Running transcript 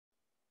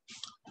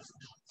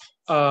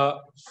Uh,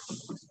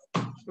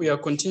 we are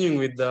continuing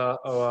with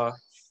our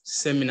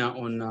seminar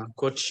on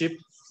courtship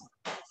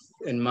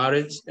and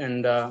marriage,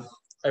 and I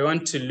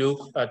want to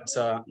look at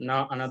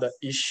now another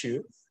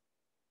issue,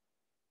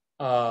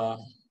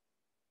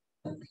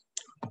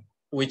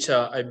 which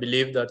I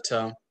believe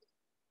that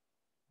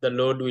the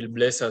Lord will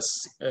bless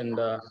us and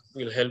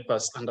will help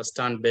us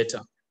understand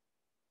better.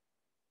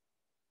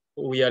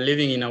 We are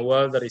living in a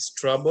world that is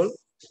troubled,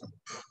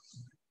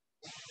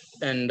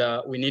 and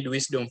we need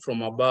wisdom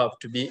from above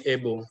to be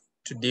able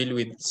to deal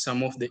with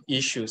some of the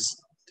issues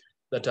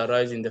that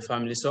arise in the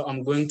family. So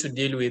I'm going to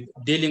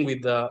dealing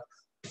with the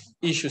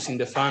issues in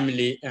the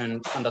family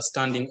and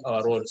understanding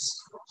our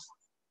roles.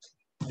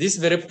 These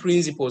very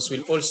principles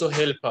will also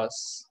help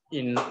us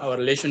in our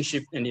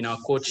relationship and in our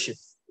courtship.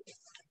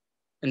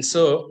 And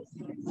so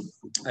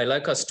I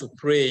like us to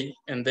pray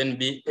and then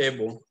be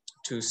able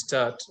to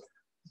start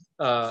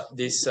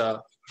this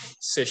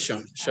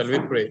session. Shall we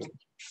pray?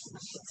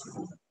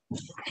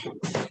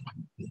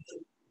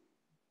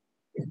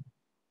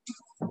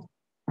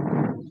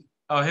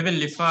 Our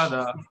Heavenly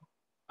Father,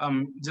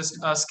 I'm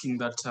just asking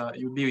that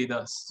you be with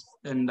us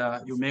and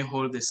you may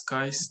hold the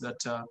skies, that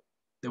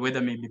the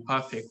weather may be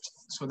perfect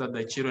so that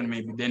the children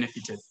may be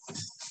benefited.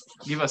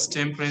 Give us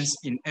temperance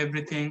in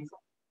everything.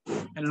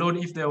 And Lord,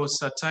 if there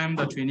was a time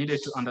that we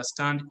needed to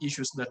understand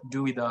issues that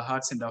do with our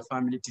hearts and our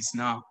family, it is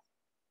now,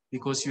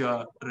 because you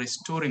are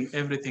restoring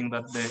everything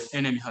that the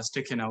enemy has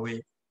taken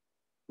away.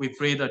 We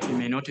pray that we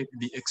may not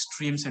be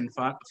extremes and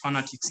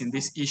fanatics in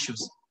these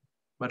issues,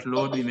 but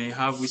Lord, we may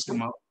have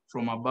wisdom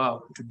from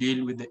above to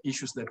deal with the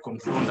issues that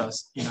confront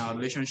us in our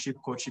relationship,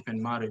 courtship, and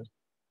marriage.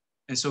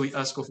 And so we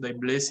ask of thy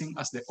blessing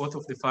as the author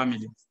of the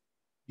family.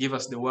 Give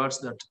us the words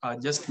that are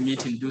just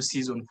meet in due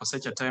season for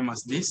such a time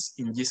as this.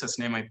 In Jesus'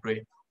 name I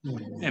pray.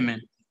 Amen.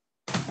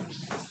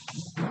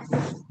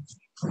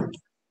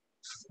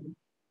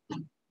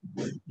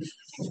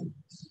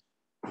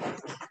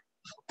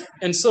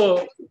 And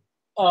so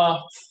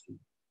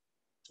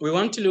we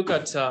want to look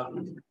at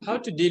how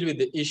to deal with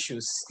the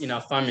issues in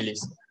our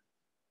families.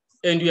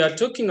 And we are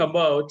talking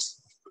about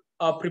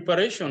our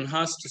preparation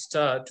has to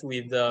start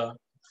with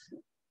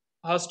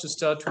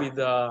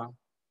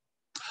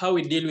how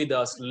we deal with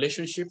our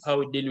relationship, how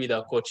we deal with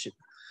our courtship.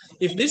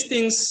 If these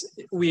things,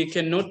 we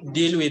cannot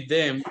deal with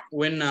them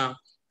when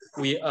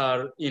we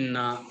are in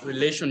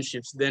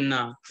relationships, then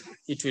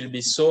it will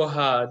be so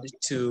hard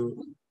to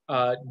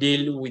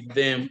deal with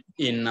them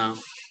in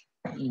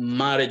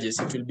marriages.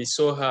 It will be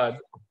so hard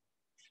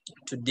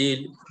to deal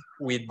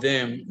with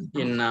them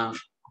in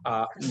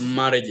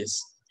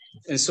marriages.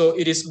 And so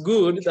it is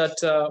good that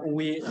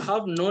we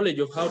have knowledge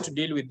of how to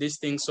deal with these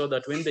things so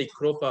that when they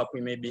crop up,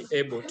 we may be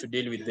able to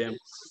deal with them.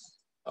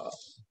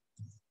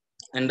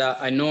 And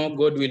I know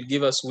God will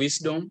give us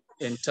wisdom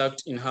and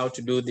tact in how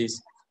to do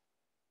this.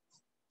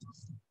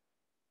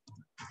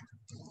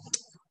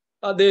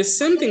 The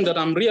same thing that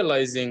I'm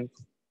realizing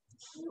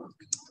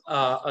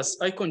as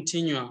I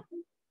continue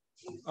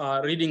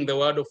reading the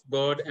Word of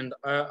God and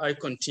I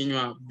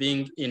continue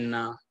being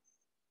in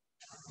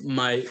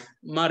my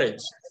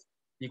marriage,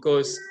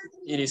 because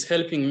it is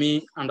helping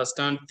me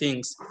understand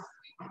things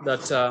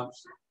that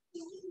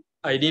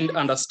I didn't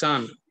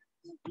understand.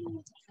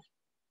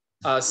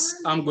 As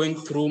I'm going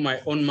through my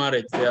own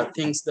marriage, there are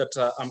things that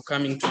I'm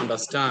coming to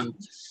understand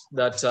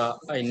that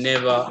I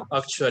never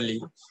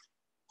actually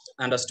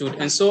understood.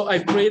 And so I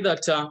pray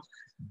that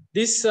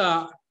these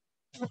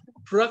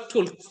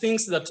practical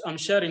things that I'm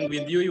sharing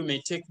with you, you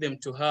may take them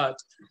to heart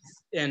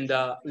and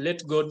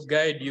let God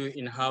guide you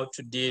in how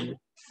to deal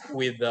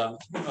with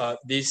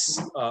these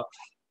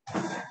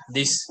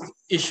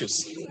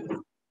issues.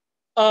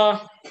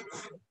 Are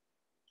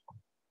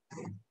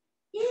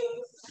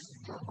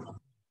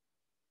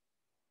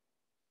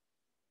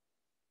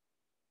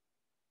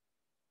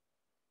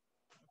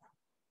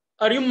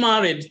you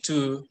married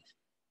to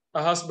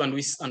a husband who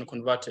is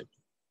unconverted?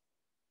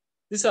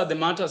 These are the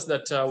matters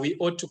that we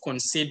ought to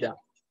consider.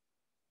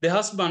 The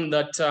husband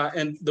that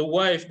and the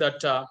wife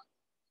that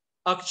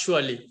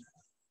actually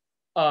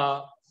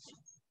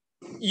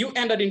you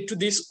entered into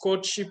this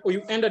courtship or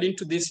you entered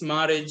into this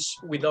marriage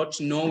without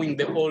knowing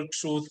the whole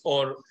truth,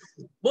 or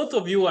both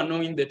of you are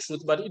knowing the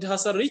truth, but it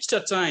has reached a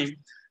time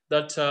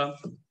that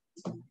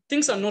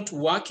things are not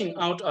working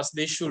out as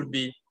they should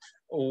be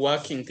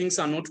working. Things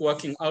are not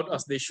working out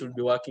as they should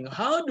be working.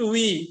 How do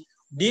we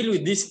deal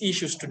with these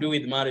issues to do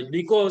with marriage?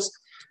 Because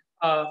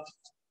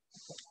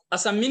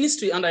as a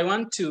ministry, and I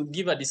want to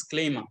give a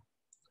disclaimer,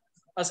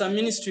 as a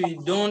ministry,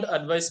 don't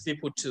advise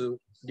people to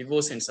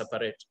divorce and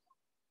separate.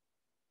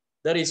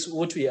 That is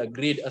what we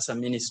agreed as a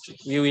ministry.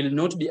 We will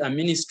not be a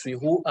ministry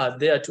who are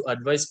there to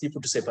advise people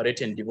to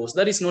separate and divorce.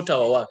 That is not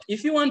our work.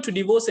 If you want to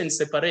divorce and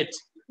separate,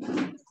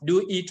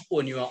 do it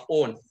on your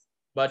own,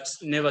 but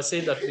never say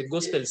that the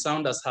gospel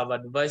sounders have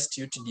advised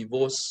you to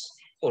divorce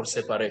or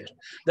separate.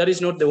 That is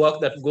not the work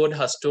that God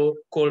has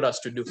called us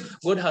to do.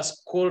 God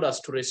has called us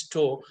to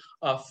restore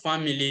a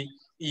family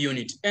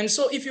unit. And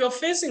so if you are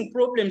facing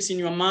problems in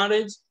your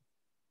marriage,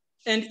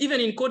 And even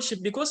in courtship,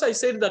 because I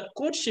said that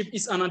courtship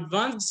is an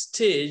advanced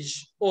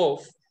stage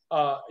of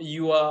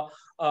your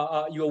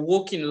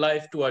walking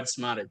life towards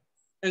marriage.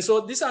 And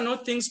so these are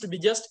not things to be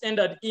just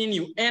entered in.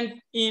 You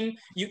end in,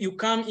 you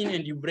come in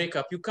and you break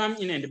up. You come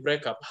in and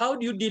break up. How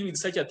do you deal with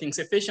such a thing?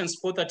 Ephesians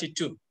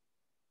 4:32.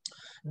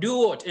 Do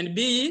what? And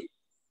be,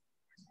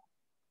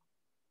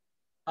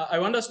 I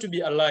want us to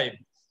be alive.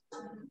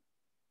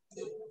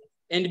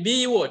 And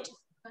be what?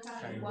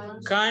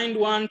 Kind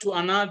one to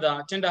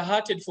another,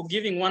 tender-hearted,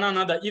 forgiving one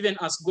another, even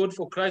as God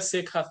for Christ's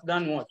sake hath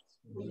done what?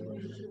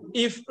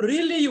 If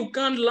really you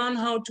can't learn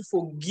how to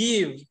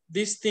forgive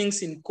these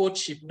things in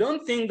courtship,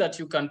 don't think that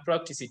you can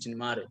practice it in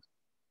marriage.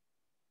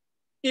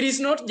 It is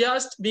not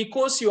just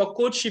because your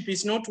courtship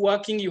is not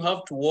working, you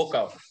have to walk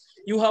out.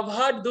 You have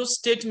heard those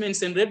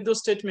statements and read those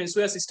statements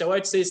where Sister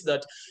White says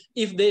that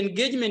if the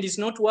engagement is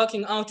not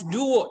working out,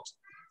 do what?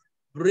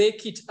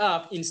 Break it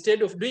up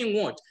instead of doing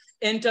what?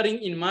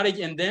 Entering in marriage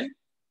and then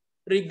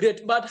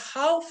regret. But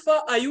how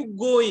far are you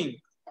going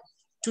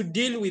to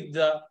deal with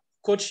the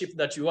courtship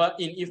that you are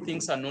in if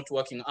things are not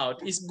working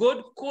out? Is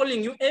God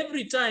calling you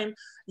every time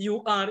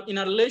you are in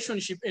a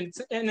relationship and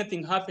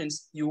anything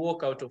happens, you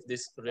walk out of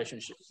this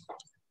relationship?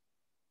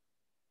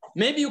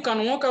 Maybe you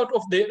can walk out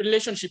of the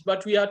relationship,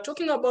 but we are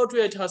talking about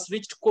where it has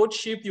reached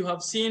courtship. You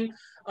have seen,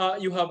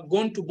 you have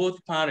gone to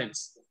both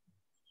parents.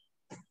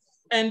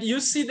 And you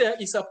see there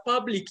is a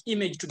public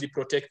image to be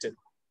protected.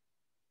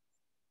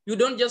 You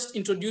don't just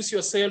introduce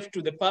yourself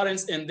to the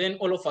parents and then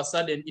all of a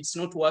sudden it's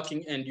not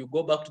working and you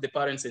go back to the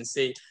parents and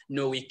say,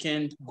 no, we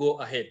can't go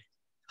ahead.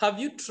 Have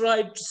you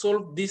tried to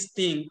solve this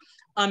thing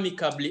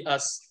amicably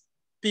as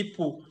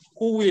people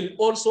who will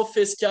also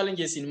face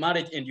challenges in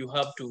marriage and you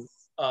have to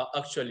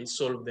actually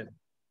solve them?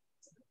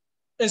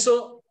 And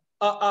so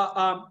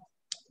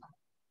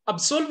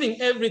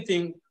absolving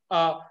everything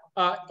or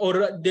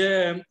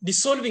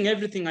dissolving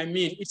everything, I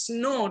mean, it's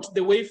not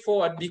the way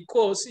forward,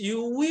 because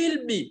you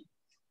will be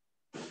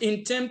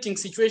in tempting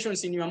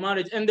situations in your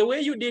marriage. And the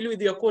way you deal with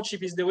your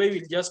courtship is the way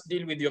you just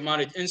deal with your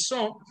marriage. And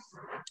so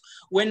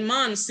when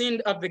man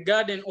sinned at the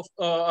Garden of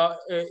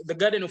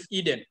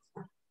Eden,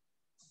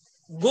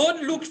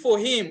 God looked for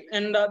him.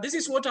 And this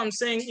is what I'm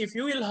saying. If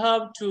you will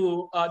have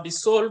to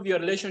dissolve your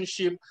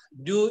relationship,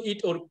 do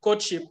it, or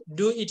courtship,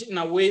 do it in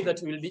a way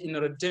that will be in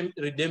a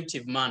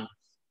redemptive manner.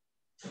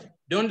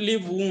 Don't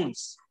leave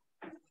wounds.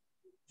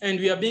 And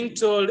we are being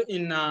told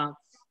in,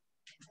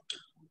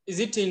 is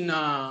it in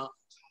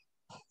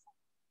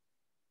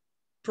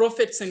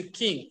Prophets and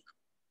King,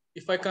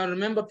 if I can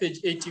remember, page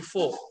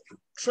 84,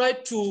 try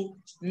to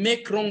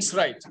make wrongs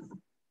right.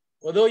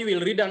 Although you will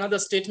read another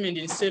statement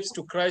in Steps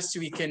to Christ,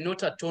 we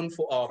cannot atone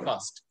for our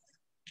past.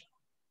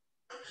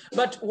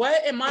 But why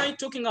am I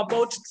talking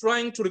about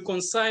trying to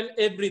reconcile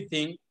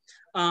everything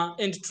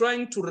and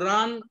trying to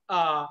run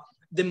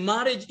the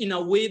marriage in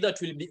a way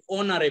that will be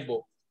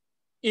honorable?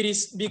 It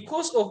is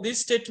because of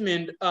this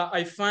statement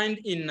I find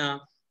in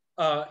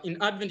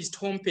Adventist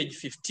Home, page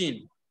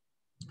 15.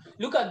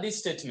 Look at this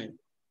statement.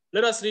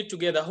 Let us read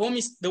together. Home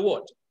is the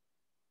what?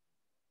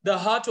 The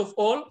heart of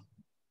all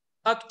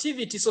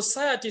activity.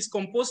 Society is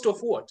composed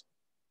of what?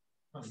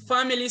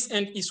 Families,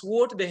 and is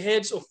what the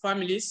heads of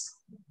families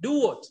do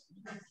what?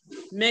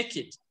 Make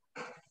it.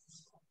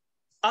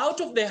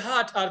 Out of the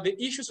heart are the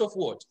issues of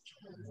what?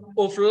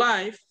 Of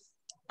life,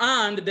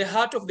 and the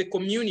heart of the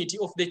community,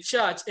 of the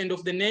church, and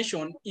of the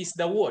nation is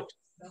the what?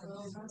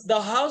 The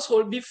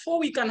household. Before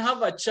we can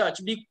have a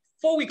church,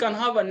 before we can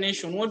have a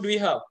nation, what do we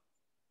have?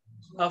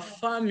 A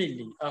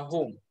family, a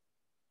home.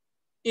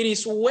 It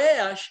is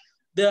where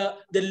the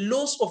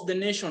laws of the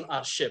nation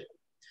are shaped.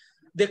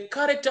 The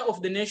character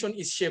of the nation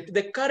is shaped.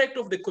 The character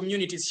of the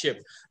community is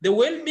shaped. The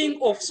well-being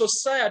of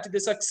society, the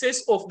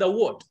success of the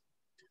what?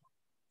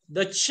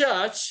 The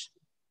church,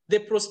 the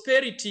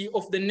prosperity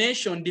of the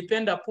nation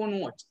depend upon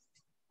what?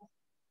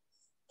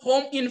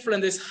 Home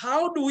influences.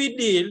 How do we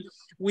deal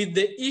with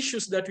the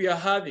issues that we are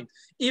having?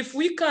 If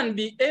we can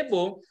be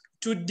able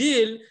to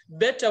deal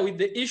better with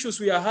the issues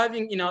we are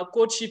having in our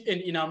courtship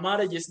and in our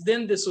marriages,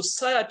 then the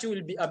society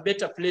will be a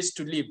better place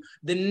to live.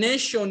 The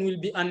nation will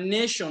be a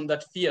nation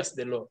that fears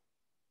the Lord.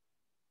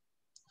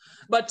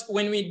 But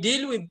when we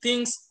deal with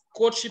things,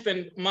 courtship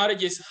and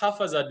marriages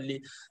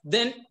haphazardly,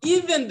 then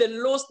even the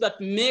laws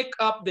that make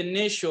up the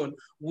nation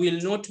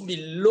will not be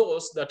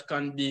laws that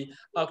can be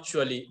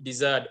actually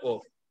desired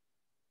of.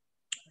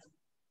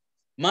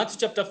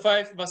 Matthew chapter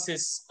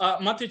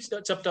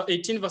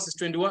 18, verses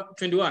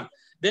 21.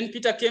 Then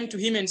Peter came to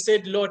him and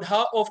said, Lord,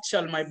 how oft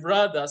shall my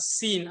brother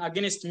sin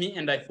against me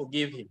and I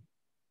forgive him?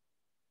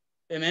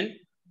 Amen.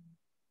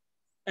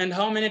 And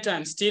how many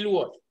times? Still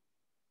what?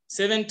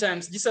 7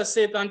 times. Jesus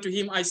saith unto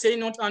him, I say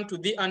not unto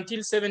thee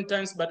until 7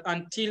 times, but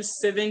until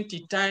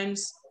 70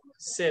 times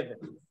 7.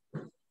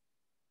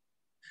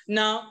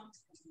 Now,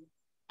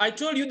 I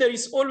told you there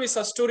is always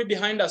a story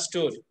behind a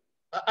story.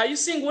 Are you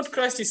seeing what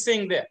Christ is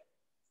saying there?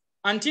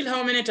 Until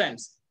how many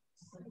times?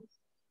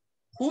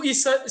 Who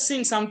is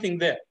seeing something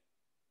there?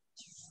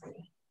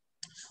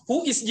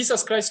 Who is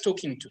Jesus Christ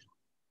talking to?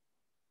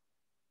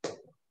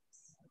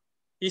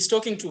 He's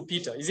talking to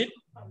Peter, is it?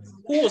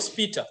 Who was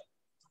Peter?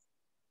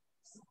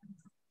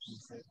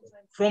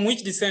 From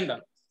which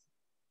descendant?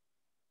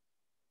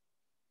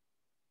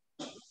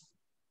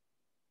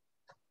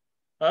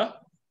 Huh?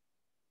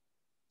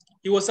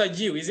 He was a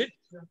Jew, is it?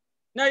 Yeah.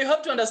 Now you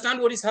have to understand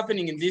what is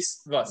happening in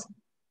this verse.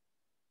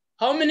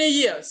 How many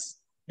years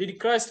did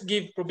Christ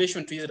give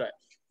probation to Israel?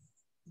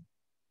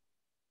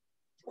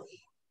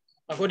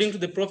 According to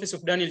the prophecy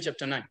of Daniel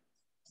chapter 9.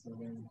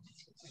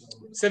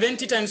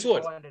 70 times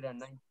what?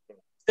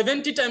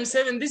 70 times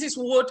 7. This is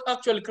what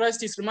actually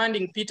Christ is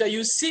reminding Peter.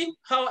 You see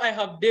how I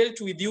have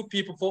dealt with you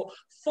people for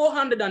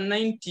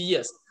 490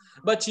 years.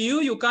 But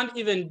you can't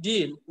even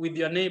deal with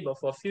your neighbor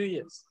for a few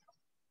years.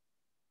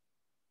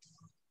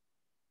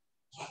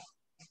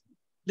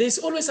 There's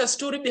always a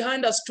story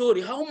behind a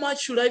story. How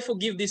much should I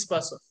forgive this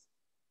person?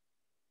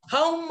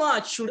 How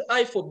much should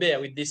I forbear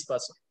with this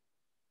person?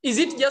 Is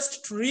it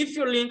just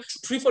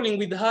trifling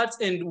with hearts,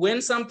 and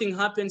when something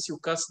happens, you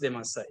cast them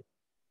aside?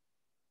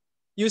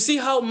 You see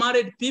how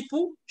married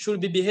people should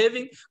be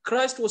behaving?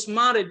 Christ was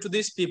married to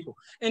these people,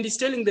 and he's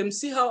telling them,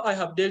 see how I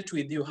have dealt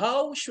with you.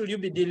 How should you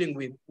be dealing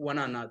with one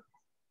another?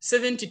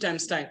 70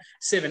 times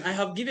 7. I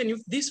have given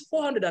you these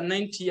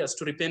 490 years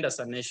to repent as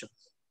a nation.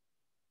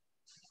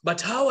 But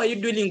how are you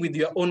dealing with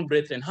your own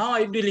brethren? How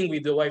are you dealing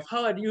with your wife?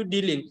 How are you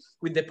dealing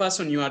with the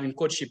person you are in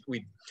courtship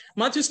with?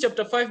 Matthew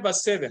chapter 5,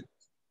 verse 7.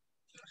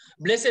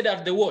 Blessed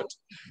are the what?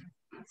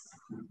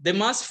 The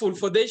merciful,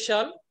 for they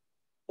shall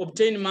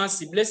obtain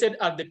mercy. Blessed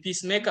are the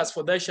peacemakers,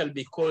 for they shall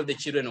be called the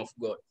children of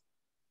God.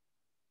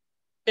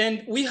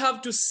 And we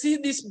have to see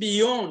this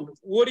beyond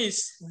what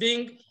is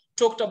being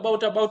talked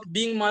about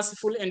being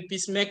merciful and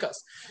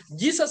peacemakers.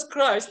 Jesus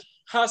Christ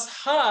has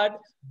had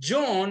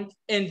John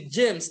and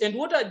James. And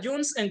what are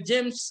John and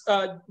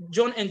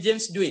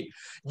James doing?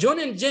 John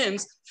and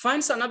James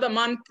finds another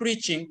man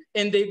preaching,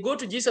 and they go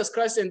to Jesus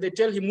Christ and they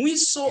tell him, we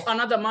saw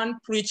another man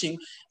preaching,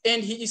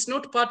 and he is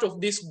not part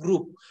of this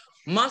group.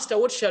 Master,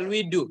 what shall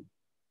we do?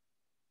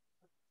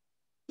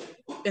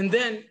 And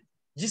then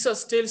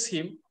Jesus tells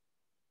him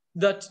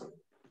that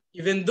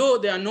even though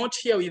they are not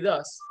here with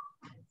us,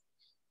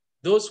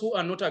 those who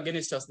are not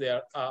against us, they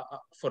are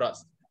for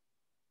us.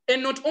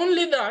 And not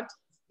only that,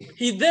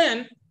 he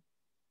then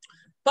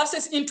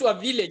passes into a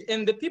village,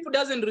 and the people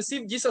doesn't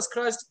receive Jesus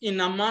Christ in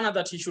a manner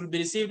that he should be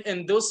received.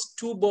 And those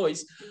two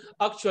boys,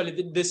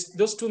 actually,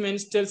 those two men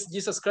tells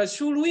Jesus Christ,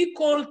 should we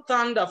call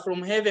thunder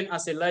from heaven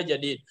as Elijah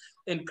did?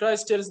 And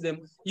Christ tells them,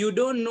 you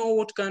don't know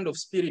what kind of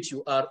spirit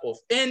you are of.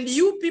 And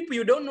you people,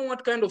 you don't know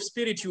what kind of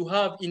spirit you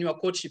have in your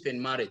courtship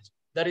and marriage.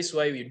 That is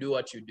why you do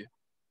what you do.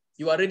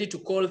 You are ready to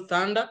call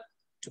thunder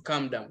to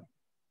come down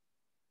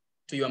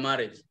to your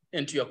marriage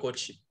and to your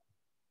courtship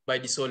by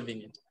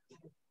dissolving it.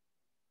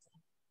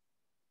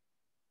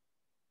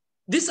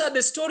 These are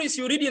the stories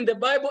you read in the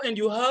Bible, and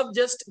you have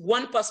just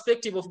one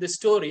perspective of the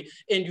story,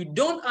 and you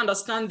don't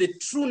understand the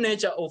true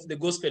nature of the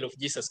gospel of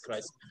Jesus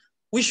Christ.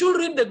 We should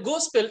read the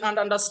gospel and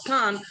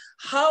understand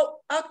how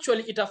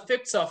actually it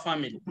affects our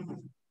family.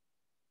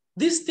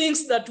 These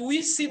things that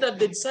we see that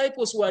the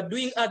disciples were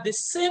doing are the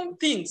same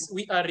things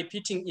we are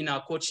repeating in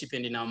our courtship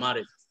and in our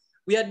marriage.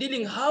 We are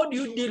dealing, how do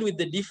you deal with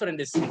the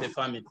differences in the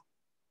family?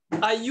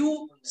 Are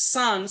you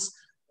sons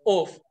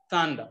of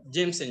thunder,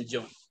 James and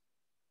John?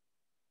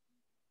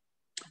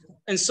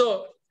 And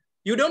so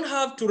you don't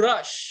have to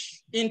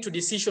rush into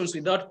decisions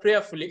without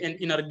prayerfully and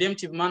in a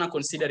redemptive manner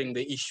considering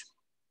the issue.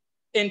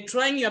 And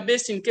trying your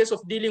best in case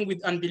of dealing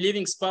with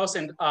unbelieving spouse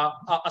and a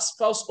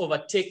spouse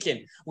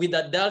overtaken with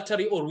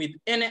adultery or with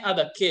any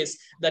other case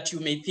that you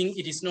may think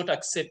it is not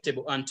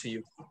acceptable unto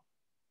you.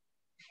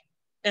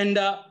 And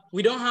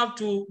we don't have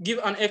to give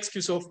an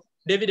excuse of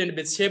David and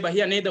Bathsheba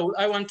here, neither would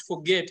I want to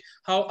forget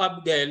how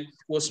Abigail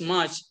was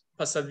much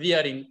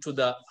persevering to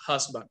the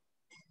husband.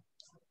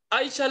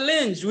 I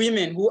challenge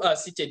women who are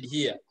seated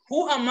here.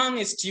 Who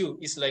amongst you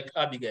is like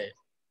Abigail?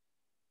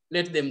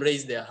 Let them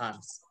raise their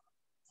hands.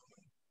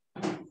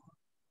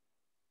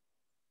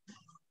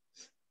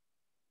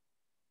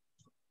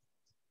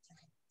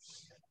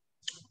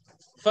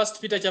 1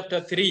 Peter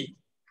chapter 3.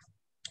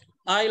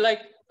 I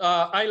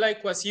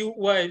likewise, you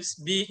wives,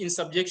 be in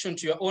subjection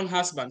to your own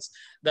husbands,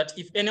 that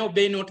if any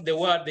obey not the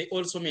word, they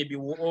also may be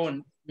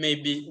won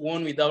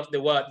without the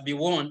word, be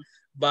won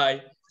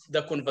by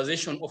the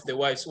conversation of the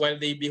wives, while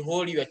they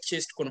behold your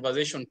chaste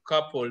conversation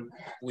coupled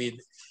with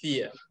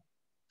fear.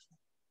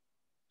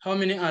 How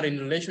many are in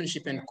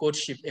relationship and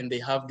courtship and they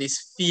have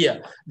this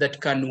fear that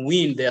can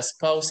win their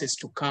spouses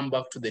to come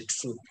back to the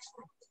truth?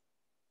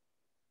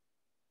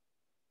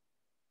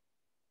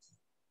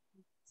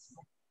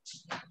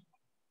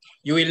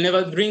 You will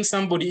never bring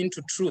somebody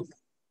into truth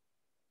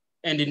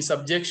and in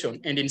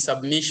subjection and in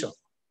submission,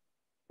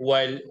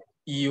 while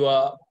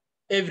your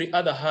every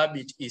other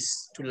habit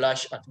is to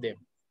lash at them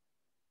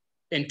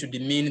and to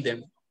demean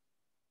them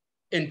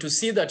and to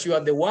see that you are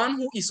the one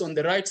who is on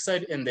the right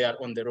side and they are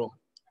on the wrong.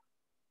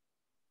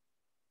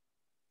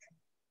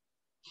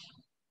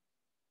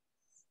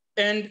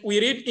 And we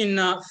read in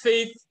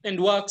Faith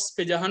and Works,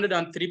 page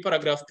 103,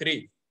 paragraph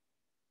 3.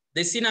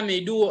 The sinner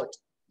may do what?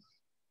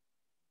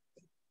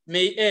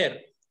 may err,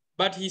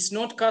 but he is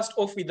not cast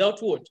off without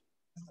what?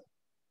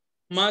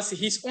 Mercy.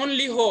 His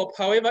only hope,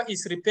 however,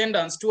 is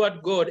repentance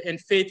toward God and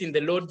faith in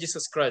the Lord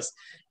Jesus Christ.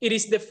 It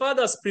is the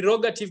Father's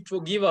prerogative to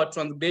forgive our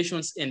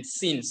transgressions and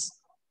sins.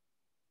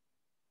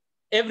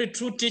 Every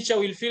true teacher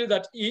will feel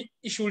that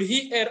should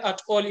he err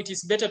at all, it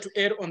is better to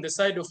err on the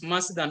side of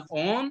mercy than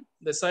on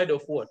the side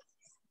of what?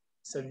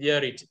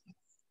 Severity.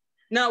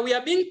 Now, we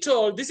are being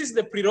told this is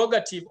the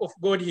prerogative of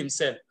God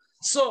himself.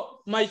 So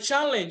my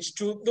challenge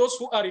to those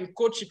who are in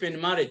courtship and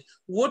marriage,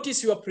 what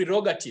is your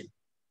prerogative?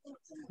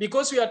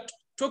 Because we are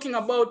talking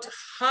about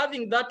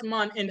having that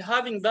man and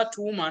having that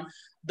woman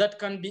that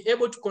can be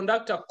able to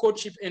conduct a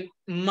courtship and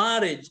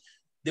marriage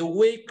the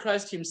way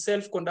Christ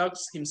himself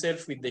conducts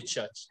himself with the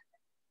church.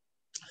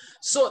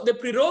 So the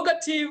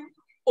prerogative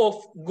of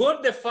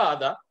God the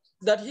Father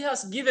that he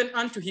has given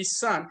unto his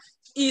Son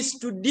is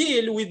to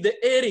deal with the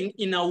erring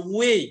in a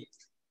way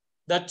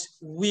that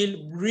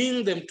will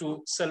bring them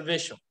to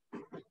salvation.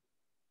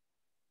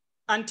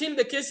 Until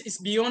the case is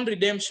beyond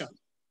redemption,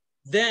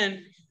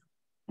 then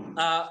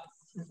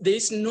there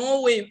is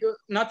no way,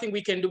 nothing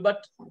we can do.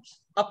 But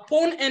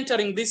upon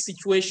entering this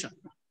situation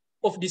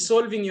of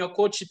dissolving your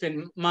courtship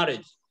and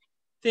marriage,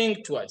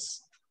 think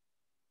twice.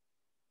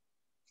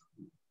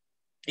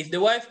 If the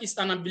wife is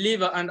an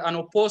unbeliever and an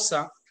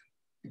opposer,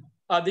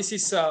 this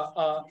is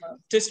a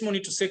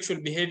testimony to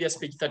sexual behaviors,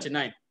 page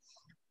 39.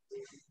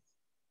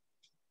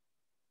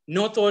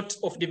 No thought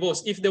of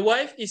divorce. If the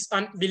wife is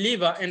an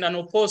unbeliever and an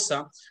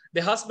opposer,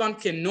 the husband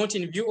cannot,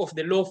 in view of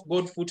the law of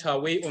God, put her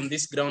away on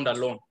this ground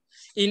alone.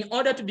 In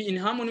order to be in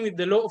harmony with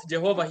the law of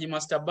Jehovah, he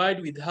must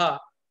abide with her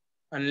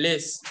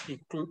unless he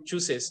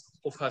chooses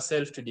of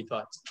herself to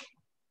depart.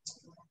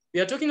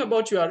 We are talking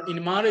about you are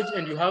in marriage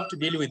and you have to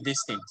deal with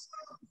these things.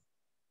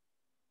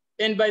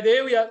 And by the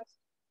way, we are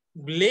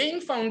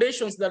laying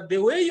foundations that the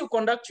way you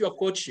conduct your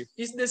courtship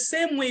is the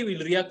same way you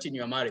will react in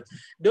your marriage.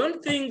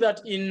 Don't think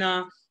that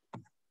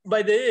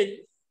by the way,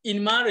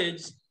 in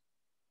marriage,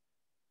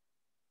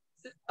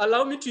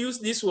 allow me to use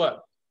this word.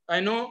 I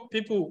know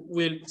people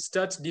will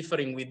start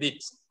differing with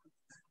it,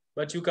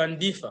 but you can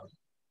differ.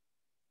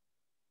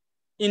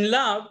 In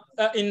love,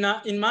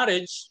 in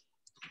marriage,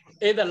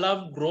 either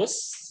love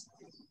grows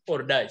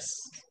or dies.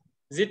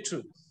 Is it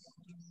true?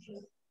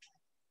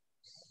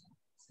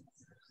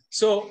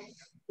 So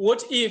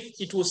what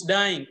if it was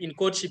dying in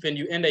courtship and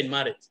you end in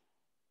marriage?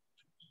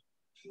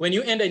 When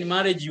you end in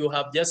marriage, you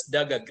have just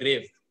dug a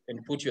grave and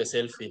put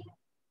yourself in.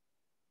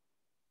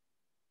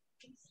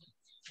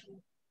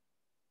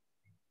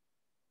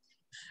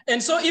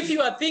 And so if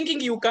you are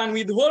thinking you can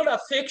withhold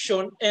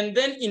affection and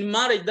then in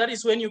marriage, that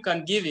is when you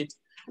can give it.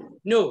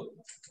 No,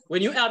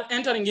 when you are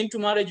entering into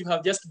marriage, you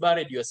have just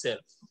buried yourself.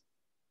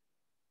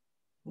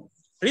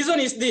 Reason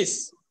is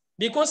this,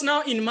 because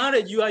now in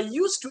marriage, you are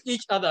used to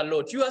each other a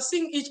lot. You are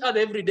seeing each other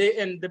every day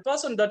and the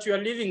person that you are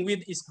living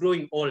with is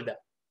growing older.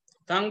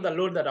 Thank the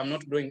Lord that I'm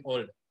not growing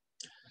old.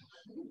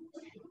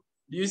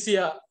 Do you see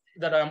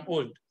that I'm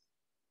old?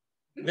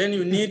 Then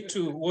you need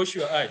to wash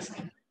your eyes.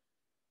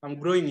 I'm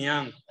growing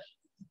young.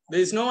 There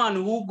is no one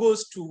who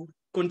goes to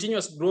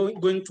continuous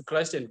going to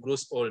Christ and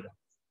grows older.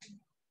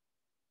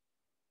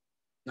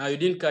 Now you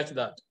didn't catch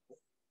that.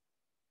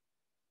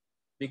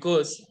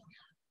 Because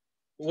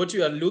what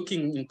you are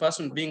looking in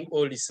person being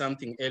old is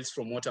something else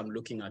from what I'm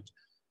looking at.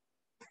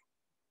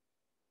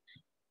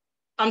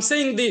 I'm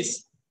saying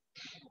this,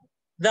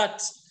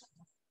 that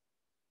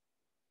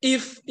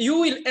if you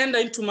will enter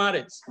into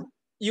marriage,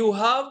 you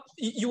are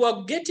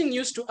getting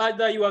used to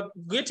either, you are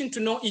getting to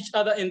know each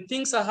other and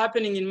things are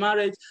happening in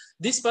marriage.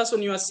 This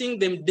person, you are seeing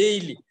them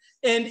daily.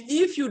 And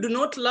if you do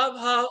not love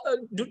her,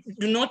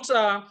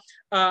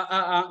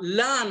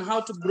 learn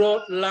how to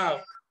grow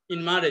love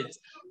in marriage,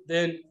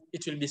 then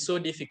it will be so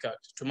difficult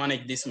to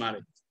manage this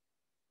marriage.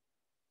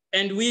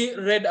 And we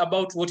read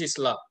about what is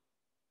love.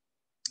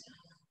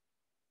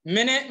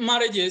 Many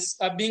marriages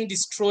are being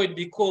destroyed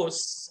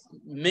because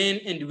men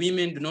and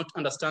women do not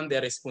understand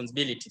their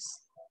responsibilities.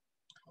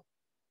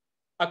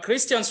 A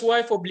Christian's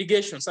wife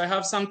obligations. I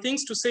have some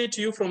things to say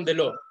to you from the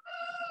Lord.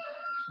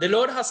 The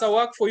Lord has a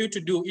work for you to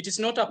do. It is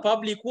not a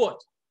public work,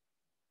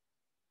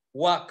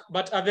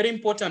 but a very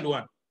important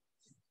one.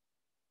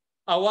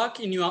 A work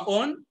in your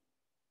own.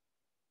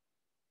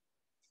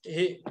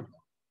 Hey,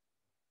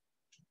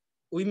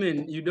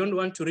 women, you don't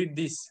want to read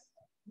this.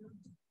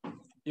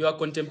 You are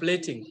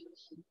contemplating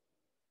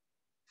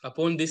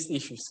upon these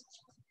issues.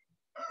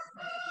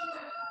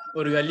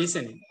 Or you are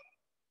listening.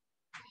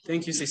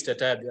 Thank you, Sister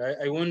Tabi.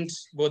 I won't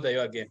bother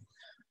you again.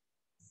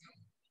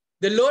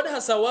 The Lord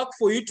has a work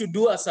for you to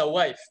do as a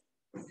wife.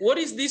 What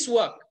is this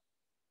work?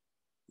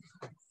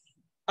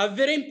 A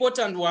very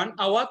important one,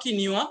 a work in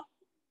your.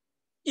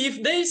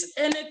 If there is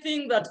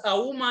anything that a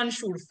woman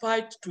should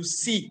fight to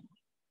see,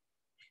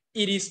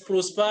 it is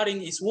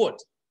prospering is what?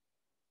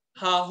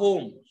 Her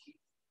home.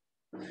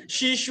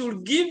 She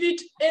should give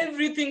it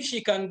everything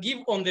she can give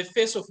on the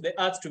face of the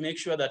earth to make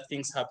sure that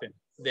things happen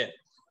there.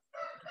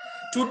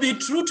 To be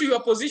true to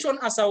your position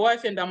as a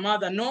wife and a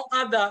mother, no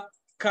other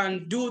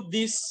can do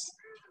this,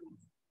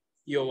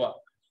 your work.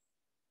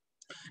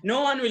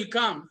 No one will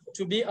come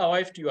to be a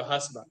wife to your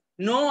husband.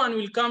 No one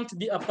will come to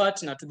be a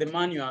partner to the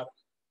man you are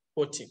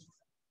courting.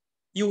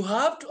 You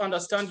have to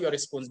understand your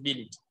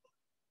responsibility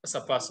as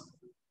a person.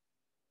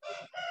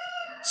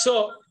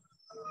 So,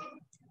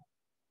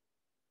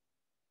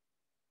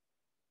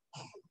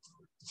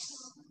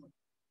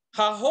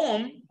 her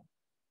home,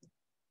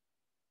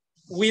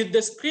 with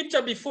the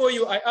scripture before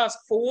you, I ask,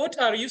 for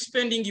what are you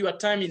spending your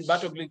time in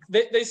Battle Creek?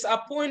 There's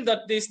a point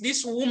that there's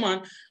this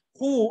woman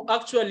who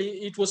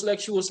actually, it was like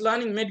she was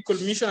learning medical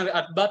missionary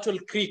at Battle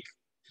Creek,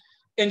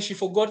 and she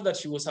forgot that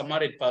she was a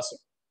married person.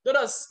 Let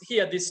us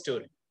hear this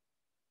story.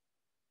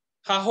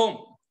 Her home.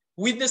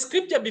 With the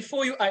scripture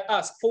before you, I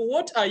ask, for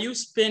what are you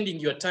spending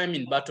your time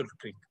in Battle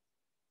Creek?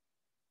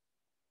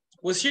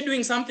 Was she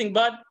doing something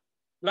bad,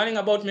 learning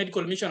about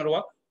medical missionary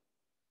work?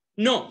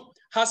 No.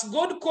 Has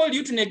God called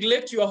you to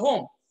neglect your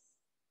home?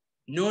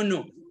 No,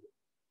 no.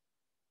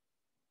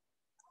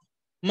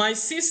 My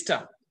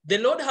sister, the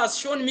Lord has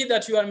shown me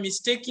that you are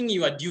mistaking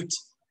your duty.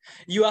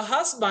 Your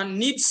husband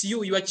needs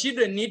you. Your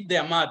children need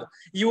their mother.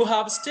 You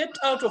have stepped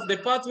out of the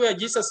path where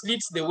Jesus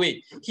leads the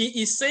way.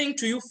 He is saying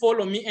to you,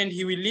 follow me, and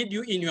he will lead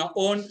you in your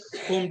own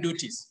home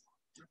duties,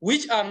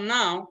 which are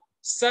now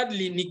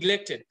sadly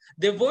neglected.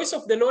 The voice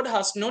of the Lord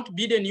has not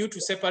bidden you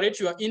to separate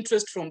your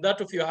interest from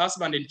that of your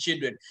husband and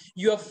children.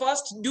 Your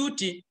first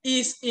duty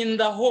is in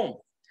the home.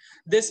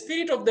 The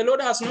Spirit of the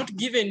Lord has not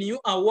given you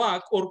a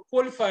work or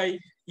qualified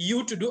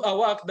you to do a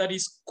work that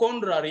is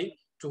contrary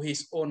to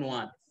his own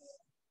word.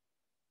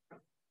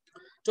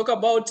 Talk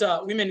about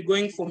women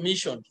going for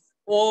mission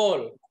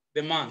all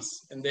the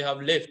months, and they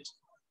have left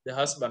the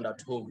husband at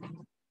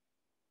home.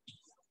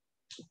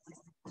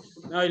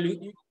 Now,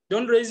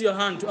 don't raise your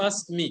hand to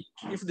ask me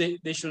if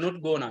they should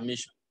not go on a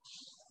mission.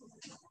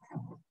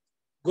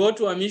 Go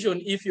to a mission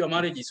if your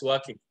marriage is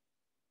working.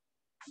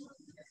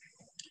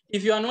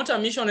 If you are not a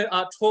missionary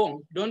at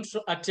home, don't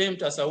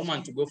attempt as a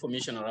woman to go for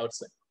mission or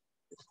outside.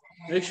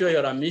 Make sure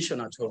you're a mission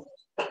at home.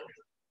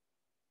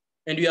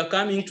 And you are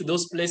coming to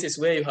those places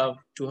where you have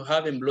to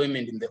have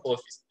employment in the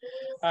office.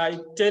 I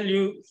tell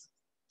you,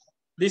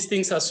 these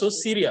things are so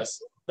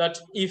serious that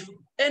if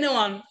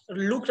anyone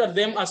looked at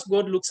them as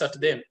God looks at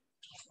them,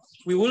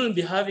 we wouldn't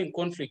be having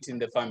conflict in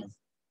the family.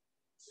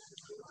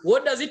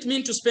 What does it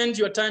mean to spend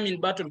your time in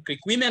Battle Creek?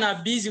 Women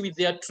are busy with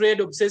their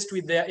trade, obsessed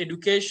with their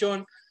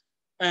education,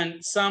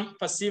 and some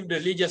perceived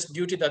religious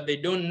duty that they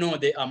don't know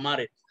they are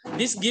married.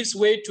 This gives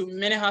way to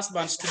many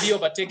husbands to be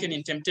overtaken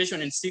in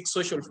temptation and seek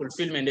social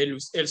fulfillment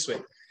elsewhere.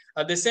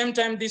 At the same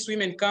time, these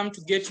women come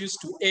to get used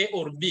to A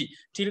or B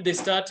till they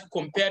start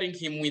comparing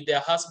him with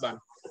their husband.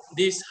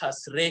 This has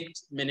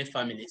wrecked many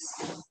families.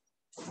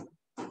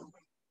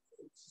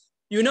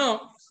 You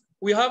know,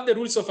 we have the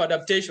rules of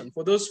adaptation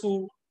for those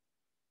who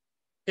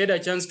had a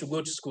chance to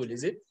go to school,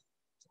 is it?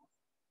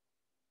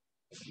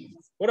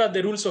 What are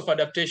the rules of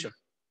adaptation?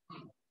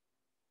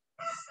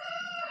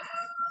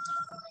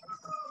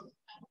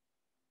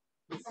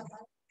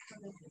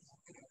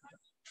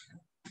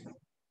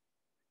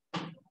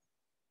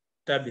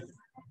 Tabitha,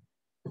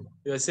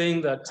 you are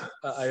saying that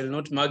I will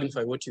not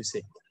magnify what you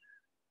say.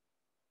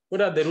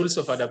 What are the rules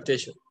of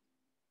adaptation?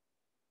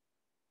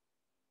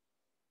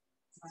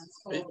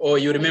 Or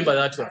you remember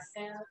that one?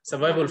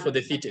 Survival for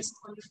the fittest.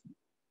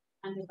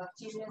 And the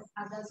bacteria,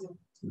 others will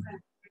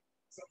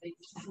so they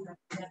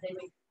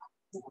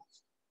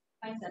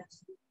find that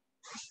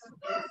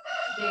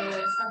the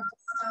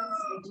substance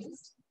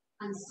reduced,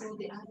 and so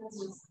the others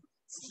will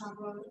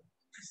struggle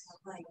to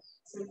survive.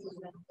 So it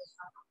will be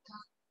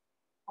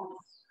of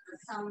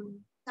some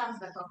terms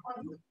that are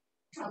called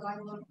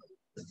survival.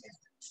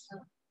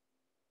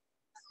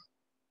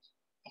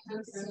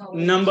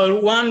 Number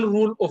one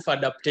rule of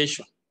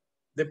adaptation.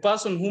 The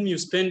person whom you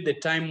spend the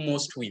time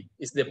most with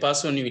is the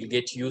person you will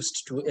get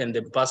used to and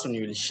the person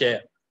you will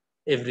share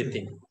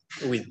everything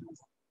with.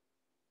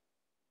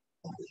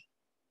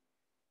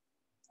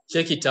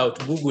 Check it out,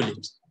 Google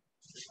it.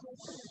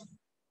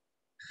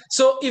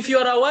 So if you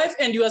are a wife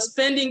and you are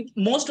spending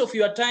most of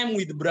your time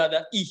with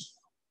brother E,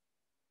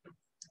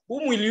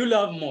 whom will you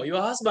love more,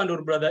 your husband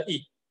or brother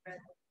E?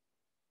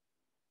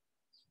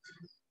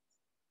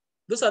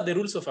 Those are the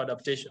rules of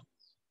adaptation.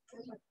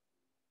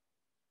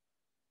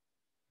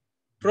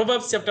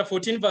 Proverbs chapter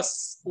 14,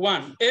 verse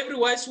 1. Every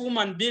wise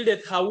woman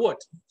buildeth her what?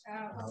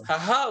 Her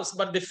house,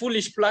 but the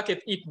foolish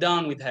plucketh it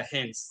down with her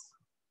hands.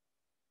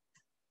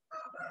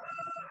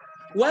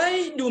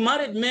 Why do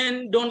married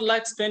men don't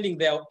like spending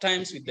their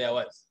times with their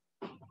wives?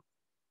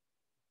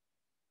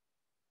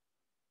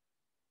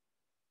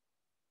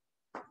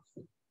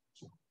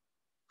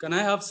 Can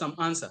I have some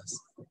answers?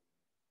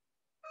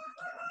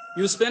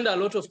 You spend a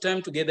lot of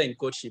time together in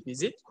courtship,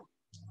 is it?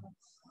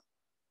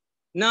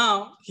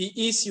 Now, he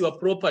is your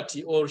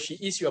property or she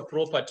is your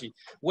property.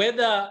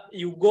 Whether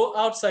you go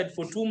outside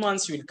for 2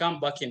 months, you will come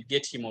back and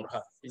get him or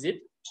her, is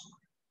it?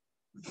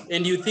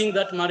 And you think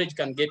that marriage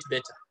can get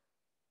better.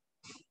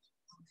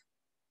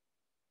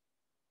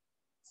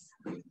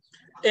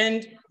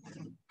 And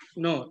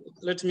no,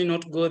 let me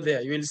not go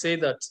there. You will say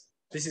that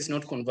this is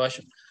not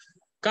conversion.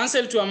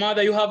 Counsel to a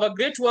mother, you have a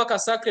great work, a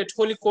sacred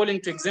holy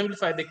calling to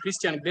exemplify the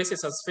Christian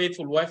graces as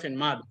faithful wife and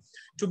mother.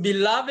 To be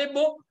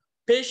lovable,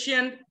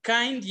 patient,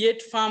 kind,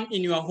 yet firm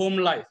in your home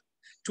life.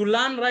 To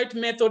learn right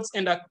methods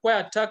and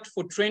acquire tact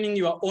for training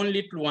your own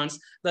little ones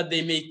that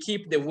they may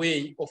keep the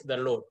way of the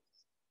Lord.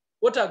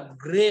 What a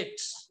great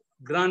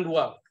grand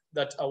work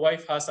that a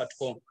wife has at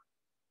home.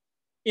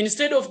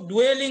 Instead of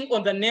dwelling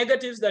on the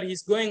negatives that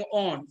is going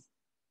on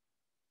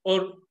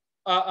or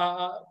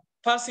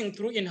passing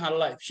through in her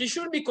life, she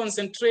should be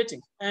concentrating,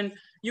 and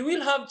you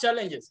will have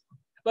challenges.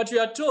 But you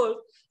are told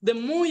the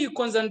more you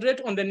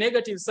concentrate on the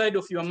negative side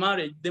of your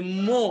marriage, the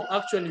more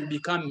actually you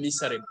become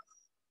miserable.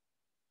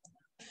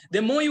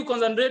 The more you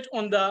concentrate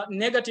on the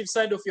negative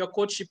side of your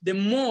courtship, the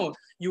more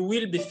you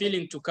will be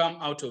feeling to come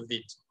out of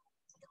it.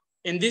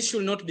 And this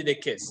should not be the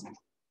case.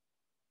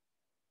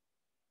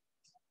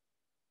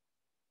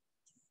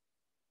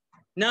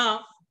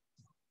 Now,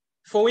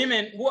 for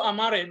women who are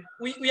married,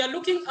 we are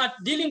looking at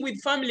dealing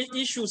with family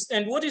issues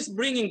and what is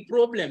bringing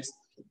problems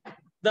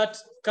that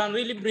can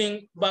really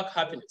bring back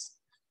happiness.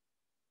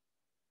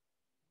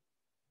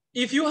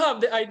 If you have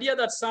the idea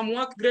that some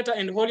work greater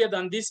and holier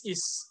than this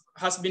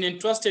has been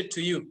entrusted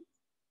to you,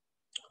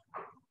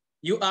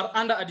 you are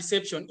under a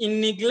deception in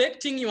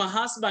neglecting your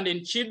husband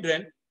and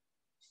children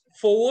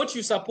for what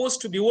you're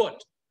supposed to be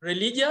what?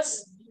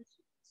 Religious,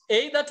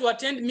 either to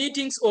attend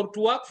meetings or to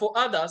work for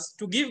others,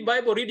 to give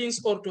Bible readings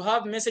or to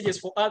have messages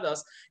for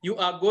others. You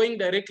are going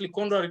directly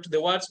contrary to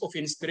the words of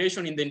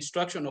inspiration in the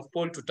instruction of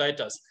Paul to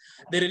Titus.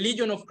 The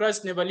religion of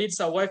Christ never leads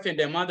a wife and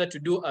a mother to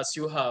do as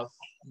you have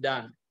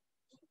done.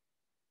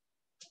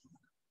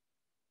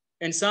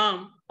 And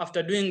some,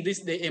 after doing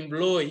this, they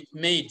employ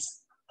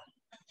maids.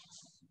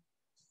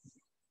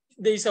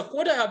 There is a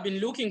quote I have been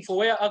looking for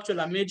where actually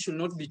a maid should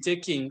not be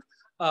taking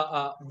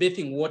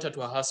bathing water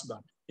to her husband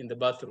in the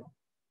bathroom.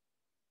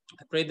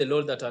 I pray the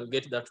Lord that I'll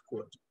get that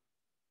quote.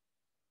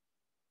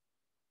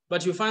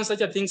 But you find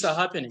such a things are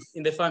happening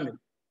in the family.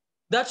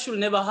 That should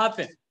never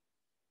happen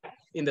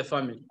in the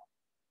family.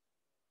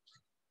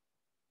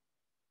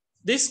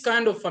 This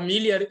kind of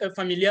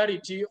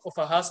familiarity of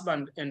a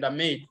husband and a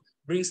maid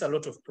brings a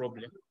lot of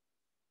problem.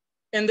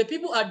 And the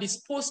people are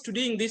disposed to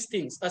doing these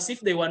things as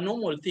if they were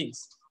normal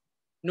things.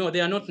 No,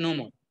 they are not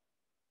normal.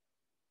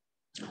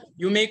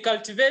 You may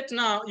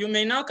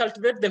now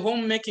cultivate the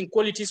homemaking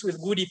qualities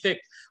with good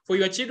effect, for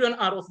your children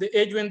are of the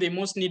age when they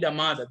most need a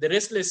mother. The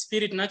restless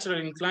spirit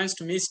naturally inclines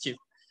to mischief.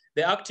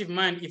 The active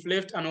mind, if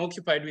left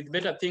unoccupied with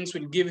better things,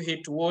 will give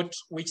heed to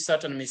which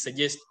Satan may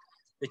suggest.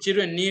 The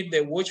children need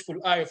the watchful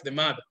eye of the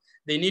mother.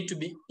 They need to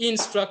be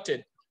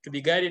instructed, to be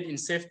guided in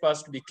safe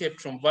paths, to be kept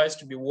from vice,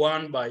 to be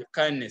won by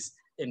kindness,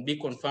 and be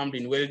confirmed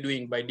in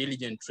well-doing by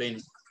diligent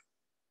training.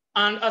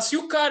 And as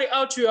you carry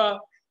out your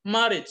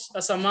marriage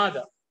as a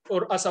mother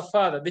or as a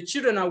father, the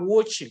children are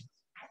watching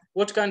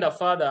what kind of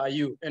father are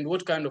you and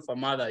what kind of a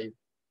mother are you.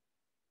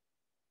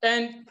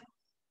 And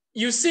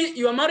you see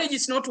your marriage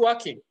is not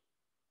working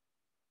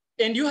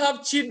and you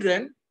have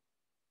children,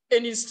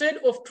 and instead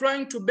of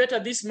trying to better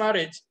this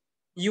marriage,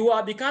 you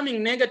are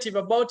becoming negative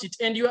about it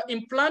and you are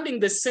implanting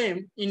the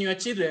same in your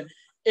children.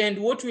 And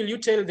what will you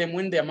tell them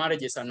when their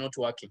marriages are not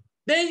working?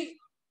 They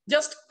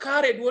just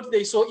carried what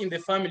they saw in the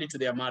family to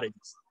their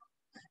marriages.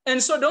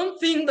 And so don't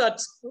think that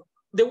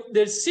the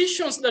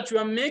decisions that you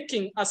are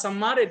making as a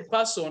married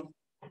person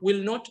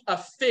will not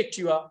affect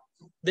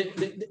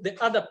the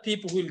other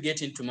people who will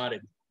get into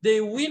marriage.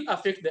 They will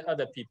affect the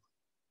other people.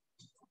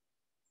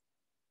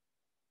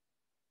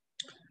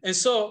 And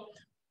so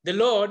the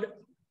Lord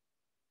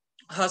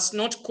has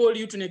not called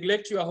you to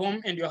neglect your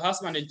home and your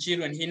husband and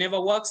children. He never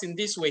works in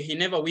this way. He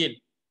never will.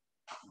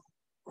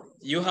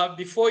 You have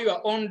before your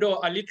own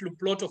door a little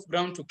plot of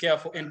ground to care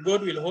for, and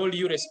God will hold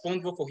you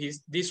responsible for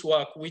this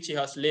work which he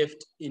has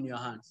left in your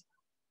hands.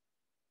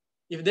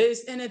 If there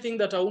is anything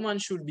that a woman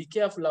should be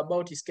careful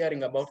about, is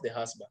caring about the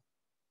husband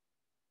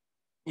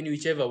in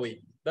whichever way.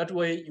 That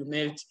way you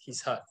melt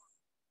his heart.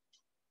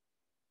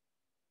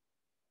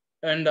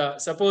 And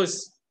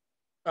suppose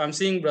I'm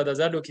seeing Brother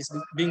Zadok is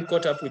being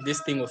caught up with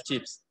this thing of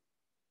chips.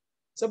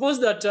 Suppose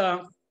that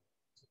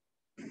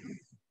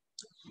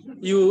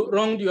you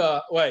wronged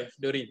your wife,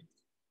 Doreen,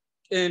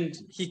 and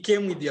he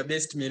came with your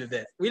best meal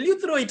there. Will you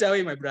throw it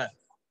away, my brother?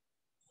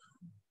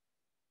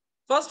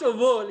 First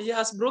of all, he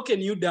has broken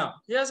you down.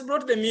 He has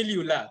brought the meal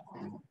you love.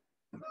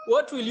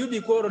 What will you be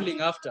quarreling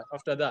after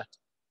that?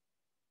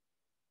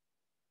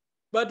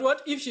 But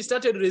what if she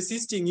started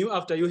resisting you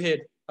after you had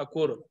a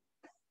quarrel?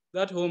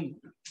 That home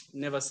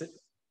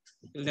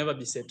will never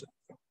be settled.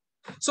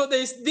 So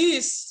there's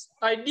these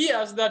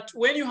ideas that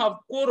when you have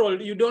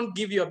quarreled, you don't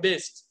give your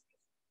best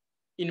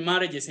in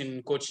marriages and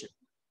in courtship.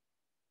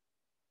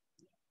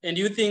 And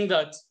you think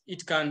that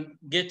it can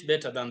get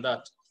better than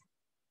that.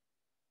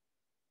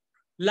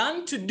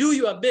 Learn to do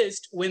your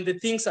best when the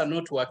things are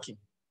not working.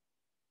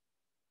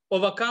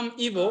 Overcome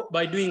evil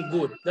by doing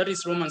good. That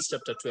is Romans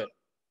chapter 12.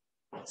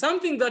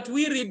 Something that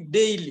we read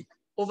daily.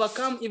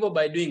 Overcome evil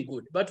by doing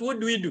good. But what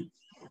do?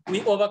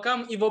 We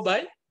overcome evil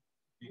by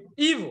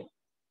evil.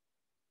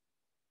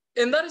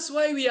 And that is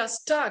why we are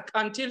stuck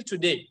until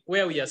today,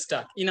 where we are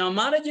stuck. In our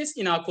marriages,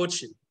 in our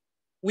courtship,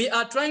 we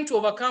are trying to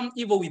overcome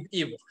evil with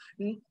evil.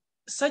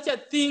 Such a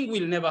thing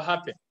will never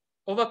happen.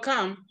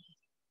 Overcome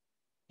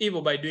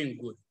evil by doing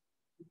good.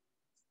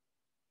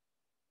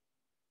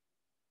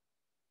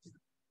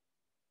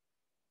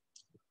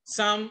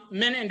 Some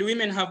men and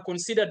women have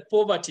considered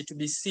poverty to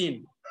be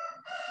sin.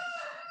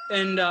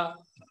 And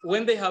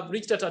when they have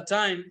reached at a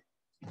time,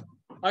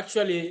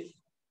 actually,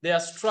 they are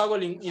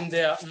struggling in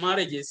their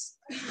marriages,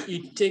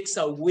 it takes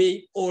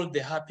away all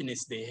the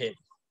happiness they had.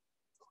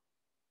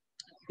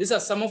 These are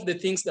some of the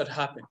things that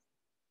happen.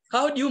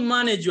 How do you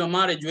manage your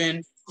marriage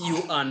when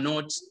you are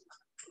not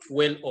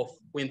well off,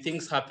 when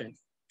things happen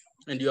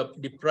and you are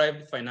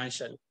deprived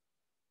financially?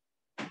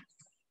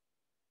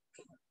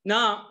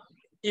 Now,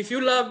 if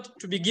you loved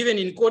to be given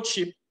in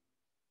courtship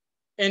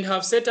and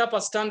have set up a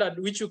standard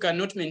which you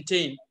cannot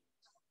maintain,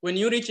 when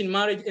you reach in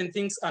marriage and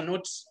things are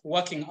not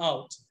working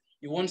out,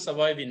 you won't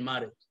survive in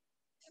marriage.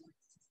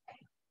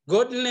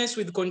 Godliness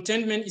with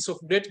contentment is of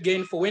great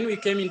gain, for when we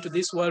came into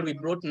this world, we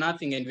brought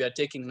nothing and we are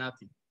taking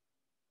nothing.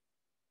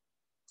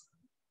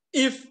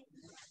 If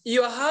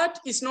your heart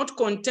is not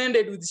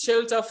contented with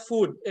shelter,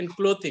 food, and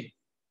clothing,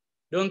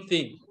 don't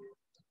think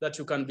that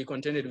you can be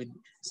contented with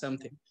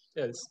something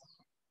else.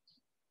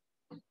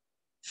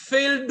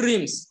 Failed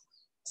dreams.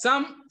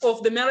 Some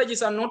of the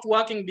marriages are not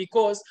working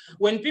because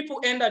when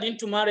people entered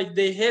into marriage,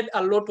 they had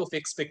a lot of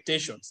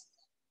expectations.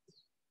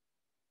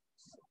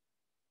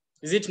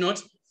 Is it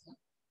not?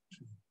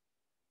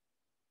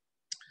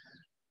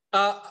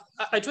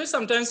 I try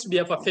sometimes to be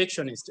a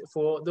perfectionist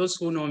for those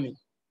who know me.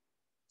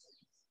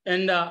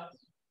 And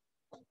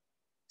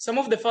some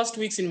of the first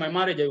weeks in my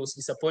marriage, I was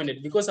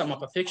disappointed because I'm a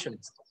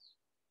perfectionist.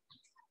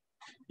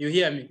 You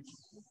hear me?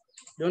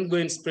 Don't go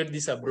and spread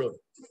this abroad.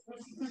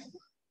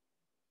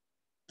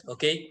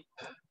 Okay?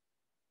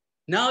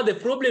 Now the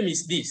problem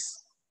is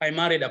this. I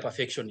married a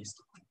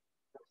perfectionist.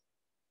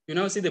 You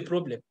now see the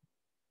problem.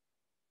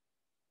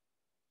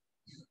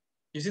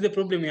 You see the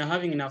problem we are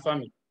having in our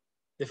family,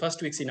 the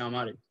first weeks in our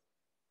marriage.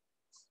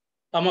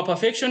 I'm a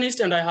perfectionist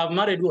and I have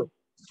married what?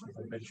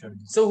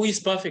 So who is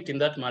perfect in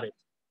that marriage?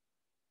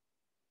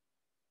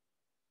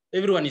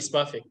 Everyone is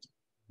perfect.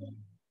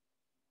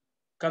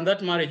 Can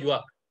that marriage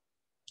work?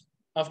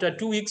 After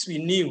 2 weeks, we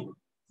knew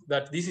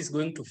that this is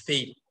going to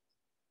fail.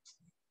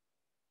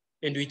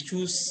 And we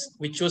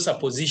chose a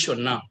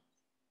position now,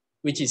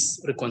 which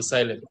is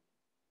reconcilable.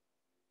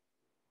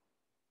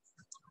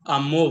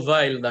 I'm more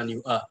vile than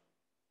you are.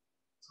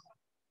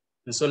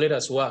 And so let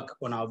us work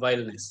on our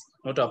vileness,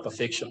 not our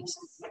perfections.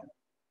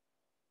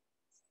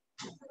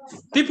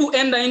 People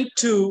enter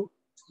into,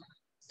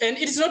 and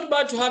it's not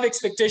bad to have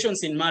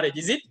expectations in marriage,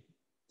 is it?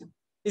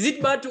 Is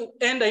it bad to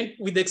enter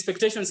with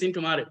expectations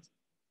into marriage?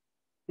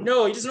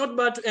 No, it is not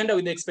bad to enter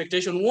with the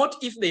expectation. What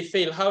if they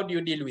fail? How do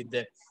you deal with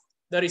them?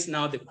 That is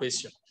now the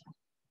question.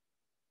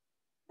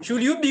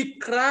 Should you be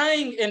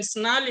crying and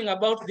snarling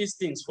about these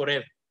things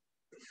forever?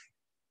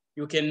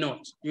 You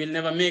cannot. You will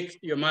never make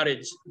your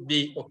marriage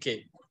be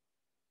okay.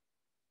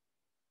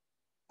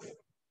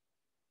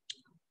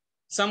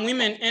 Some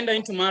women enter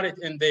into marriage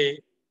and they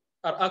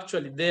are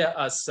actually there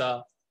as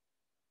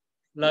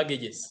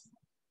luggages.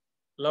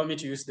 Allow me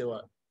to use the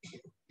word.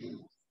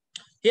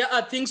 Here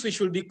are things we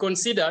should be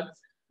considered.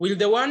 Will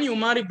the one you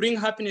marry bring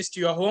happiness to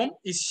your home?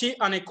 Is she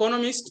an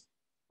economist?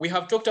 We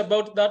have talked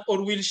about that.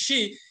 Or will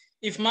she,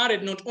 if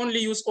married, not only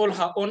use all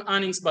her own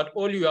earnings, but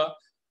all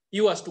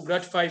yours to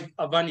gratify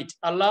a vanity,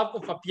 a love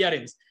of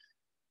appearance?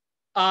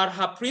 Are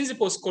her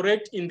principles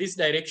correct in this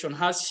direction?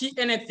 Has she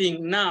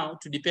anything now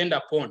to depend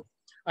upon?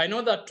 I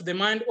know that to the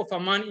mind of a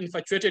man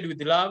infatuated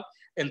with love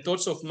and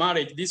thoughts of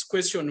marriage, this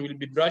question will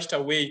be brushed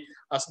away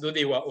as though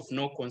they were of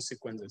no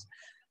consequences.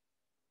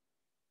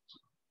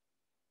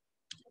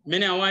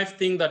 Many a wife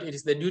think that it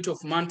is the duty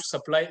of man to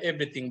supply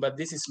everything, but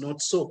this is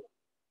not so.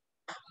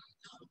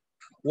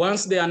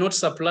 Once they are not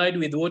supplied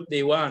with what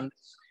they want,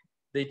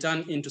 they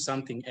turn into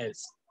something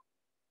else.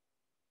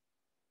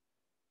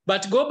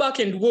 But go back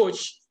and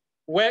watch,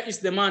 where is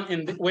the man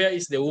and where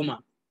is the woman?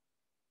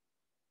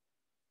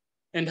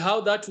 And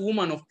how that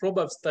woman of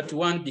Proverbs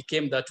 31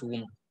 became that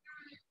woman.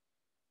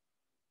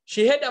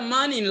 She had a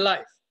man in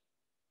life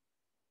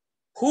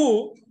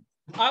who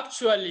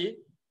actually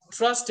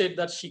trusted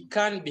that she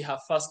can be her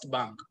first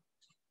bank.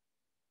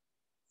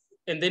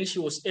 And then she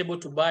was able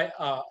to buy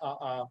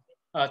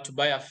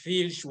a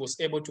field. She was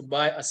able to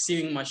buy a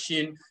sewing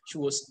machine. She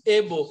was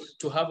able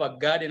to have a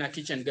garden, a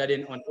kitchen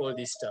garden, and all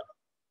this stuff.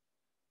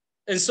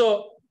 And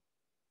so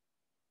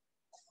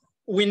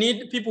we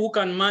need people who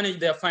can manage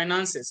their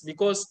finances,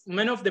 because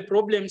many of the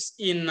problems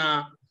in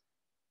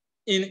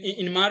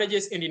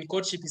marriages and in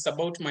courtship is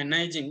about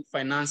managing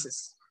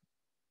finances.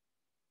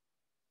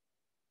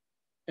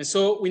 And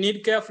so we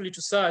need carefully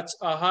to search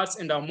our hearts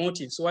and our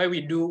motives, why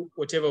we do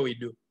whatever we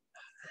do.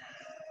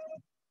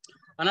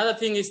 Another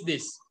thing is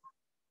this.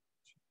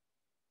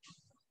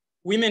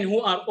 Women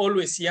who are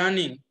always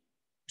yearning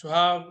to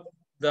have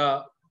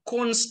the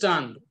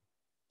constant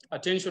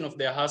attention of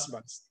their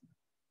husbands.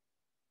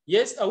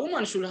 Yes, a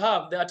woman should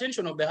have the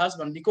attention of the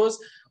husband, because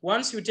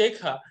once you take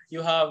her,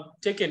 you have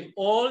taken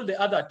all the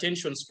other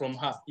attentions from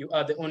her. You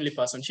are the only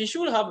person. She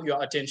should have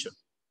your attention.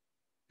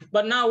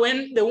 But now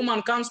when the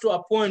woman comes to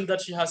a point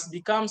that she has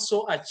become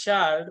so a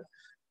child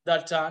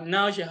that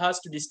now she has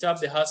to disturb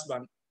the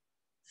husband,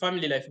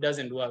 family life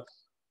doesn't work.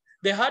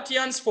 The heart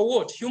yearns for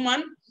what?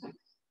 Human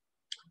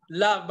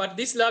love, but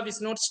this love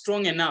is not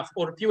strong enough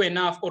or pure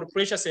enough or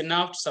precious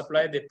enough to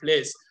supply the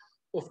place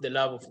of the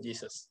love of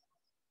Jesus.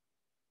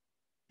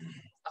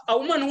 A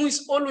woman who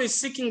is always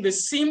seeking the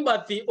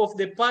sympathy of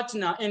the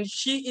partner and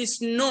she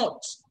is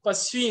not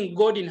pursuing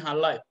God in her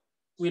life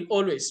will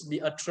always be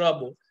a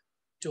trouble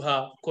to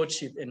her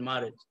courtship and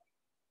marriage.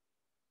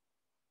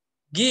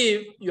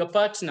 Give your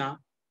partner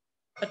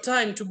a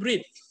time to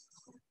breathe,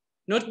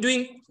 not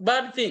doing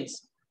bad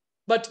things,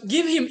 but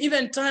give him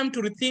even time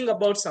to rethink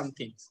about some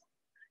things.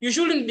 You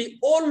shouldn't be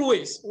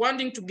always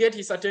wanting to get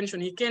his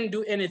attention. He can't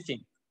do anything.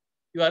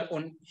 You are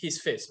on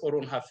his face or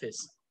on her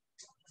face.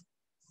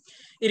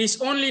 It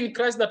is only in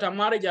Christ that a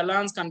marriage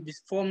alliance can be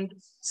formed,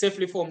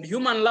 safely formed.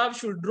 Human love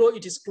should draw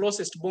its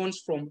closest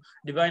bonds from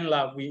divine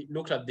love. We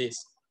looked at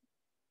this.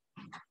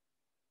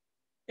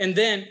 And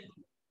then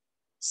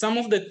some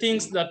of the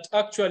things that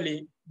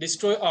actually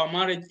destroy our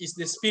marriage is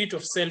the spirit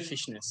of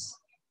selfishness,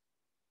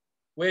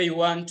 where you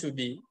want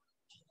to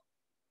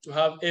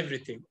have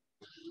everything.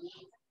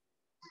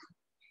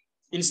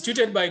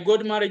 Instituted by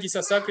God, marriage is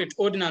a sacred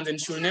ordinance and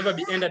should never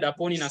be entered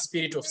upon in a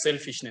spirit of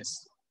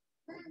selfishness.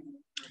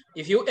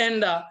 If you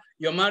enter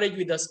your marriage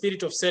with a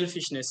spirit of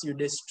selfishness, you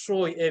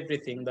destroy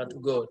everything that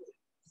God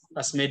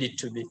has made it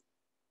to be.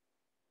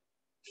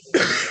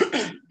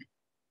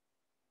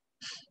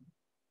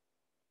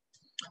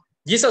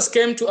 Jesus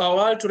came to our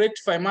world to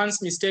rectify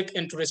man's mistake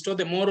and to restore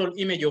the moral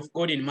image of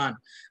God in man.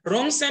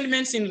 Wrong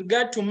sentiments in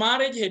regard to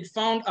marriage had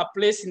found a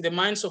place in the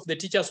minds of the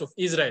teachers of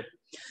Israel.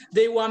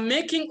 They were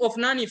making of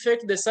none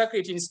effect the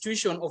sacred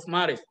institution of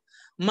marriage.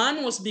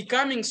 Man was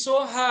becoming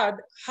so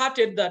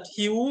hard-hearted that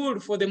he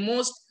would, for the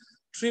most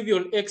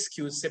trivial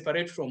excuse,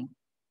 separate from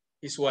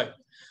his wife.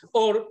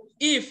 Or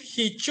if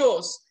he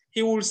chose,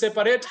 he would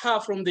separate her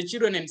from the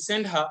children and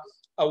send her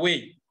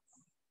away.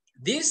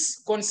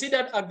 This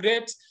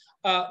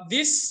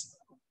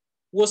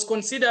was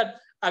considered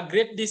a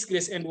great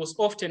disgrace and was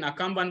often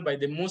accompanied by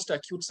the most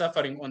acute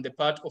suffering on the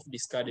part of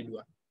discarded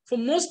one. For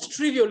most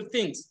trivial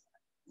things,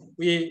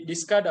 we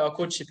discard our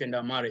courtship and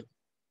our marriage.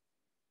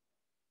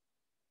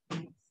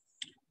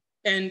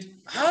 And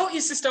how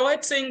is Sister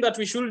White saying that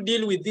we should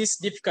deal with these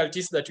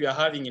difficulties that we are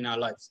having in our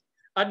lives?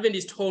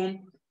 Adventist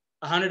Home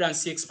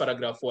 106,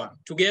 paragraph 1.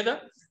 Together,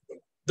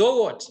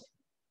 though what?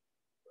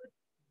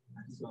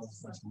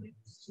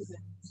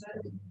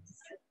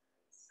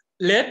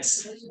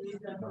 Let's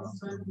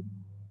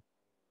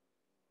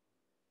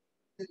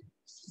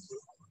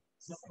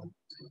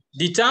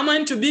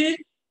determine to be,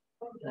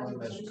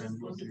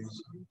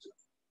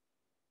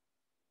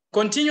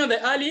 continue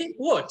the early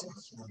what?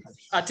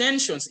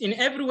 Attentions. In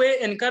every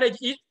way, encourage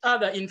each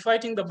other in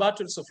fighting the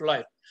battles of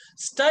life.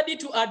 Study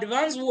to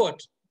advance what?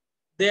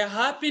 The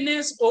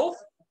happiness of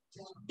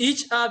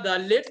each other.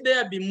 Let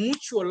there be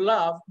mutual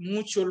love,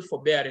 mutual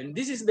forbearance.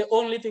 This is the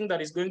only thing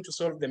that is going to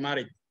solve the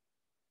marriage.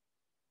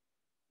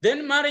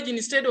 Then marriage,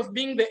 instead of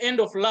being the end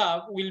of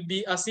love, will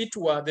be, as it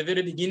were, the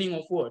very beginning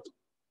of what?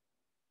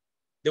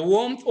 The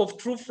warmth of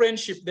true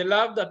friendship, the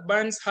love that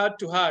binds heart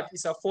to heart,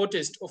 is a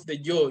foretaste of the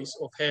joys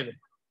of heaven.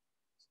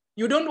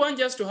 You don't want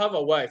just to have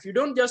a wife. You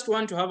don't just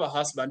want to have a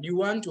husband. You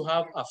want to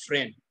have a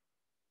friend.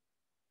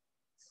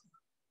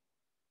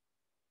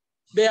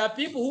 There are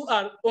people who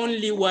are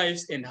only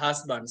wives and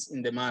husbands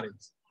in the marriage.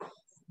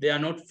 They are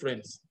not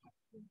friends.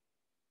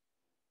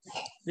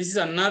 This is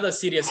another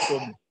serious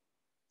problem.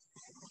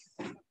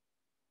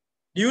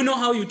 Do you know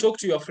how you talk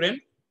to your friend?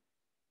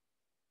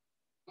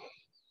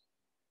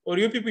 Or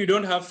you people, you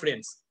don't have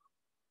friends?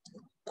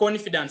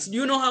 Confidence. Do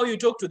you know how you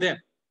talk to them?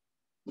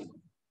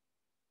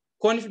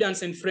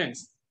 Confidence and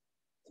friends.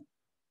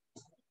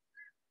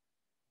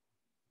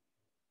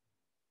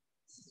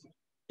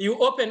 You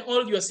open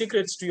all your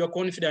secrets to your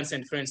confidence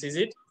and friends, is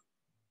it?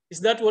 Is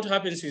that what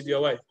happens with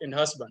your wife and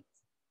husband?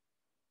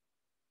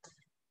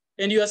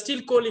 And you are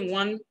still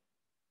calling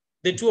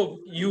the two of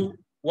you,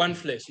 one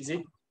flesh, is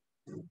it?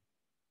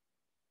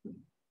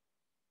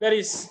 That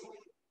is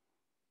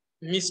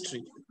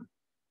mystery.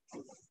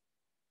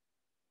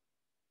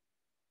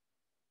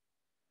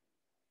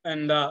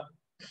 And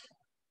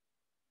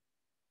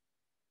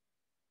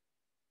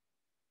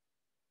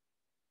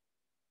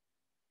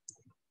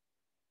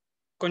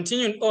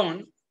continuing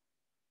on,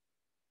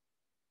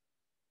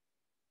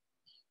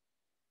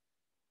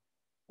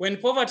 when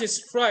poverty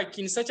strikes,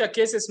 in such a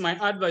cases, my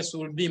advice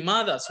will be,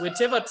 mothers,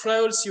 whatever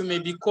trials you may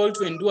be called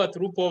to endure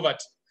through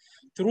poverty,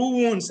 through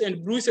wounds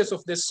and bruises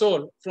of the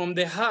soul, from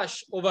the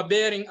harsh,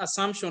 overbearing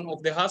assumption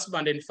of the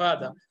husband and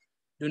father,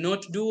 do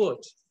not do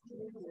what?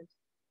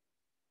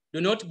 Do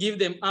not give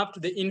them up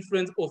to the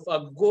influence of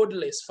a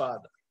godless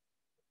father.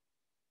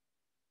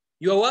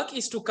 Your work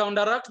is to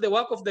counteract the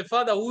work of the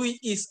father who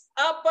is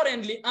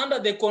apparently under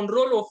the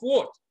control of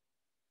what?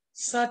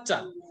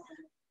 Satan.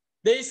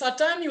 There is a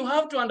time you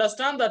have to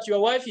understand that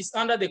your wife is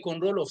under the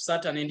control of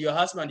Satan and your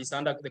husband is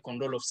under the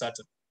control of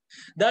Satan.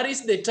 That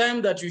is the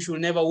time that you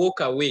should never walk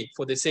away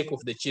for the sake of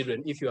the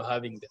children if you're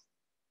having them.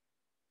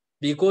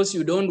 Because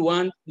you don't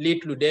want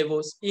little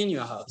devils in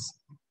your house.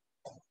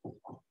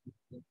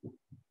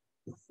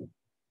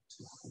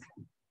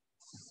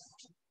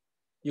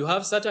 You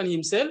have Satan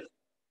himself,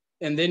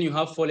 and then you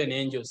have fallen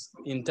angels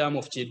in terms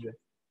of children.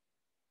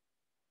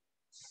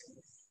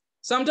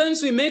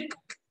 Sometimes we make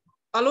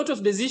a lot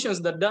of decisions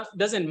that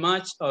doesn't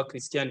match our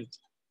Christianity.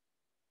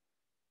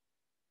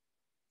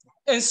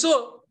 And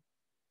so,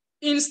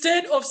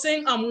 instead of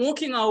saying, I'm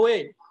walking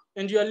away,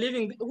 and you are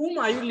leaving, whom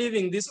are you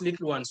leaving these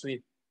little ones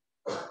with?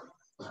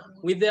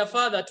 With their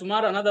father to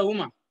marry another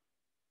woman.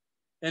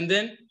 And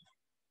then,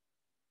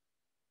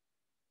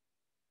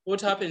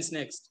 what happens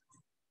next?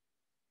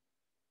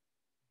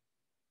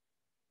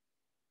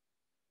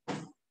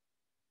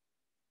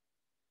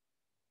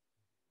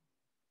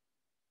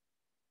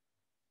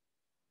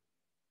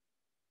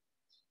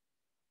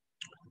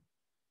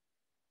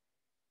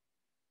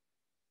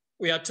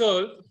 We are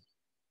told,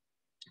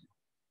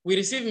 we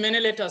receive many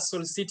letters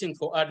soliciting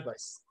for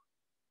advice.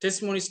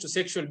 Testimonies to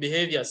sexual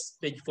behaviors,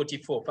 page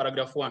 44,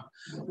 paragraph 1.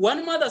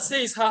 One mother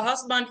says her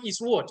husband is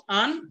what?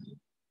 An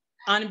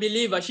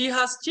unbeliever. She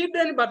has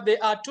children, but they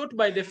are taught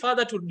by the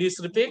father to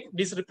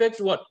disrespect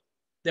what?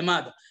 The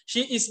mother.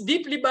 She is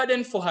deeply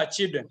burdened for her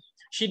children.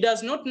 She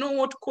does not know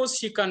what course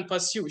she can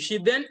pursue. She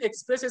then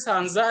expresses her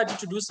anxiety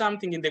to do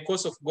something in the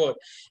cause of God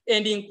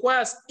and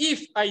inquires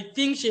if I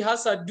think she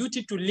has a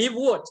duty to leave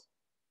what?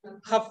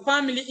 Her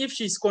family, if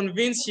she's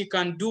convinced she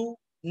can do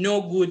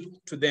no good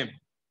to them.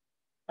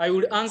 I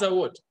would answer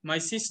what? My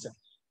sister.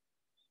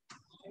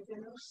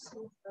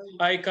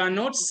 I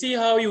cannot see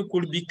how you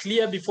could be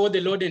clear before the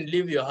Lord and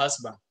leave your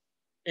husband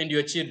and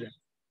your children.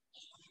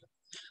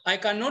 I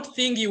cannot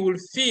think you will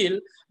feel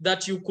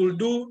that you could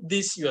do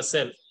this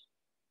yourself.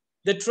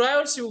 The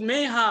trials you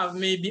may have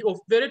may be of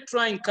very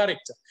trying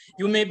character.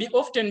 You may be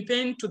often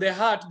pained to the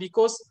heart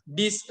because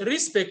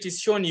disrespect is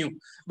shown you.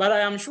 But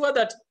I am sure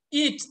that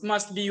it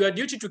must be your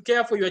duty to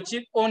care for your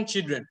own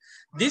children.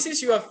 This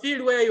is your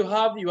field where you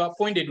have your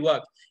appointed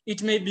work.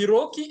 It may be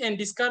rocky and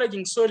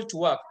discouraging soil to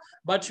work,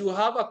 but you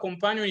have a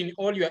companion in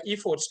all your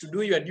efforts to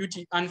do your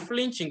duty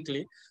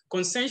unflinchingly,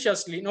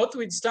 conscientiously,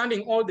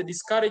 notwithstanding all the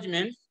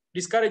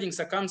discouraging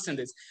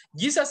circumstances.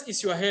 Jesus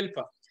is your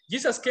helper.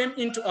 Jesus came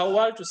into our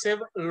world to save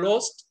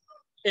lost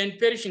and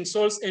perishing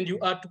souls, and you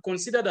are to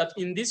consider that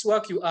in this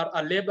work you are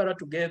a laborer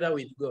together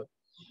with God.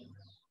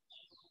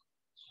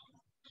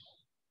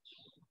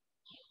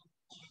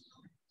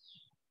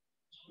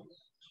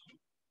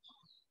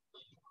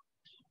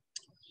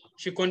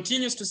 She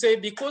continues to say,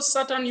 because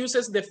Satan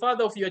uses the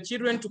father of your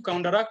children to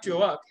counteract your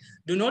work,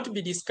 do not be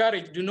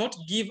discouraged. Do not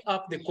give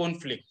up the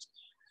conflict.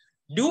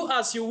 Do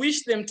as you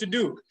wish them to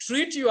do.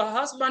 Treat your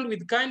husband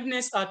with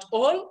kindness at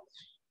all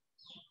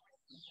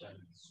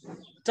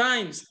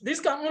times.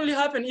 This can only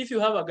happen if you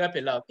have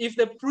agape love. If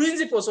the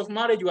principles of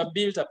marriage were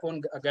built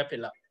upon agape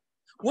love.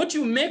 What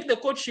you make the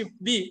courtship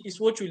be is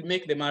what will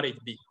make the marriage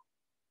be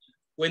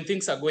when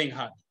things are going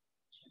hard.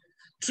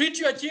 Treat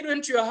your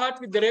children to your heart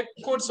with the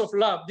records of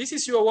love. This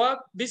is your work.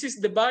 This is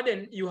the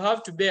burden you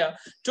have to bear.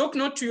 Talk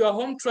not to your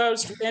home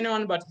trials to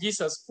anyone but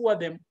Jesus. Pour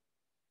them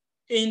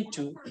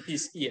into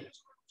his ear.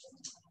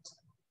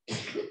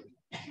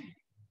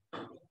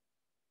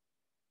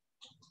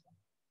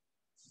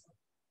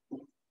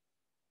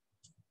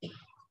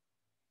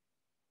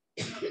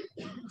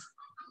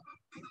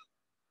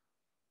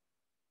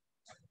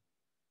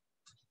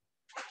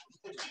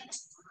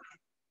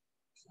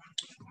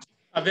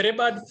 A very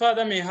bad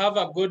father may have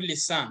a godly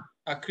son.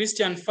 A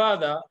Christian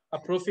father, a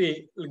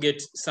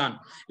profligate son.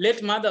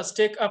 Let mothers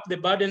take up the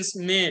burdens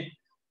made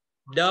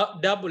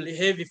double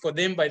heavy for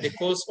them by the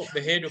cause of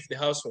the head of the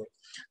household.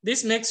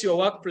 This makes your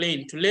work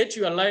plain, to let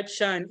your light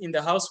shine in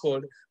the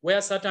household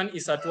where Satan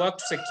is at work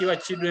to secure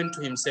children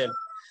to himself.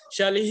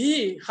 Shall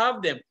he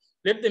have them?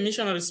 Let the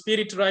missionary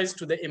spirit rise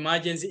to the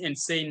emergency and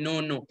say, no,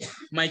 no.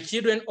 My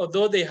children,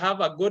 although they have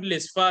a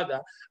godless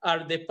father,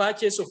 are the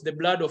purchase of the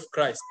blood of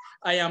Christ.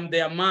 I am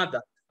their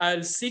mother.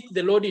 I'll seek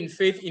the Lord in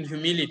faith, in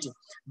humility,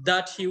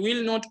 that he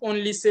will not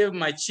only save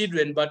my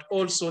children, but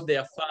also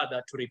their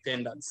father to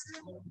repentance.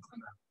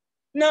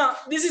 Now,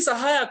 this is a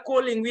higher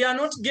calling. We are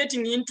not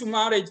getting into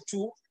marriage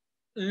to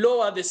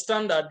lower the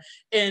standard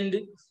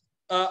and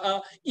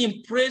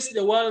impress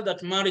the world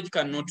that marriage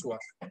cannot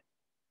work.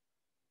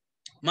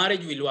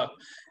 Marriage will work.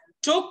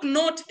 Talk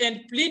not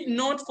and plead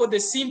not for the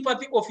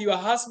sympathy of your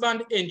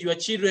husband and your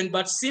children,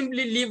 but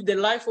simply live the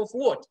life of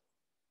what?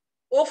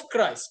 Of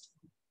Christ.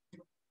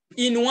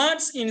 In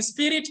words, in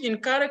spirit, in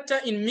character,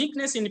 in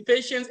meekness, in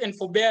patience, and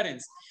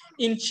forbearance.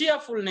 In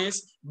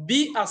cheerfulness,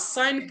 be a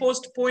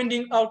signpost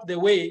pointing out the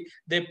way,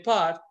 the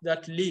path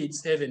that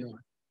leads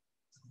heavenward.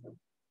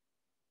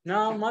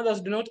 Now, mothers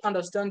do not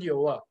understand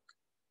your work.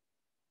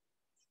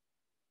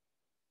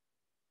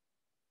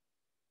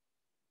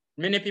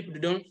 Many people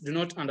do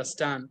not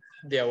understand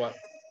their work.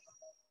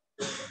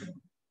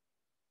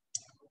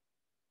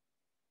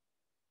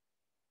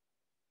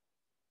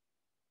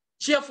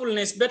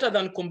 Cheerfulness better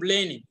than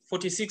complaining,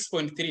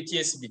 46.3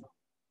 TSB.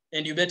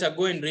 And you better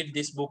go and read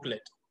this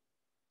booklet,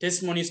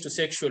 Testimonies to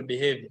Sexual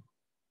Behavior.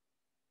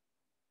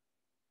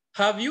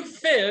 Have you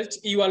felt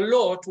your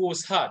lot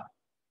was hard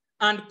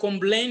and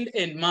complained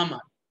and murmured?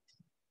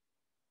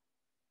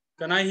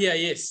 Can I hear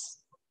yes?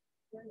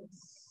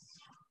 Yes.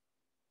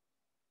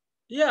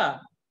 Yeah,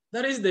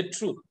 that is the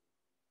truth.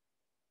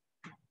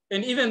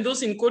 And even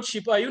those in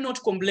courtship, are you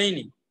not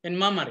complaining and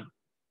murmuring?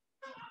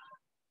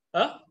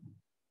 Huh?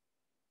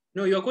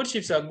 No, your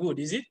courtships are good,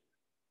 is it?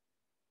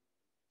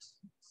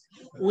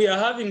 We are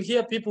having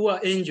here people who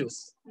are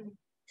angels.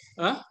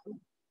 Huh?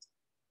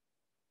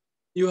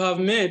 You have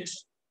met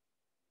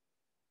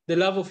the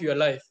love of your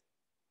life.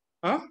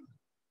 Huh?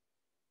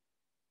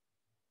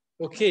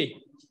 Okay.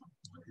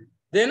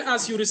 Then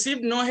as you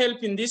receive no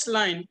help in this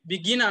line,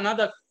 begin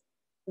another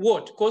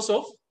what? Course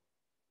of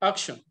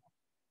action.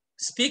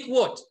 Speak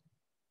what?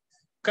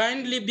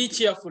 Kindly be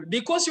cheerful.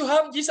 Because you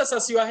have Jesus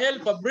as your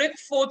helper, break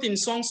forth in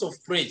songs of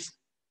praise.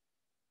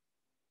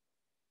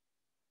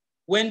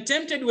 When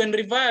tempted, when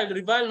reviled,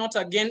 revile not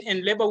again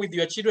and labor with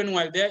your children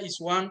while there is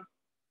one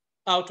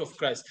out of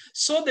Christ.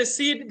 Sow the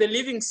seed, the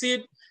living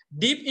seed,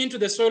 deep into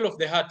the soil of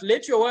the heart.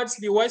 Let your words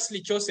be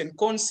wisely chosen.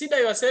 Consider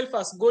yourself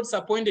as God's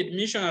appointed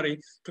missionary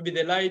to be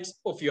the light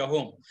of your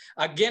home.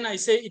 Again, I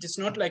say it is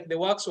not like the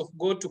works of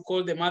God to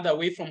call the mother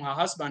away from her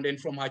husband and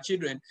from her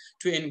children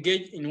to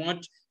engage in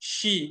what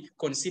she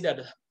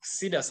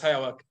considers higher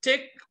work.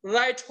 Take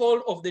right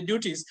hold of the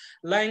duties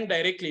lying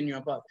directly in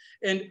your path.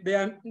 And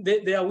there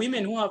are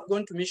women who have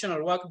gone to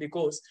missional work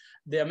because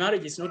their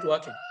marriage is not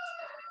working.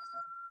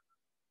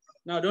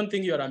 Now, don't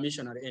think you are a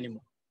missionary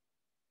anymore.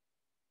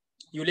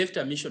 You left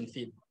a mission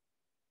field.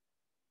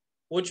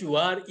 What you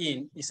are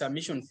in is a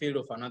mission field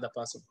of another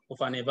person, of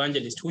an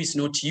evangelist who is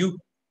not you.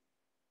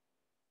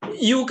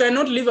 You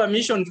cannot leave a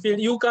mission field.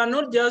 You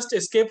cannot just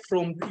escape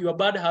from your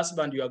bad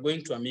husband. You are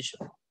going to a mission.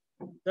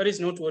 That is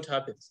not what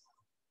happens.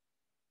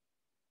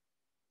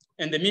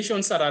 And the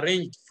missions are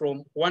arranged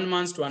from one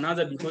month to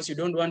another because you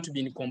don't want to be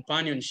in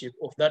companionship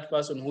of that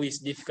person who is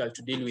difficult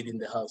to deal with in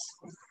the house.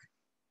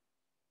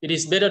 It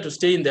is better to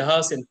stay in the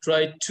house and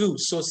try to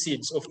sow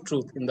seeds of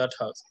truth in that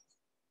house.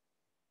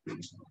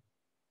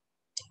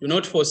 Do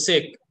not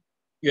forsake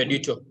your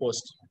duty of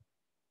post.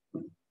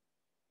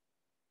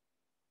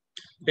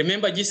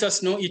 Remember,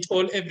 Jesus knows it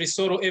all, every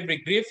sorrow, every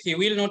grief. He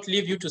will not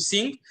leave you to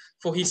sink,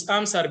 for his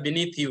arms are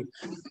beneath you.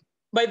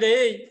 By the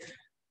way,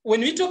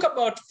 when we talk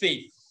about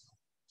faith,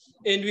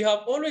 and we have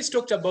always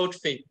talked about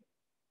faith,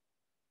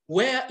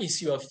 where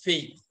is your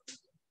faith?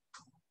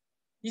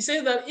 He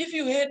says that if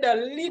you had a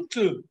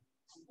little,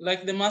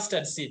 like the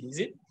mustard seed, is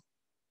it?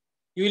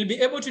 You will be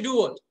able to do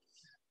what?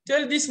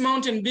 Tell this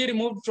mountain be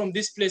removed from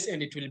this place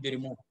and it will be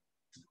removed.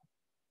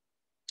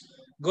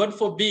 God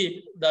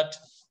forbid that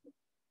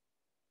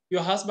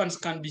your husbands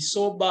can be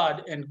so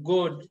bad and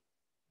God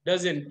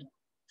doesn't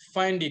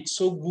find it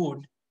so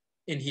good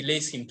and he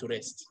lays him to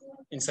rest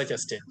in such a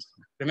state.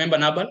 Remember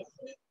Nabal?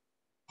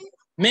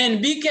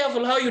 Men, be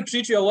careful how you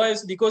treat your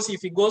wives, because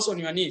if he goes on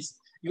your knees,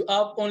 you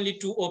have only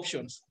two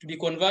options, to be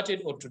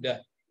converted or to die.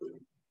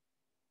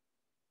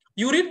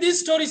 You read these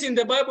stories in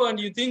the Bible and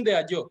you think they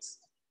are jokes.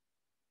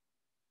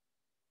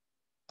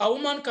 A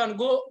woman can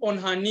go on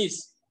her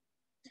knees,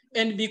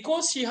 and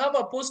because she have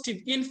a positive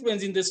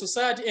influence in the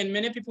society and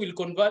many people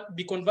will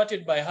be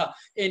converted by her,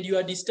 and you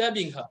are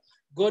disturbing her,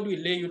 God will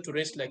lay you to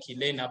rest like he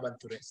lay Nabal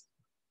to rest.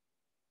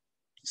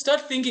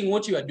 Start thinking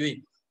what you are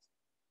doing.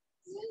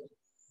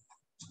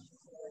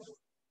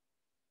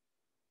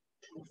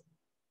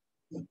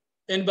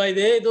 And by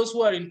the way, those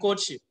who are in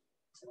courtship,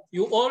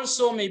 you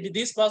also may be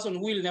this person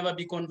who will never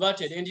be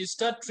converted, and you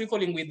start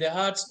trifling with the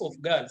hearts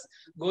of girls,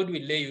 God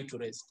will lay you to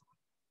rest.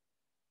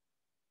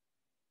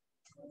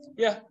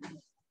 Yeah.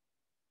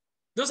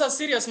 Those are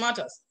serious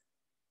matters.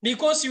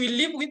 Because you will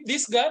live with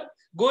this girl,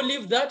 go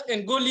live that,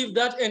 and go live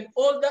that, and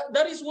all that.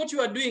 That is what you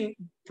are doing,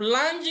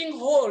 plunging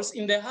holes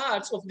in the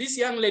hearts of these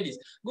young ladies.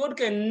 God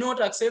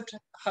cannot accept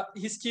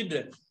his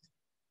children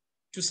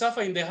to suffer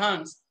in the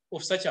hands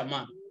of such a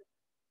man.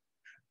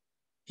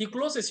 He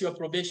closes your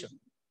probation.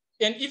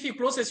 And if he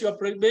closes your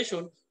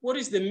probation,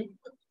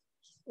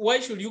 why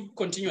should you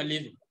continue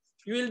living?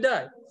 You will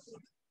die.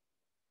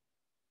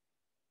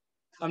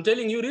 I'm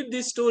telling you, read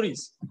these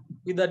stories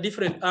with a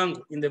different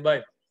angle in the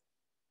Bible.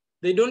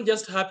 They don't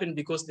just happen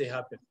because they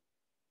happen.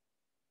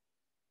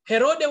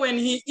 Herod, when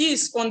he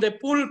is on the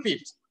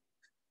pulpit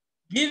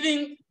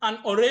giving an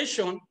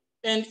oration,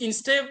 and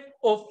instead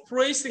of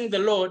praising the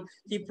Lord,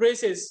 he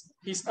praises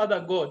his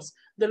other gods,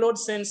 the Lord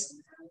sends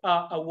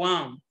a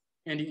worm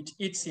and it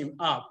eats him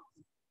up,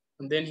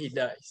 and then he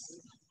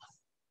dies.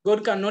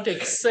 God cannot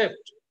accept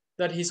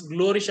that his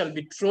glory shall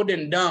be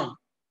trodden down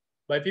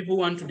by people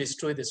who want to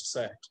destroy the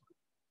society.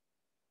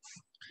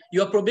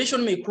 Your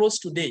probation may close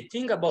today.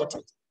 Think about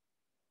it.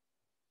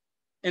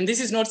 And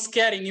this is not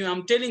scaring you.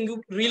 I'm telling you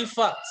real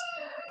facts.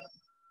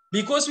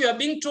 Because we are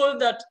being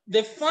told that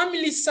the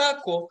family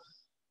circle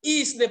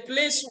is the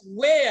place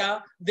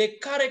where the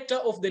character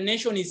of the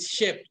nation is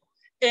shaped.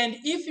 And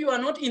if you are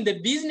not in the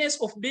business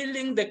of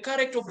building the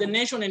character of the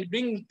nation and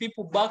bringing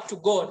people back to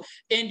God,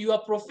 and you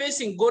are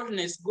professing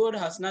godliness, God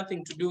has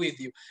nothing to do with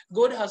you.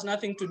 God has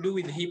nothing to do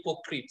with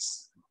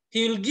hypocrites.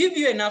 He will give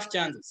you enough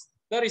chances.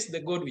 That is the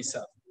God we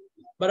serve.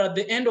 But at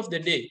the end of the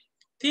day,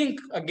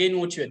 think again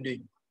what you are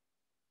doing.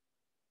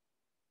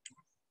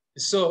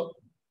 So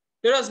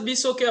let us be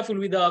so careful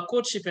with our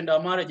courtship and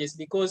our marriages,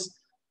 because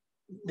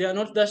they are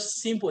not that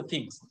simple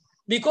things.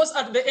 Because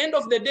at the end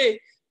of the day,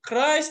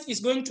 Christ is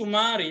going to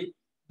marry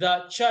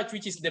the church,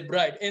 which is the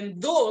bride.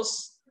 And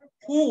those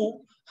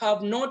who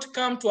have not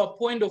come to a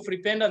point of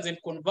repentance and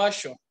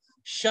conversion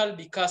shall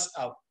be cast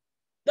out.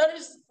 That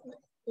is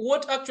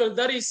what actually,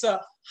 that is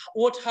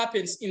what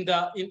happens in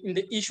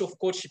the issue of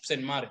courtships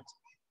and marriage.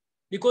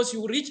 Because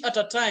you reach at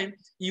a time,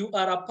 you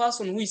are a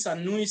person who is a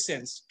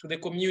nuisance to the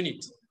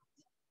community.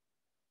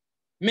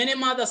 Many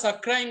mothers are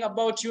crying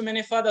about you.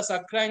 Many fathers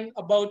are crying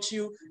about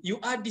you. You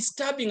are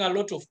disturbing a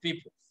lot of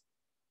people.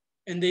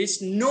 And there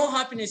is no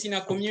happiness in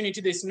a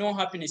community. There is no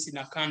happiness in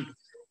a country.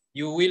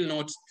 You will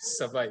not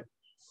survive.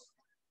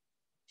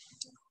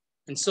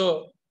 And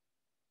so,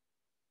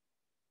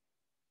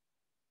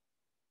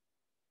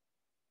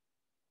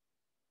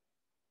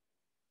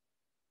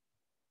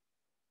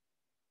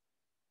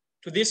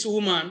 to this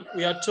woman,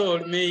 we are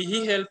told, may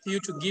he help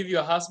you to give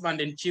your husband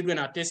and children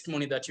a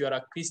testimony that you are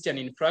a Christian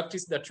in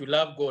practice, that you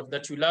love God,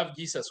 that you love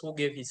Jesus who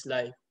gave his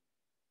life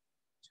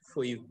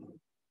for you.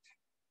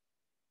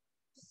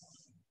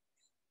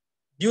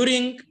 We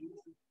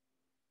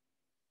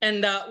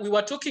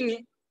were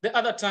talking the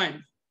other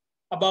time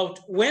about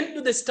when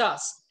do the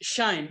stars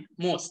shine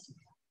most?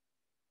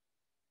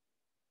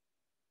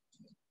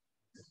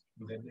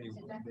 The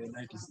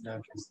night is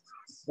darkest.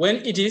 When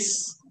it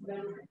is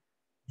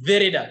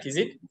very dark, is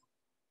it?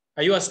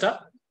 Are you a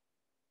star?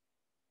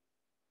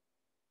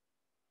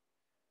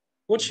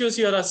 What shows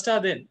you are a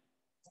star then?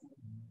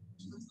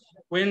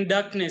 When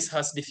darkness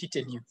has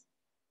defeated you.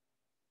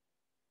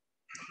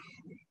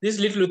 These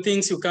little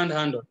things you can't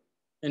handle,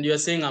 and you are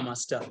saying I'm a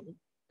star.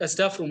 A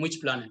star from which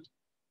planet?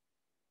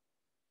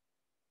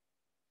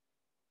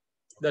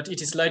 That it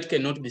is light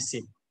cannot be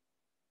seen.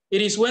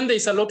 It is when there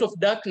is a lot of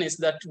darkness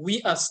that we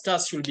as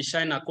stars should be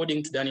shining,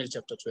 according to Daniel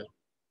chapter 12.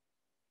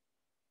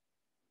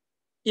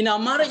 In our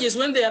marriages,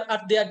 when they are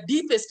at their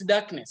deepest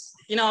darkness,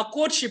 in our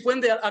courtship,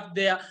 when they are at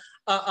their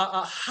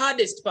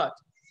hardest part,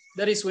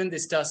 that is when the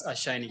stars are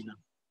shining now.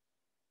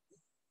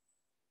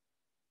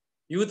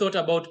 You thought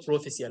about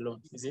prophecy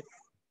alone, is it?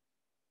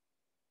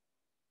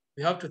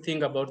 We have to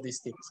think about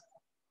these things.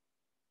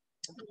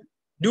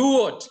 Do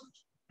what?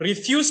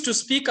 Refuse to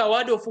speak a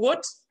word of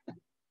what?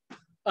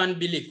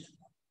 Unbelief.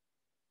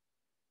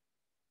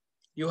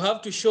 You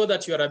have to show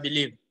that you are a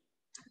believer.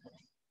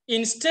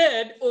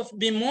 Instead of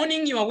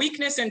bemoaning your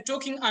weakness and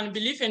talking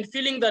unbelief and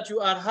feeling that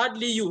you are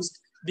hardly used,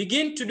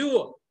 begin to do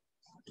what?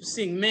 To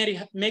sing,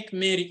 make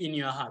merry in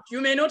your heart. You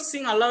may not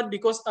sing aloud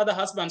because other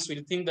husbands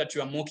will think that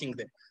you are mocking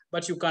them,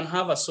 but you can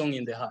have a song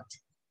in the heart.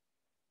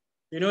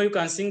 You know, you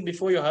can sing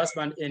before your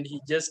husband and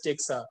he just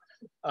takes a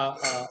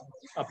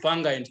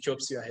panga and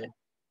chops your head.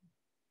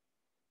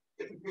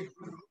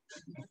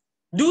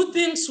 Do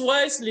things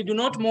wisely, do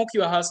not mock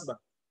your husband.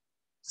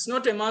 It's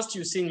not a must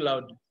you sing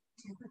loudly.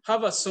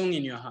 Have a song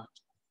in your heart.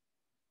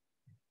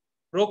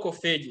 Rock of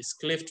Ages,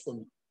 cleft for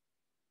me,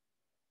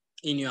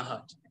 in your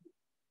heart.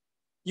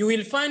 You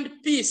will find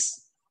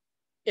peace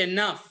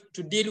enough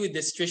to deal with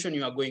the situation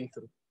you are going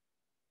through.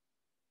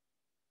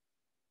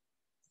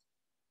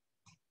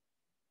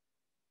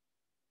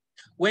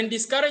 When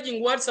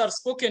discouraging words are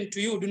spoken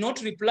to you, do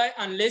not reply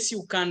unless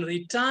you can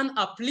return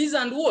a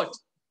pleasant what?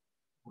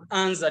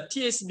 Answer.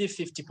 TSB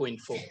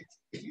 50.4.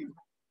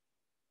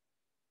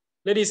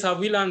 Ladies, have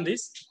we learned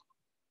this?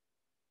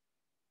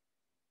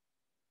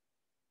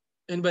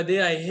 And by the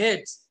way, I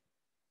hate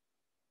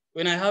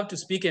when I have to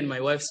speak and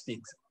my wife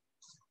speaks.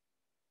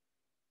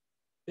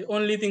 The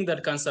only thing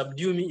that can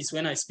subdue me is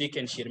when I speak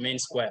and she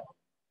remains quiet.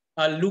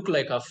 I'll look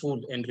like a fool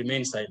and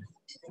remain silent.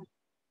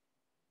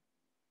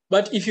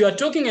 But if you are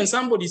talking and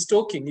somebody's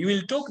talking, you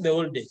will talk the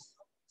whole day.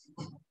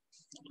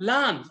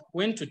 Learn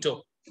when to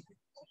talk.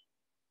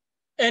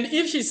 And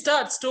if she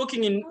starts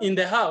talking in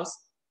the house,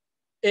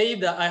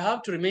 either I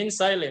have to remain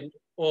silent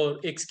or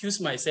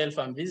excuse myself,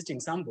 I'm visiting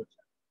somebody.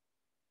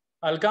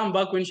 I'll come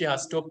back when she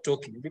has stopped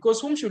talking.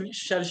 Because whom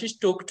shall she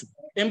talk to?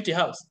 Empty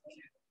house.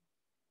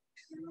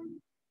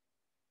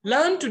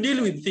 Learn to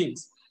deal with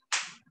things.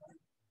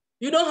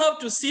 You don't have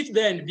to sit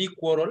there and be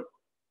quarrel.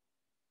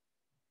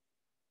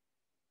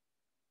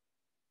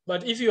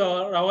 But if you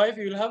are a wife,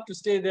 you will have to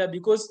stay there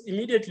because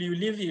immediately you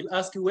leave, he'll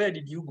ask you, where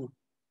did you go?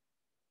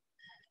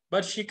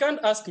 But she can't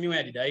ask me,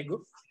 where did I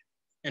go?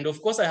 And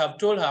of course, I have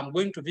told her I'm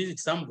going to visit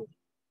somebody.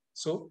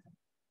 So,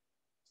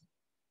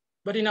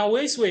 but in a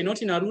wise way,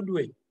 not in a rude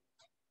way.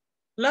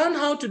 Learn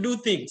how to do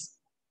things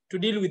to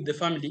deal with the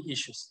family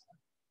issues.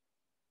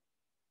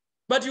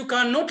 But you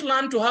cannot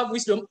learn to have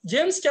wisdom.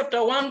 James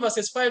chapter 1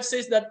 verses 5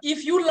 says that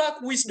if you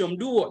lack wisdom,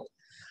 do what?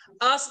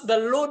 Ask the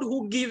Lord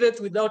who giveth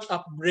without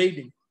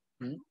upbraiding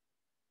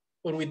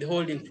or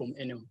withholding from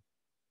anyone.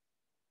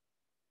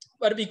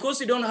 But because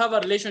we don't have a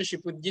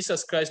relationship with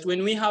Jesus Christ,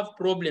 when we have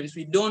problems,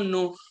 we don't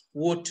know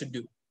what to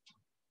do.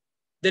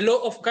 The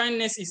law of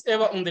kindness is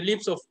ever on the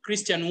lips of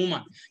Christian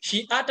woman.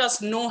 She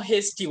utters no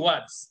hasty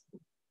words.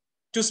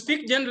 To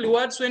speak gentle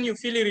words when you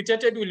feel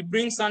irritated will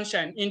bring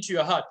sunshine into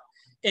your heart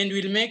and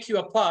will make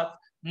your path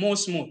more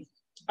smooth.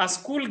 A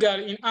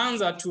schoolgirl in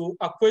answer to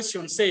a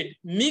question said,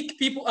 meek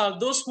people are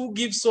those who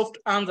give soft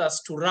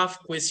answers to rough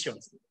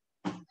questions.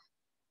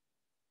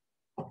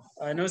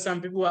 I know some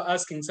people are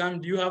asking,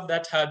 Sam, do you have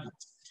that habit?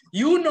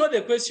 You know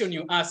the question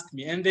you ask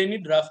me and they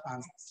need rough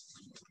answers.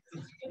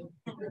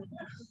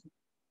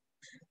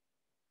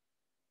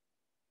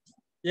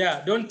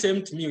 Yeah, don't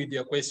tempt me with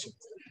your questions.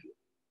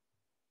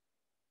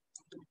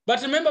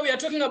 But remember, we are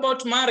talking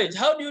about marriage.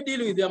 How do you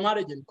deal with your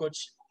marriage and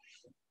coach?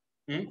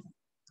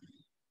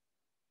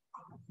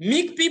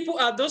 Meek people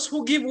are those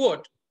who give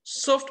what?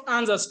 Soft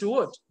answers to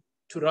what?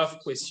 To rough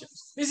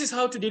questions. This is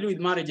how to deal with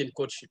marriage and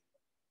courtship.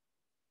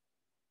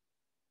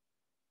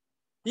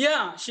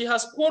 Yeah, she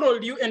has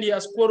quarreled you and he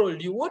has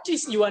quarreled you. What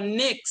is your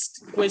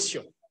next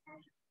question?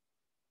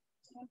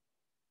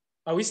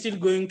 Are we still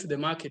going to the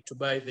market to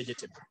buy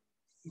vegetables?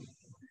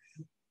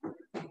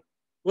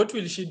 What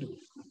will she do?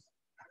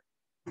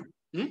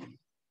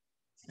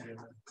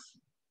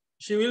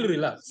 She will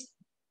relax.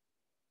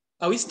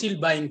 Are we still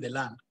buying the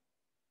land?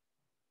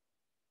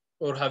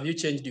 Or have you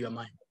changed your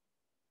mind?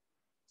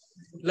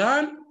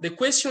 Learn the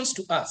questions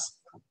to ask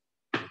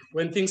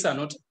when things are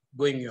not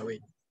going your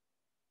way.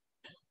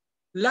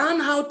 Learn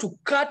how to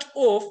cut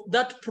off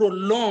that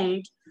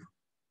prolonged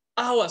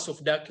hours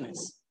of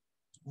darkness.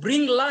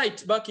 Bring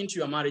light back into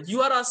your marriage.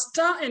 You are a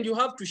star and you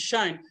have to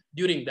shine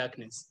during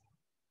darkness.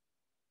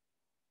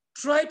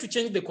 Try to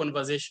change the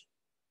conversation.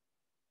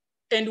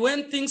 And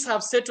when things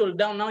have settled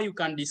down, now you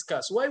can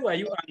discuss. Why were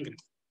you angry?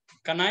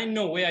 Can I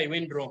know where I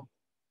went wrong?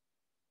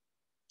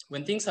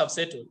 When things have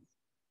settled,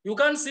 you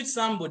can't sit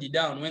somebody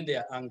down when they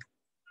are angry.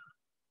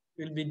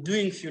 You'll be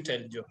doing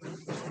futile job.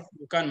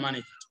 You can't manage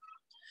it.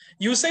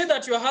 You say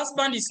that your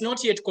husband is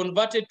not yet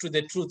converted to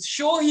the truth.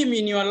 Show him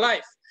in your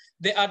life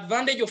the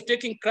advantage of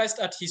taking Christ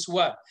at his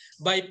word.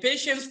 By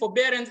patience,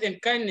 forbearance,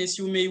 and kindness,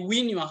 you may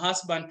win your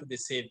husband to the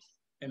Savior.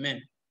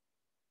 Amen.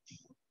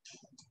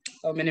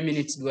 How many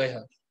minutes do I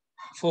have?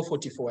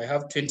 4:44. I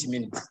have 20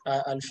 minutes.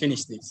 I'll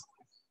finish this.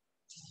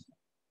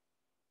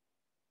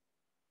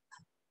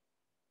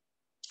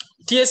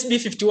 TSB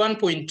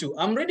 51.2.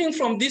 I'm reading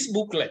from this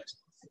booklet,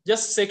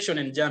 just section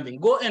and jumping.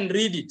 Go and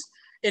read it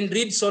and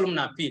read Solomon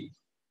Appeal.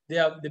 They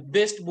are the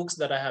best books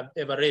that I have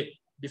ever read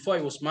before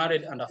I was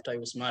married and after I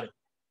was married.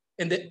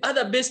 And the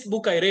other best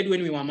book I read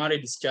when we were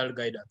married is Child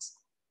Guidance.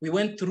 We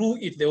went through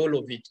it, the whole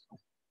of it.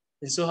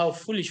 And so how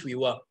foolish we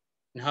were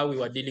and how we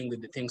were dealing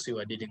with the things we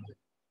were dealing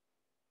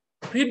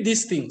with. Read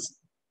these things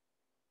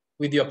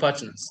with your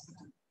partners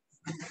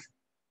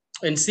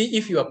and see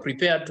if you are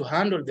prepared to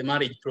handle the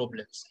marriage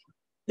problems.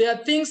 There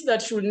are things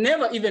that should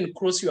never even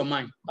cross your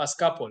mind as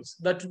couples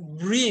that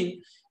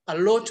bring a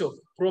lot of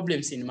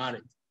problems in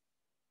marriage.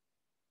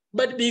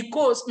 But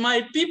because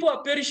my people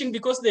are perishing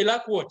because they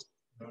lack what?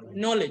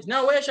 Knowledge.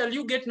 Now, where shall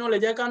you get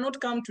knowledge? I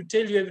cannot come to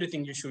tell you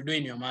everything you should do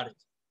in your marriage.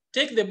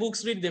 Take the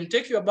books, read them.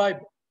 Take your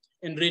Bible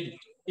and read it.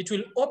 It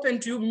will open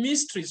to you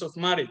mysteries of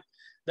marriage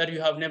that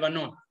you have never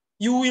known.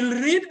 You will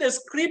read the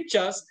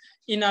scriptures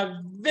in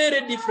a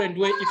very different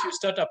way if you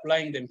start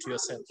applying them to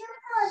yourself.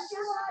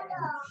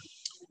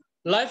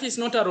 Life is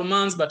not a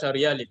romance, but a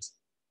reality.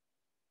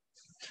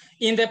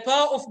 In the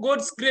power of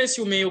God's grace,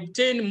 you may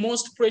obtain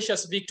most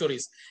precious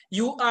victories.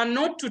 You are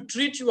not to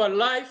treat your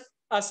life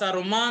as a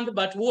romance,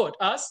 but what?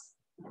 As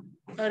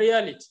a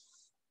reality.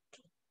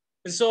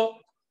 And so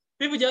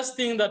people just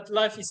think that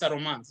life is a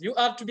romance. You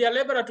are to be a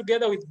laborer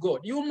together with God.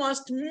 You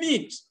must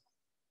meet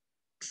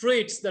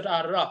traits that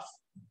are rough.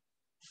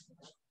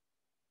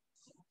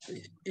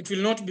 It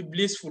will not be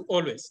blissful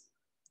always,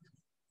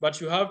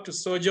 but you have to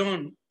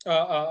sojourn,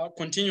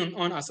 continue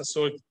on as a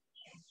soldier.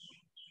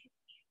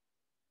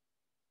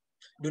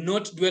 Do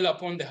not dwell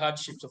upon the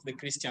hardships of the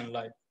Christian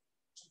life.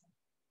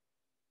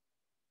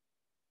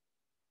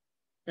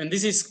 And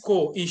this is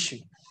core issue.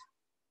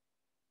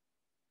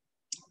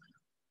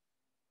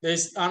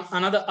 There's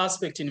another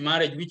aspect in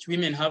marriage which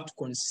women have to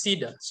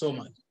consider so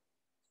much.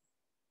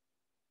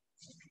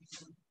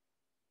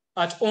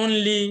 At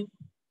only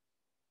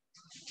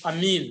a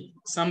meal,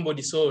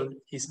 somebody sold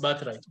his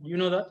birthright. Do you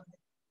know that?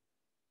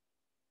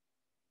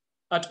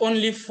 At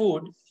only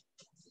food,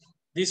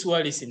 this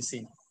world is in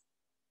sin.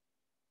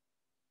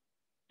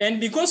 And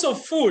because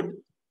of food,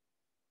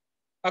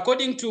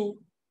 according to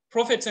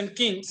Prophets and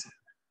Kings,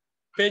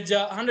 page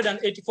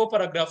 184,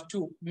 paragraph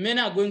 2, men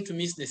are going to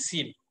miss the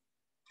seal.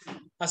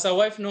 As a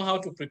wife, know how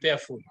to prepare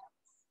food.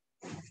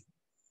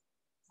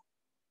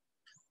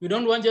 You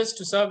don't want just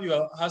to serve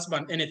your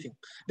husband anything.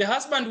 The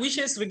husband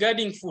wishes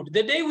regarding food.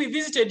 The day we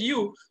visited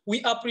you,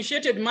 we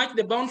appreciated much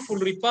the bountiful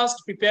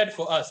repast prepared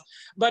for us.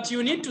 But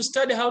you need to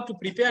study how to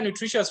prepare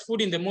nutritious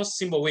food in the most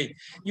simple way.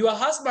 Your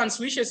husband's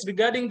wishes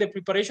regarding the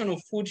preparation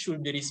of food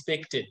should be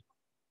respected.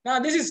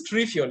 Now, this is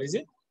trivial, is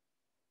it?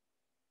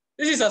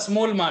 This is a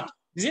small matter,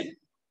 is it?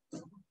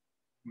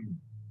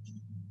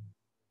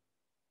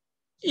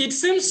 It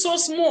seems so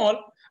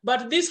small,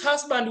 but this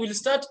husband will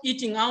start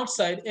eating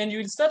outside and you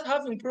will start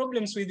having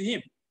problems with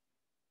him.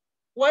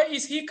 Why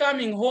is he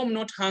coming home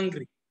not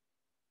hungry?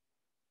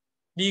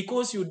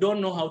 Because you don't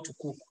know how to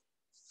cook.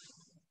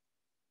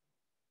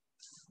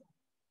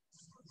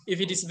 If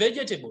it is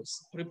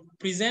vegetables,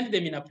 present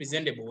them in a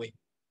presentable way.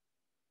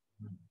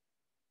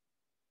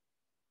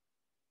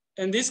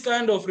 And this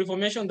kind of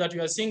reformation that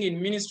you are seeing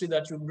in ministry,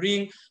 that you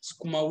bring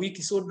sukuma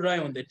wiki so dry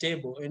on the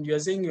table and you are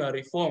saying you are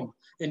reformed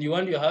and you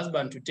want your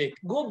husband to take,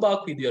 go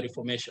back with your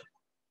reformation,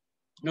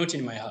 not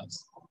in my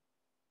house.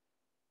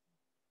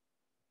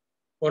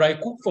 Or I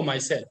cook for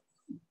myself.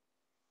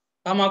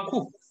 I'm a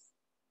cook.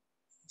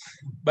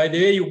 By the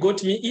way, you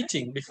got me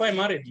eating before I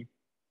married you.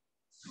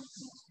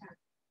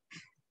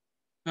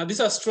 Now,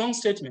 these are strong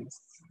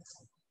statements.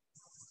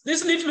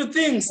 These little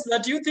things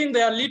that you think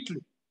they are little,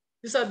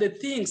 these are the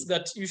things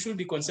that you should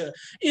be considered.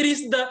 It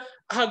is the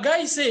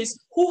Haggai says,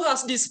 who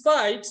has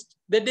despised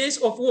the days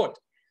of what?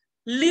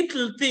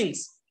 Little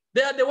things.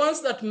 They are the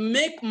ones that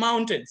make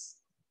mountains.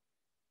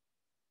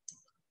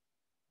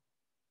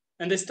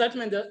 And the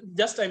statement that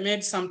just I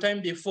made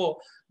sometime before,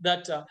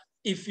 that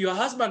if your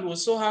husband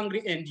was so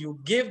hungry and you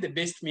gave the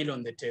best meal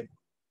on the table,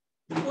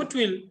 what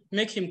will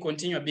make him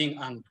continue being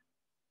angry?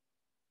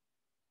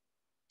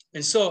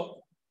 And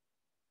so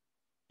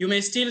you may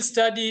still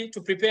study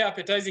to prepare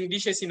appetizing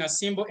dishes in a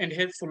simple and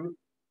helpful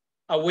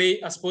a way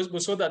as possible,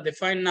 so that the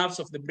fine nerves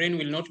of the brain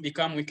will not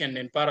become weakened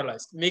and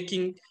paralyzed,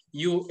 making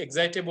you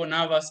excitable,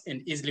 nervous,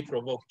 and easily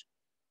provoked.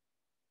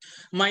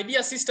 My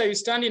dear sister, you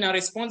stand in a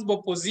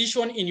responsible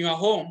position in your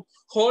home.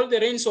 Hold the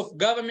reins of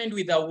government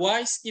with a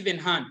wise, even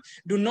hand.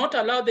 Do not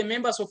allow the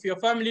members of your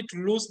family to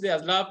lose their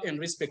love and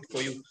respect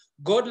for you.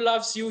 God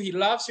loves you. He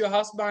loves your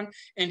husband,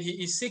 and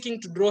he is seeking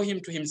to draw him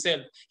to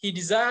himself. He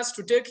desires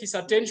to take his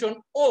attention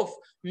off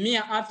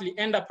mere earthly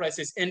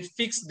enterprises and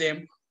fix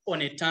them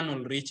on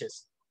eternal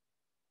riches.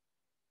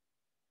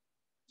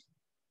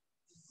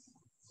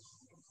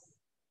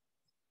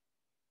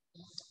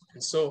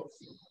 And so,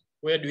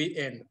 where do we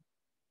end?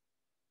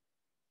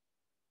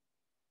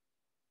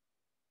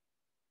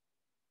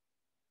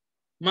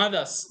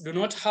 Mothers do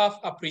not half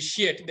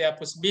appreciate their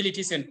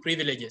possibilities and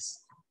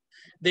privileges.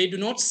 They do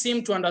not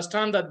seem to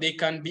understand that they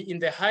can be, in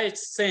the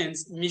highest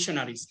sense,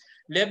 missionaries,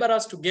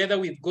 laborers together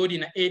with God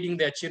in aiding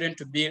their children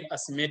to build a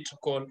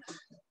symmetrical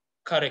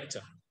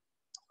character.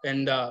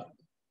 And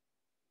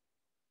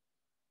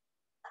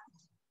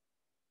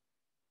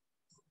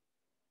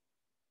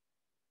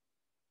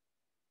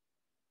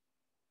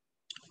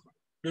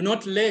do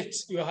not let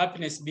your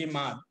happiness be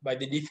marred by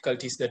the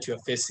difficulties that you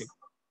are facing.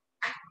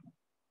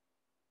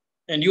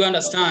 And you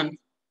understand,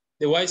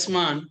 the wise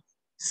man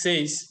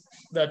says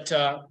that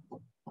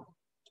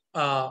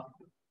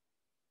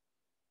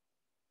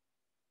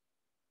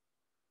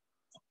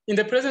in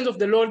the presence of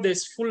the Lord,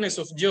 there's fullness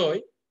of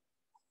joy.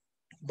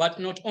 But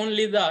not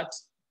only that,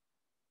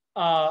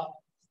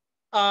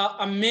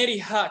 a merry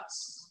heart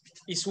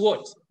is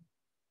what?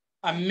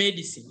 A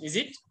medicine, is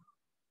it?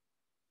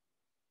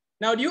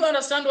 Now, do you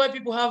understand why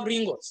people have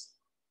wrinkles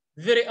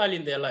very early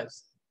in their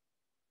lives?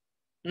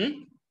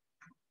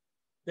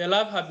 Their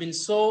life have been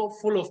so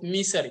full of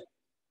misery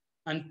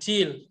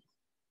until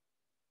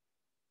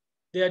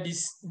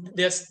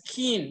their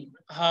skin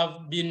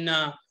have been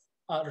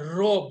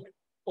robbed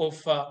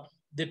of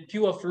the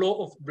pure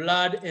flow of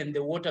blood and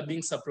the water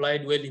being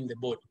supplied well in the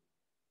body.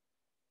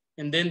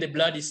 And then the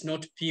blood is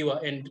not pure,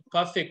 and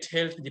perfect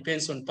health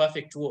depends on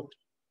perfect what?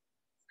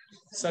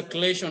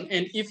 Circulation.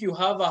 And if you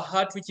have a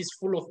heart which is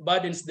full of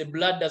burdens, the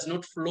blood does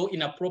not flow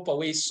in a proper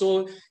way,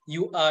 so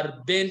you are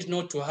bent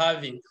not to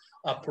having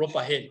a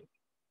proper head.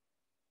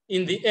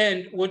 In the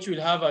end, what you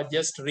will have are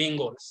just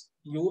wrinkles.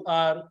 You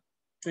are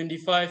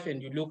 25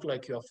 and you look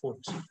like you are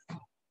 40.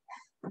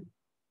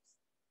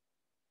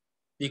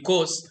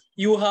 Because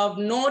you have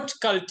not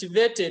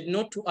cultivated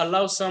not to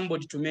allow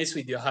somebody to mess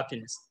with your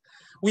happiness.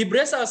 We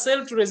brace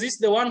ourselves to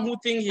resist the one who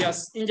thinks he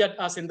has injured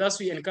us, and thus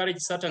we encourage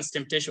Satan's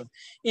temptation.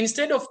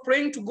 Instead of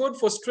praying to God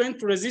for strength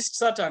to resist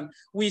Satan,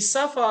 we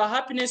suffer our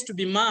happiness to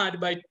be marred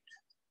by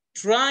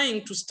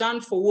trying to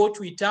stand for what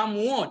we term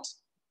what?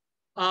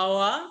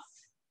 Our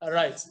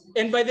rights.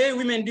 And by the way,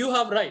 women, do you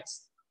have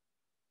rights?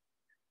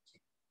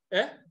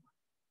 Eh?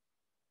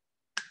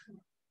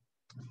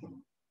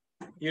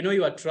 You know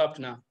you are trapped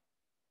now.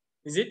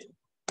 Is it?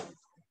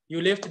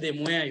 You left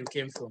them where you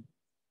came from.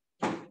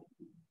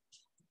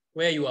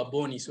 Where you were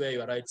born is where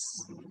your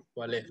rights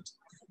were left.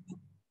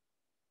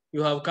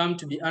 You have come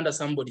to be under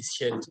somebody's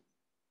shelter.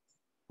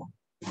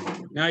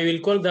 Now you will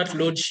call that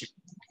lordship.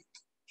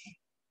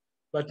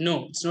 But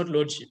no, it's not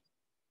lordship.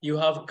 You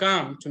have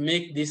come to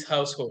make this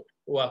household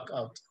work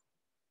out.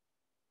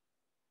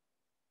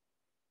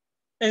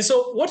 And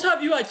so what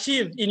have you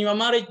achieved in your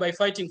marriage by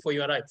fighting for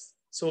your rights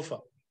so far?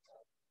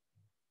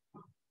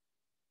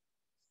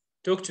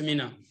 Talk to me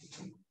now.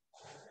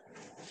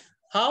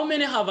 How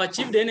many have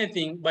achieved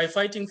anything by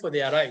fighting for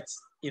their rights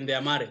in their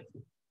marriage?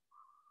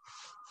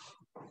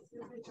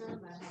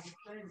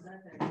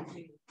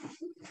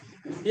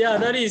 Yeah,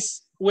 that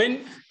is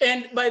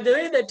And by the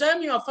way, the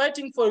time you are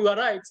fighting for your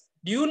rights,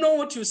 do you know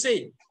what you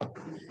say?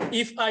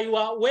 If I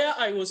were where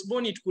I was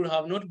born, it could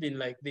have not been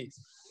like this.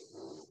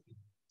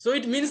 So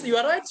it means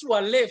your rights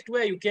were left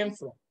where you came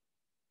from.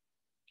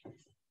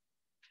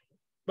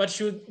 But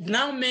should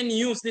now men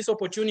use this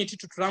opportunity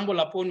to trample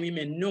upon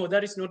women? No,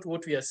 that is not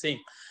what we are saying.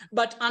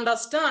 But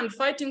understand,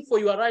 fighting for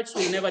your rights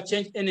will never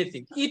change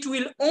anything. It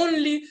will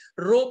only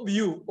rob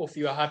you of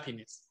your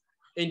happiness.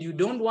 And you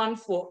don't want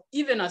for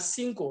even a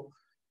single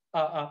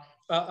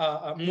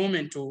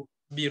moment to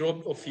be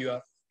robbed of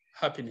your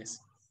happiness.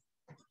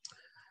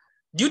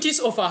 Duties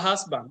of a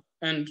husband,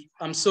 and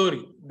I'm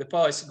sorry, the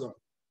power is gone.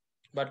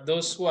 But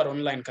those who are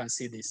online can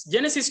see this.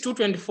 Genesis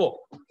 2:24.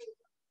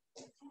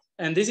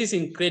 And this is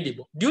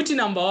incredible. Duty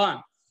number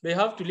 1, they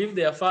have to leave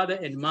their father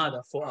and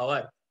mother for a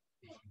while.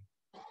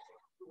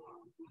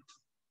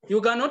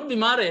 You cannot be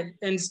married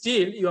and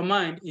still your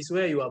mind is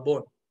where you are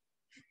born.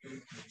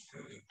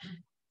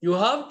 You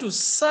have to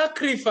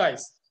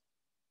sacrifice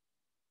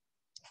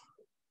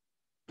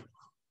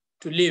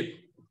to leave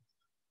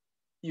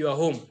your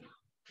home,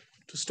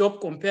 to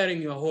stop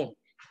comparing your home,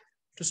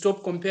 to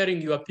stop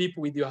comparing your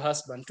people with your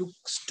husband, to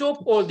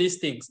stop all these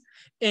things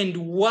and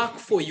work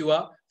for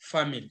your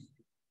family.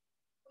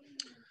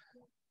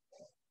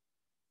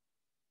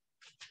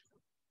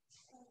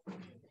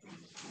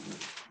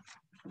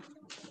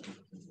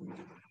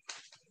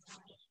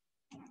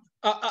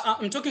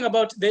 I'm talking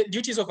about the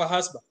duties of a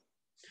husband.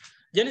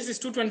 Genesis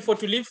 2:24,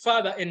 to leave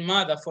father and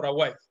mother for a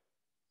wife.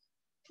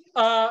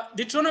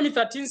 Deuteronomy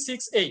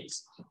 13:6-8.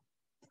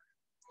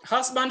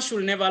 Husband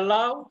should never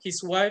allow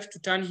his wife to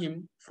turn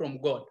him from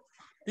God.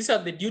 These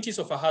are the duties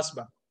of a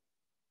husband.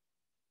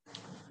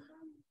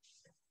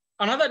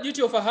 Another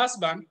duty of a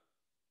husband,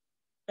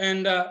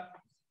 and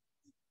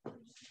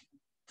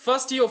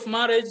first year of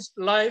marriage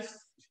life,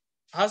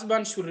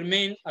 husband should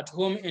remain at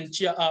home and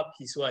cheer up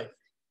his wife.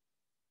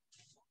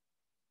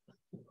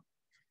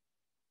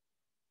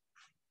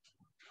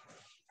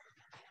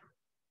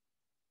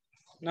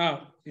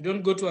 Now, you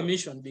don't go to a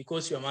mission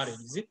because you're married,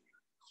 is it?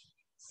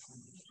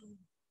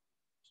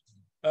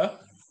 Huh?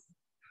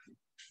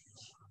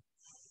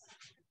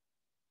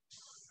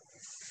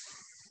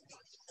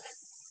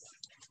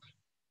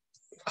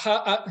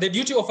 The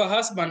duty of a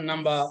husband,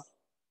 number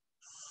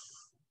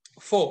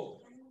 4,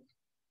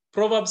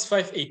 Proverbs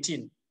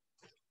 5:18.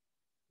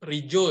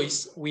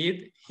 Rejoice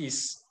with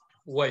his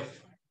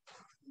wife.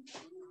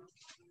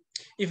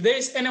 If there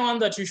is anyone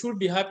that you should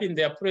be happy in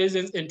their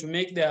presence and to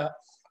make their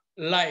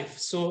life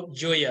so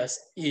joyous,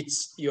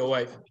 it's your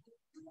wife.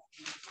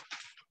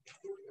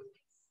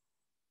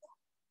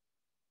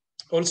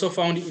 Also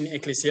found in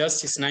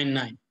Ecclesiastes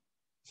 9:9.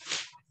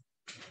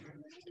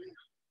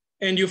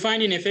 And you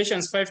find in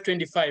Ephesians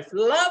 5:25,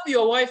 love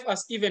your wife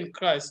as even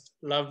Christ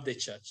loved the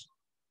church.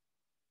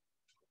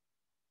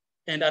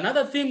 And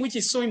another thing which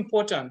is so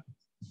important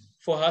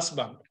for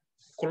husband,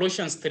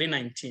 Colossians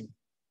 3:19.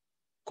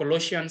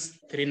 Colossians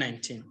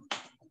 3:19.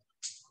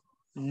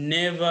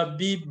 Never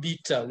be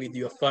bitter with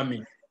your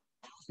family,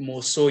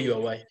 more so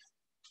your wife.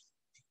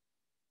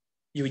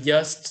 You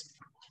just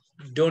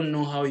don't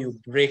know how you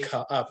break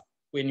her up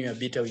when you are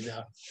bitter with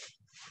her.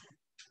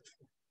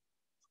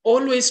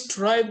 Always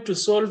strive to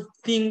solve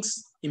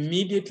things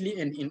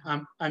immediately and in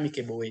an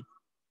amicable way.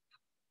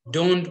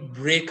 Don't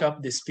break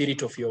up the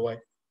spirit of your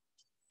wife.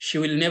 She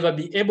will never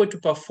be able to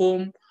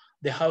perform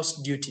the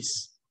house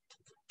duties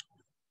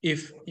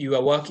if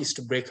your work is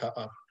to break her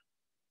up.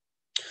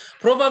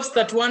 Proverbs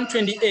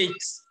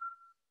 31:28,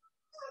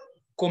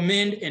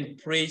 commend and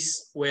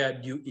praise where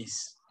due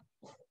is.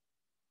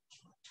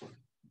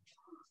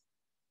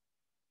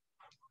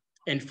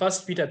 And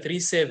 1 Peter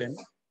 3:7,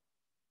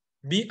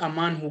 be a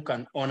man who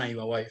can honor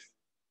your wife.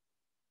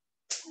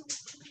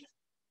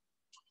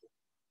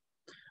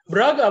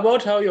 Brag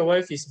about how your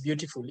wife is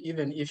beautiful,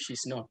 even if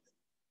she's not.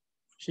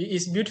 She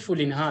is beautiful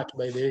in heart,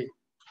 by the way.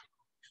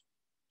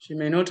 She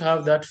may not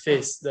have that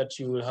face that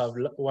you will have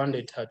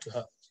wanted her to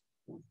have.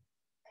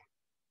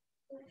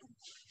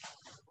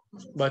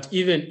 But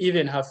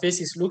even her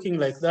face is looking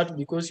like that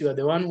because you are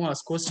the one who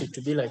has caused it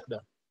to be like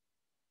that.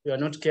 You are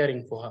not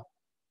caring for her.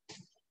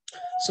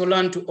 So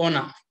learn to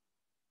honor.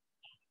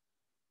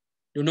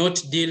 Do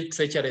not deal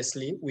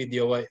treacherously with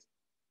your wife.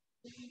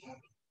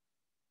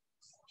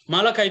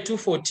 Malachi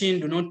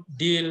 2:14, do not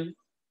deal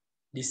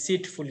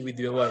deceitfully with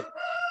your wife.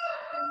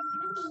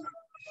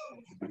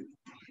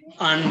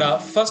 And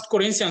 1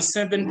 Corinthians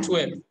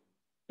 7:12,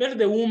 let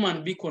the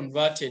woman be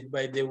converted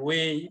by the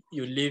way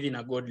you live in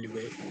a godly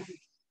way.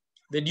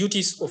 The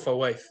duties of a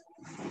wife.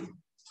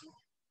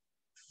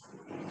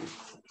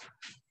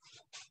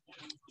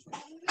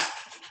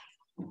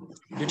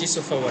 Duties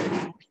of a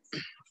wife.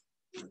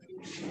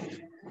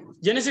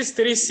 Genesis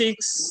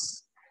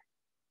 3:6,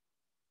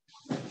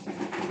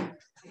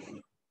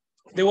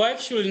 the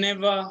wife should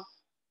never,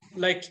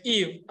 like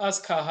Eve,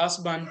 ask her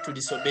husband to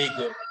disobey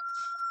God.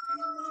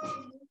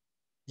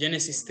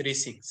 Genesis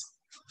 3:6,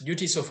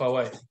 duties of a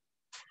wife.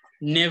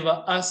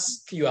 Never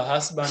ask your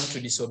husband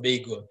to disobey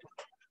God.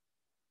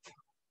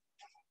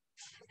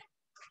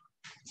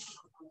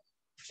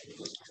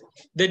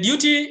 The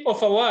duty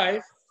of a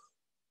wife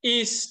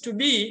is to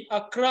be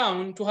a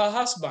crown to her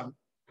husband.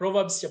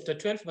 Proverbs chapter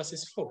 12,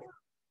 verses 4.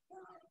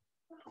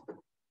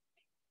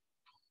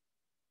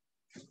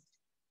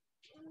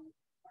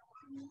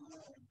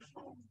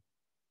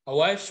 A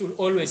wife should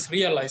always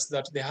realize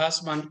that the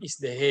husband is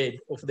the head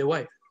of the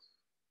wife.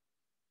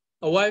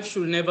 A wife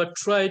should never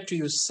try to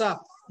usurp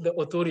the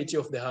authority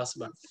of the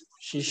husband.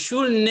 She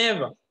should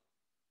never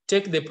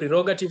take the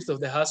prerogatives of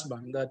the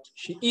husband, that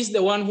she is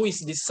the one who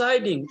is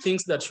deciding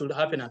things that should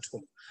happen at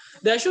home.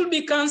 There should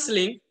be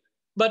counseling,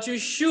 but you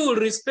should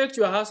respect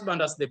your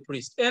husband as the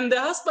priest. And the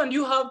husband,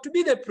 you have to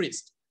be the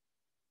priest.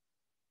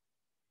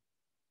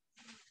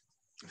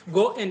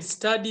 Go and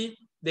study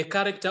the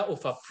character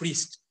of a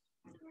priest.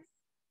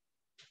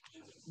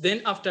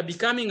 Then after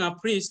becoming a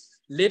priest,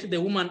 let the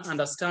woman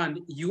understand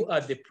you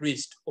are the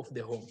priest of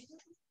the home.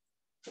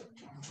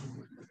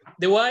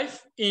 The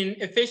wife in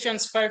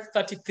Ephesians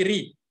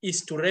 5:33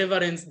 is to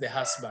reverence the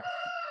husband.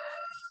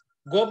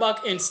 Go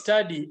back and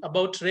study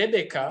about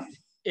Rebekah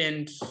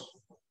and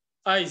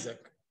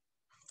Isaac,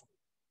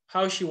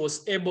 how she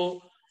was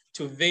able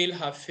to veil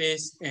her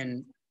face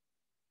and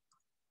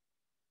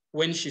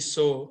when she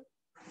saw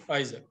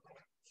Isaac.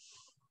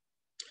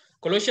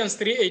 Colossians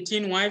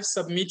 3:18, wives,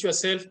 submit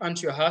yourself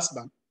unto your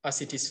husband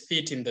as it is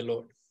fit in the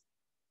Lord.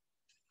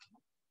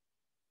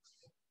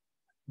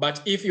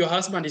 But if your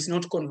husband is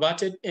not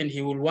converted and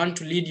he will want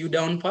to lead you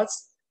down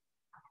paths,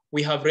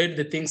 we have read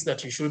the things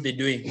that you should be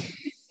doing.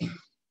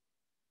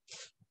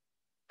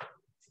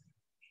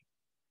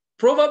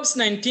 Proverbs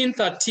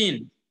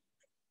 19:13.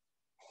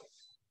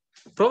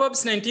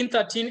 Proverbs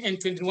 19:13 and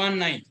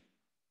 21:9.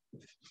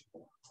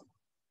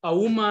 A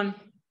woman,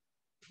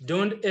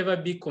 don't ever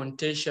be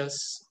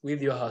contentious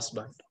with your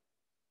husband.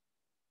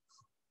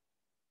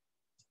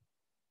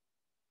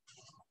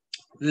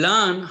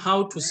 Learn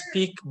how to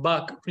speak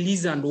back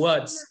pleasant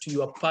words to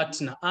your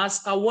partner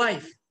as a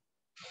wife.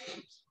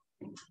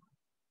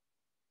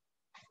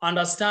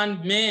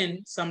 Understand,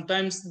 men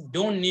sometimes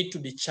don't need to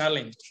be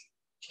challenged.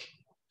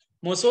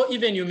 More so,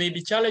 even you may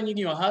be challenging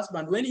your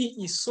husband when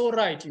he is so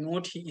right in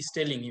what he is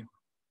telling you.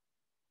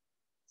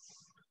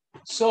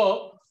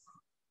 So,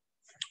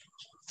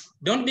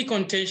 don't be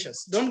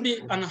contentious. Don't be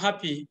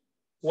unhappy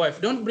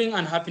wife. Don't bring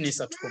unhappiness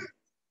at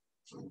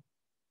home.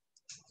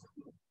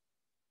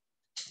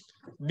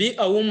 Be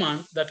a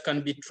woman that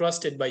can be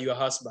trusted by your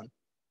husband.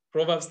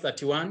 Proverbs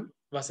 31,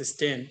 verses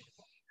 10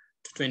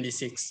 to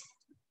 26.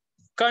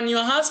 Can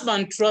your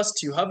husband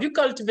trust you? Have you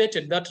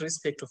cultivated that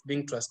respect of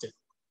being trusted?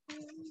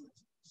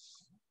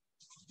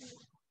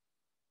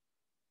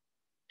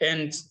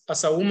 And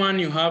as a woman,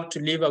 you have to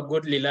live a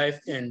godly life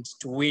and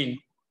to win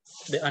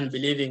the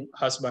unbelieving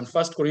husband.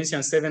 1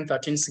 Corinthians 7,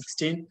 13,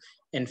 16,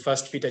 and 1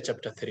 Peter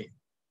chapter 3.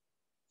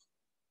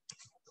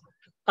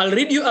 I'll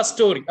read you a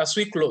story as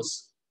we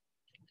close.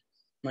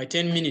 My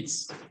 10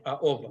 minutes are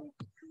over.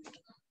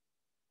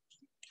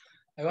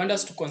 I want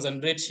us to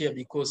concentrate here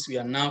because we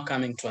are now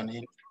coming to an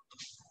end.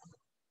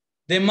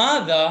 The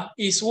mother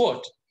is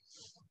what?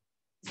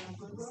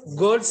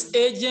 God's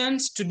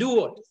agent to do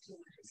what?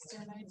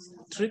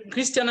 To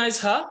Christianize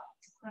her.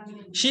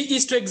 She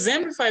is to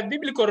exemplify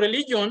biblical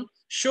religion,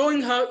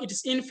 showing how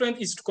its influence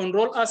is to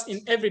control us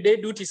in everyday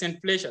duties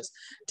and pleasures,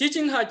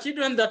 teaching her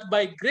children that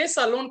by grace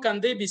alone can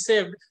they be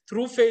saved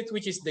through faith,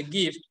 which is the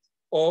gift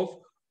of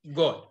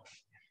God.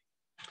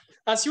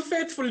 As you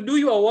faithfully do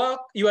your work,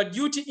 your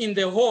duty in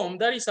the home,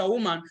 that is a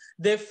woman,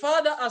 the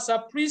father as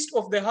a priest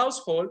of the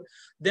household,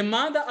 the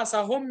mother as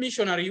a home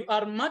missionary, you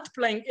are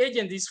multiplying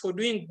agencies for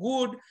doing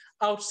good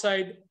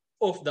outside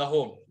of the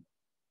home.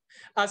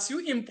 As you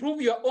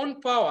improve your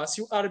own powers,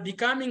 you are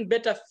becoming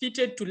better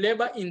fitted to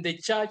labor in the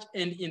church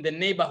and in the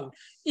neighborhood.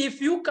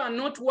 If you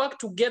cannot work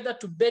together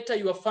to better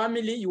your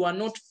family, you are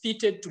not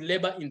fitted to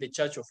labor in the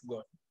church of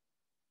God.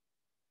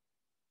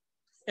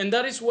 And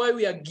that is why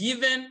we are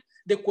given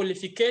the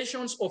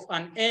qualifications of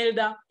an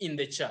elder in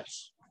the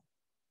church.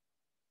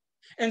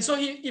 And so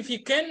if he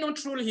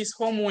cannot rule his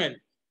home well,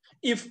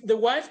 if the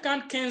wife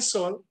can't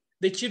counsel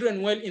the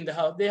children well in the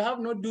house, they have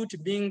no duty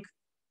being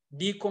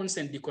deacons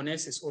and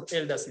deaconesses or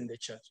elders in the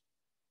church.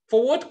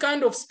 For what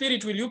kind of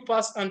spirit will you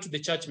pass on to the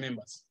church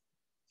members?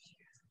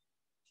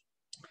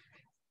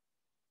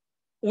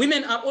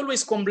 Women are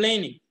always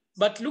complaining,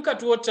 but look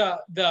at what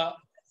the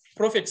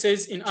prophet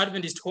says in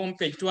Adventist Home,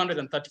 page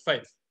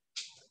 235.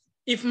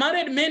 If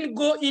married men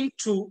go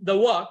into the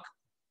work,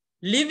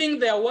 leaving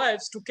their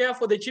wives to care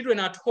for the children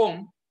at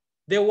home,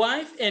 the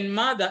wife and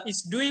mother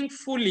is doing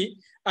fully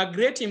a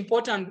great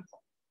important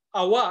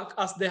work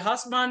as the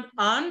husband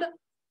and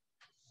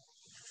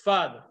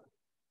father.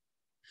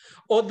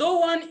 Although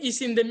one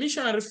is in the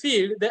missionary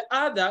field, the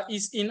other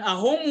is in a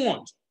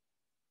homeward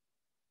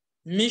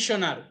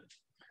missionary,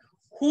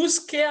 whose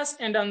cares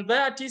and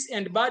anxieties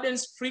and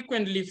burdens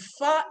frequently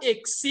far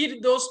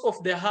exceed those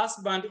of the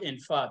husband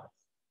and father.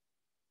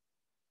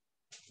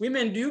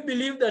 Women, do you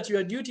believe that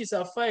your duties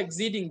are far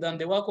exceeding than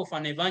the work of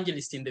an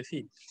evangelist in the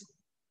field?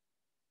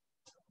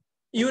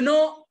 You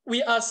know,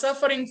 we are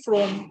suffering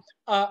from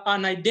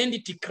an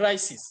identity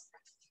crisis.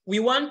 We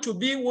want to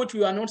be what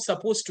we are not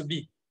supposed to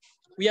be.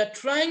 We are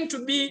trying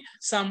to be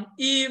some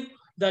Eve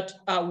that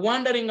are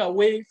wandering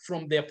away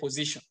from their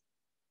position.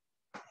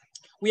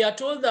 We are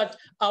told that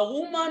a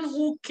woman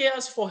who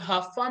cares for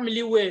her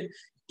family well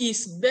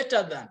is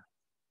better than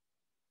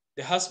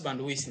the husband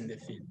who is in the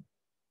field,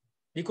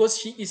 because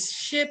she is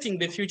shaping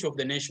the future of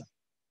the nation.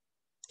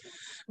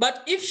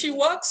 But if she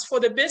works for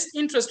the best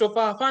interest of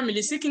her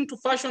family, seeking to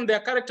fashion their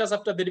characters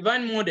after the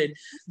divine model,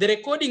 the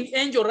recording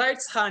angel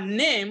writes her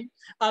name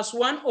as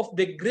one of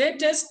the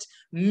greatest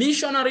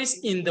missionaries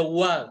in the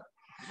world.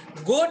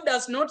 God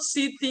does not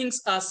see things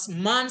as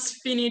man's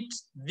finite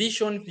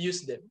vision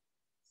views them.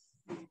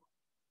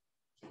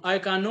 I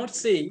cannot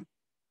say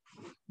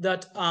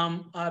that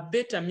I'm a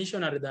better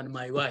missionary than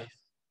my wife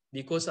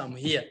because I'm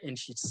here and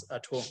she's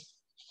at home.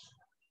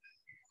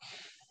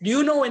 Do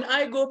you know when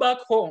I go back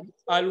home,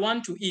 I'll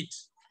want to eat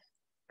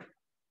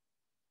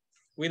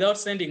without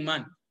sending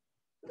money?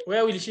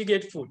 Where will she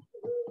get food?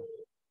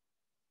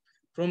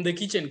 From the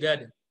kitchen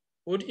garden.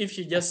 What if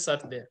she just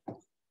sat there?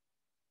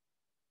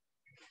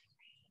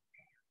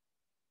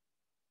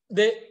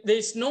 There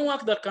is no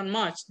work that can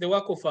match the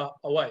work of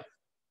a wife.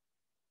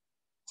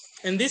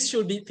 And this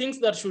should be things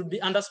that should be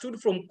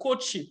understood from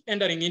courtship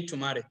entering into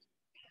marriage.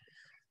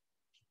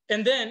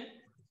 And then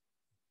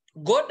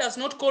God does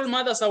not call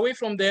mothers away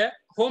from their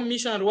home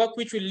missionary work,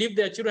 which will leave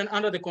their children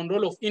under the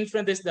control of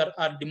influences that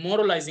are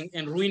demoralizing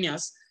and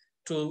ruinous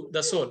to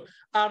the soul.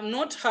 Are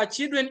not her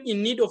children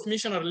in need of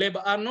missionary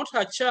labor? Are not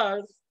her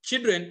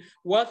children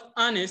worth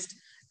earnest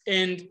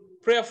and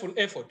prayerful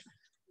effort?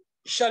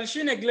 Shall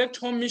she neglect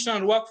home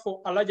missionary work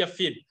for a larger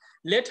field?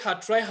 Let her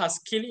try her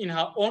skill in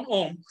her own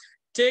home,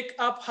 take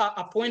up her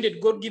appointed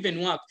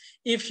God-given work.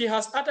 If she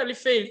has utterly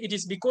failed, it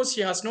is because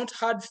she has not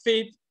had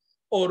faith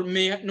or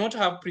may not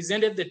have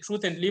presented the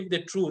truth and lived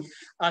the truth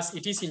as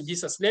it is in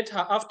Jesus. Let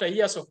her, after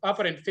years of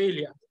apparent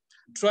failure,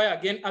 try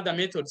again other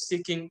methods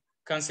seeking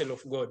counsel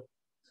of God.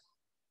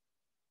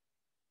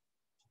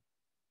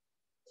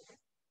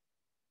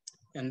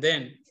 And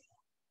then,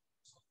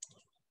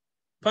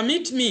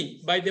 permit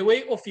me, by the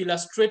way of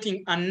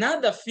illustrating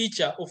another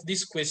feature of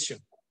this question,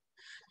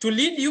 to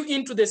lead you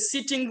into the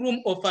sitting room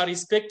of a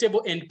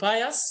respectable and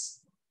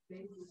pious.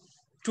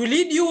 To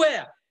lead you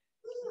where?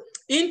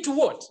 Into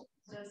what?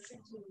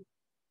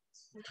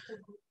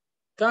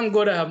 Thank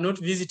God I have not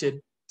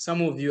visited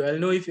some of you. I'll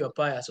know if you're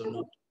pious or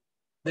not.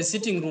 The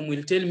sitting room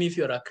will tell me if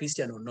you're a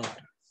Christian or not.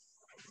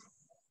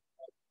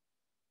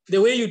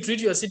 The way you treat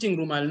your sitting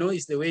room, I'll know,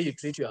 is the way you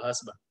treat your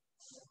husband.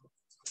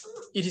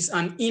 It is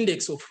an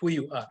index of who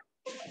you are,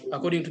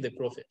 according to the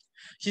prophet.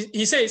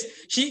 He says,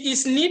 she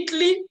is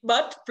neatly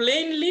but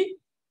plainly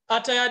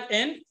attired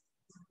and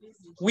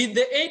with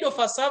the aid of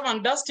a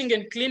servant dusting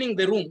and cleaning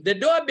the room. The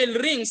doorbell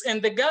rings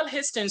and the girl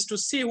hastens to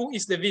see who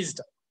is the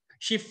visitor.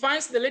 She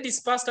finds the lady's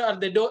pastor at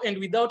the door and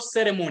without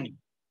ceremony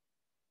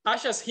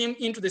ushers him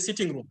into the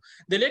sitting room.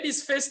 The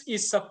lady's face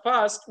is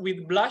suffused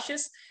with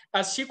blushes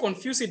as she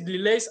confusedly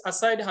lays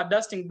aside her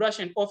dusting brush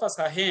and offers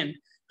her hand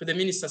to the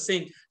minister,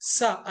 saying,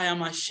 "Sir, I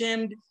am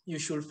ashamed you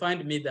should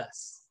find me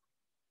thus."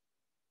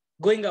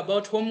 Going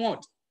about home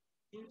what?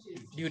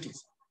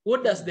 Duties.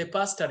 What does the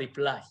pastor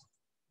reply?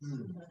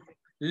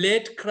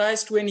 Let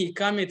Christ, when he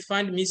cometh,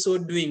 find me so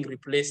doing,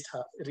 replies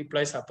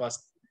her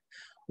pastor.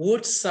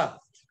 What, sir,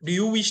 do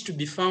you wish to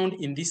be found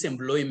in this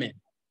employment?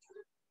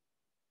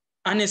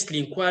 Honestly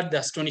inquired the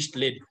astonished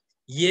lady.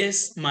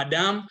 Yes,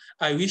 madam,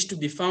 I wish to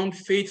be found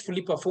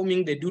faithfully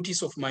performing the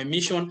duties of my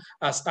mission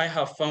as I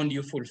have found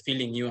you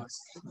fulfilling yours.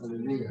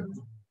 Hallelujah.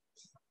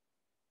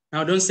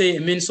 Now don't say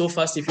amen so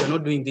fast if you're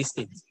not doing these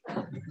things.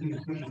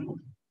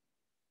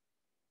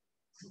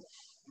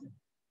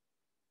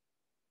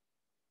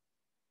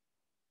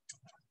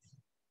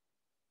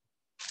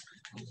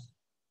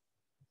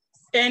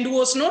 And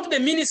was not the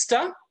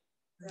minister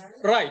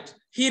right?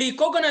 He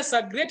recognized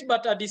a great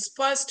but a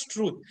despised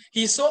truth.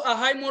 He saw a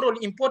high moral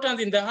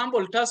importance in the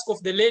humble task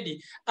of the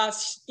lady,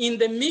 as in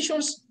the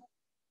missions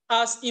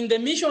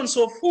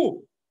of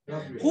who?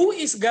 Gabriel. Who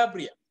is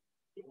Gabriel?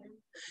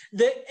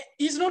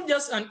 He's not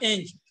just an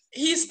angel.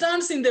 He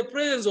stands in the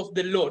presence of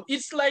the Lord.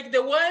 It's like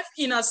the wife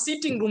in a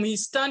sitting room,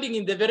 he's standing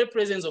in the very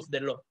presence of the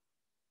Lord.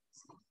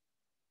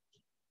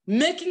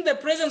 Making the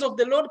presence of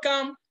the Lord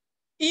come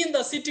in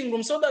the sitting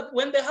room, so that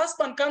when the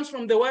husband comes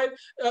from the wife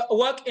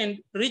work and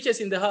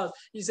reaches in the house,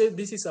 he says,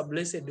 "This is a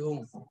blessed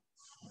home.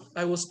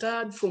 I was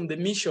tired from the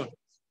mission,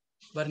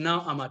 but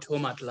now I'm at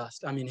home at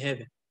last. I'm in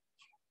heaven."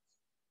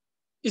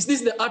 Is this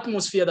the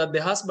atmosphere that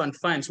the husband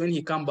finds when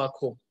he comes back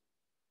home?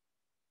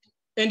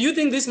 And you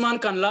think this man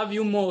can love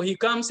you more? He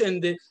comes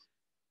and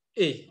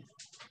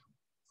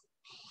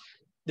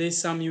there's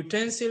some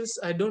utensils.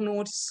 I don't know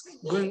what's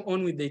going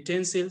on with the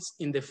utensils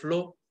in the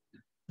floor.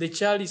 The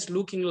child is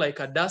looking like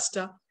a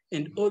duster,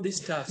 and all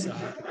these stuffs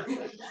are.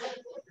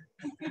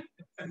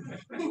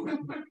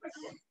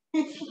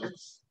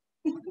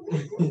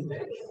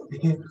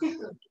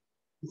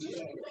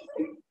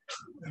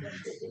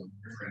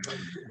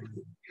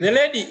 The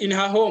lady in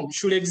her home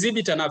should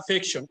exhibit an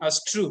affection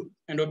as true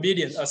and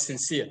obedient as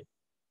sincere.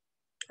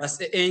 as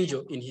the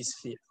angel in his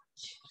fear.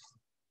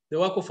 The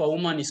work of a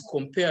woman is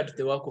compared to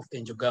the work of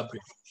Angel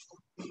Gabriel.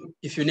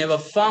 If you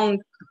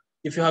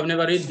have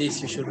never read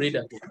this, you should read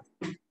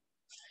again.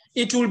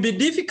 It will be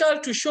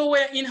difficult to show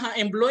wherein her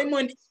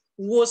employment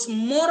was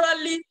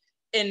morally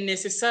and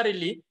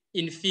necessarily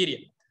inferior.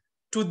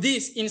 To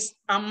this,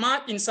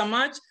 in so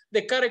much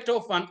the character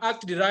of an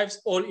act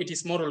derives all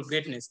its moral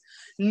greatness,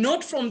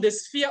 not from the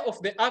sphere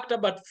of the actor,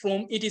 but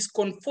from its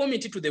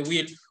conformity to the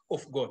will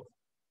of God.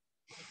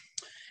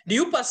 Do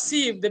you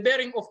perceive the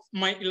bearing of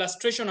my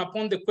illustration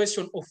upon the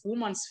question of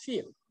woman's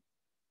fear?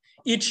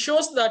 It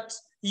shows that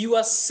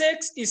your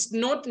sex is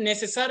not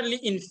necessarily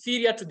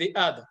inferior to the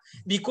other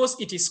because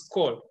it is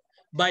called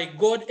by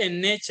God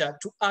and nature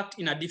to act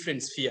in a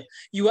different sphere.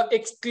 Your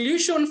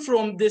exclusion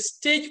from the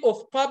stage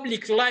of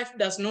public life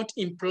does not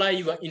imply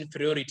your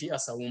inferiority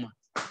as a woman.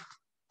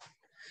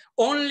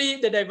 Only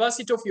the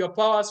diversity of your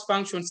powers,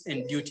 functions,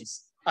 and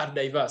duties are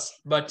diverse,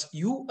 but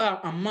you are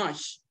a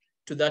match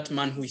to that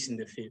man who is in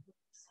the field.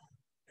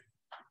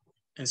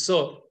 And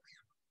so,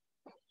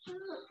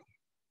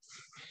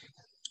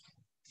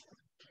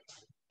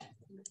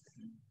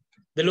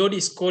 the Lord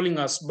is calling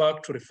us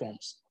back to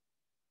reforms.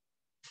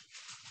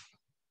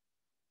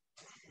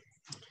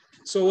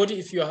 So what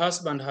if your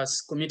husband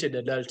has committed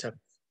adultery?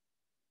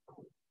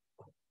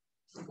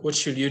 What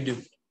should you do?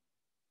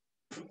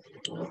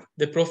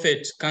 The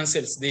prophet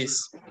counsels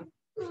this.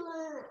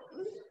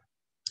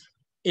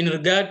 In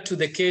regard to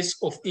the case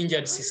of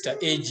injured sister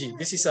AG,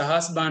 this is a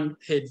husband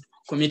had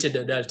committed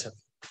adultery.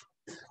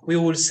 We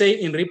will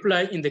say in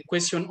reply in the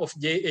question of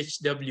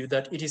JHW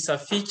that it is a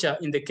feature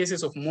in the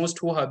cases of most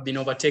who have been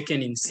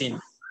overtaken in sin,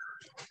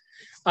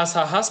 as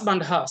her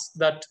husband has,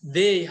 that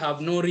they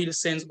have no real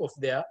sense of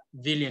their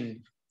villainy.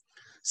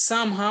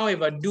 Some,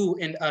 however, do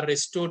and are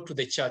restored to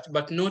the church,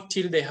 but not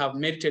till they have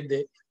merited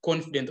the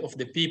confidence of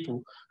the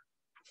people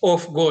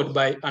of God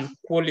by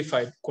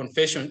unqualified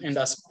confession and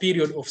a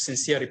period of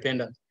sincere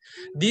repentance.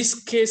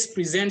 This case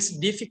presents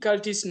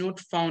difficulties not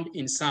found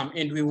in some,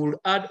 and we will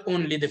add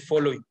only the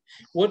following.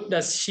 What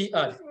does she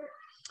add?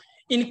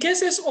 In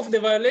cases of the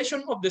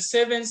violation of the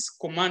seventh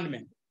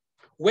commandment,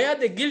 where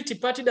the guilty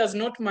party does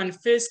not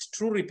manifest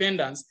true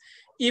repentance,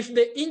 if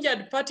the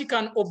injured party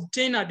can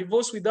obtain a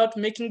divorce without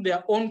making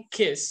their own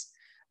case,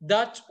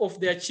 that of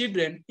their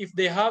children, if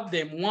they have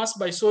them, once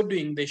by so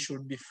doing, they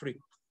should be free.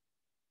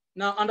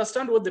 Now,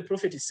 understand what the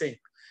prophet is saying.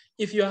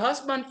 If your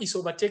husband is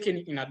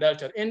overtaken in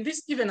adultery, and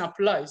this even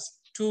applies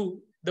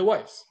to the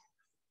wives,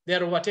 they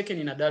are overtaken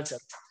in adultery.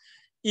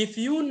 If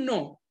you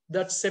know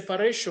that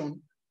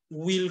separation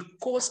will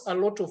cause a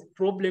lot of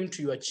problem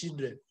to your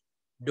children,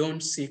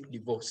 don't seek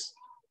divorce.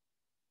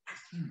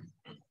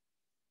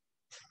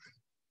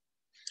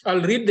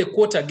 I'll read the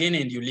quote again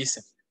and you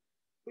listen.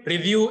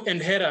 Review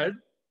and Herald,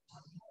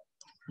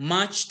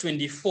 March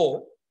 24,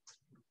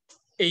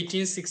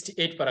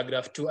 1868,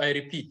 paragraph 2. I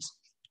repeat,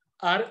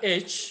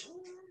 RH,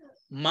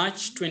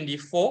 March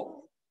 24,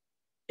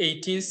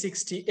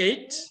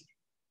 1868,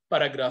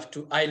 paragraph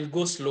 2. I'll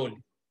go slowly.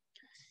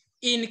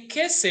 In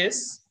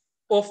cases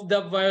of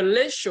the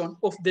violation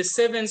of the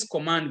seventh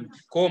commandment,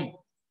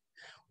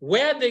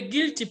 where the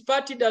guilty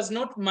party does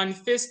not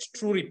manifest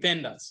true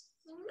repentance,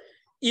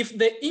 if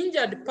the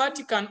injured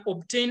party can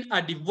obtain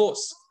a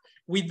divorce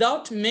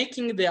without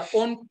making their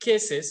own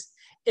cases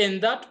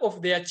and that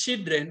of their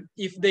children,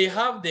 if they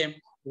have them,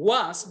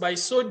 worse, by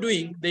so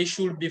doing, they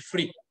should be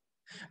free.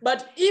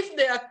 But if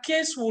their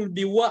case will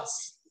be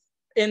worse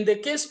and the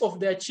case of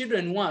their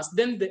children worse,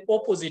 then the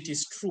opposite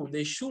is true.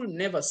 They should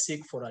never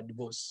seek for a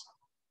divorce.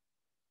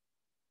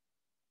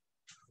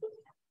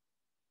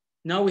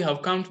 Now we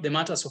have come to the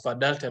matters of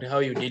adultery, how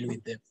you deal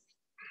with them.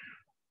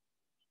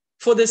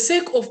 For the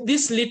sake of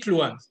these little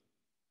ones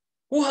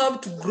who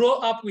have to grow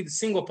up with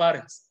single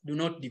parents, do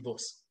not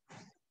divorce.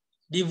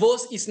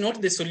 Divorce is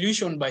not the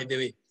solution, by the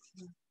way.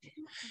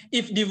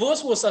 If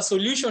divorce was a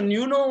solution,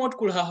 you know what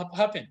could have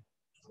happened?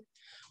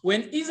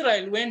 When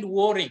Israel went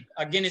warring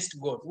against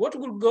God, what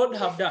would God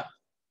have done?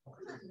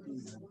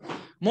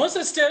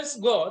 Moses tells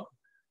God,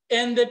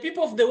 and the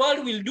people of the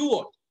world will do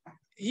what?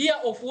 Hear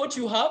of what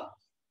you have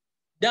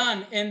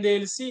done, and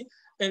they'll see,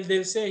 and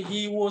they'll say,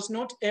 he was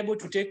not able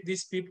to take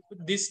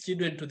these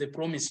children to the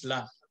promised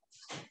land.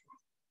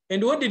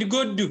 And what did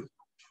God do?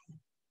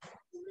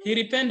 He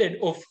repented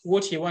of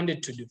what he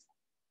wanted to do.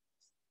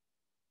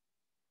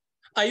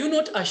 Are you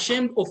not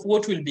ashamed of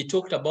what will be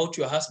talked about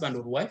your husband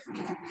or wife?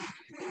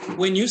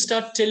 When you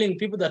start telling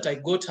people that I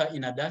got her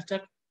in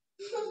adultery,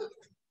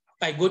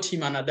 I got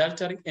him an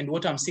adultery, and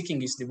what I'm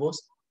seeking is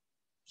divorce.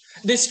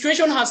 The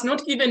situation has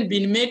not even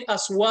been made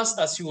as worse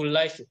as you would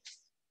like it.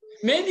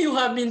 Maybe you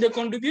have been the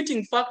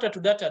contributing factor to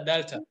that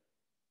adultery.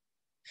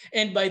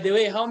 And by the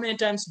way, how many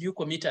times do you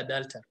commit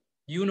adultery?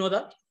 Do you know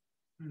that?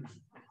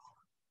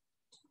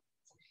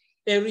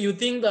 You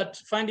think that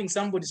finding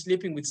somebody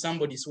sleeping with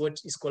somebody is what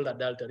is called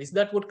adultery. Is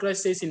that what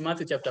Christ says in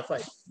Matthew chapter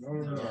 5?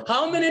 No.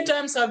 How many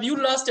times have you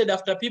lusted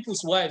after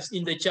people's wives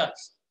in the church?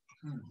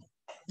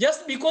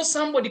 Just because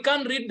somebody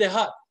can't read the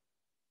heart,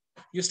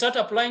 you start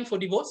applying for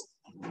divorce?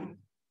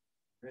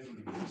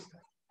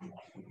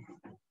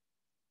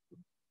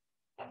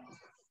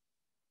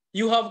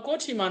 You have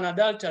caught him an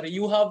adultery.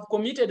 You have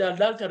committed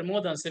adultery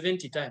more than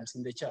 70 times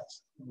in the church.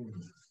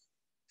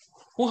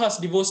 Who has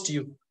divorced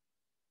you?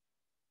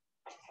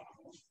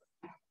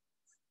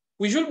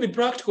 We should be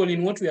practical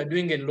in what we are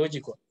doing and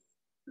logical.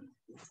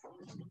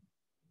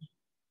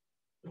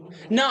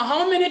 Now,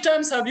 how many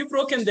times have you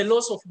broken the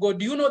laws of God?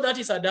 Do you know that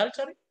is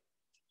adultery?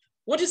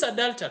 What is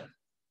adultery?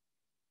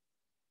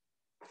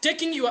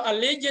 Taking your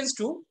allegiance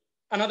to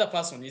another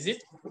person, is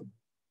it?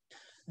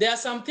 There are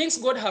some things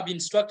God have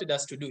instructed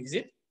us to do, is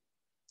it?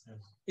 Yes.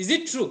 Is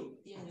it true?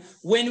 Yes.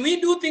 When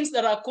we do things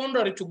that are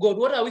contrary to God,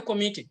 what are we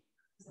committing?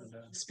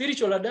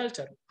 Spiritual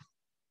adultery.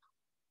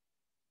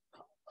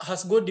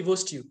 Has God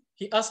divorced you?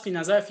 He asked in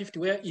Isaiah 50,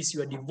 where is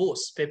your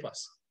divorce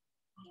papers?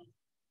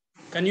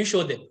 Can you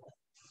show them?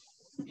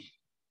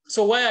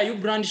 So why are you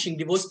brandishing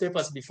divorce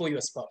papers before your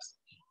spouse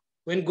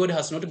when God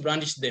has not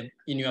brandished them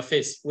in your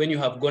face when you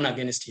have gone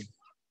against him?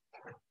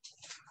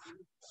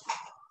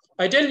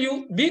 I tell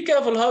you, be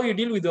careful how you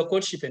deal with your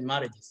courtship and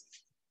marriages.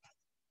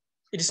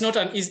 It is not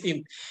an easy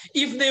thing.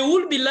 If they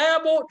would be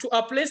liable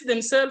to place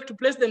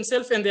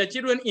themselves and their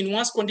children in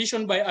worse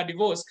condition by a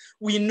divorce,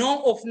 we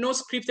know of no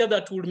scripture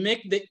that would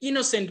make the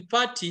innocent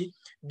party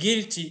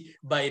guilty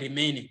by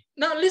remaining.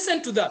 Now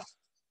listen to that.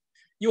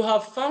 You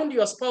have found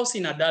your spouse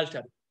in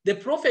adultery. The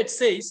prophet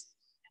says,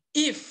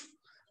 if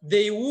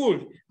they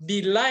would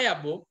be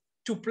liable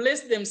to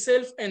place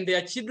themselves and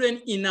their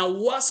children in a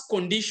worse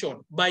condition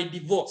by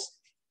divorce.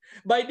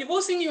 By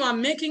divorcing, you are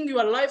making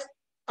your life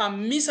a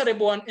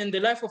miserable one and the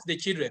life of the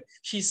children.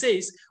 She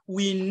says,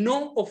 we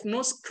know of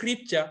no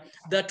scripture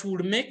that will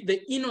make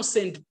the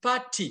innocent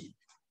party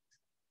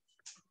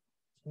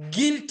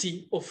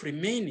guilty of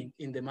remaining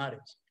in the marriage.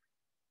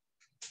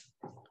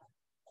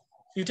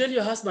 You tell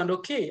your husband,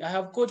 okay, I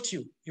have caught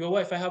you. Your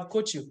wife, I have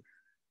caught you.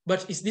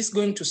 But is this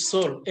going to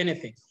solve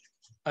anything?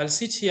 I'll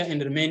sit here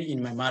and remain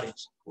in my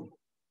marriage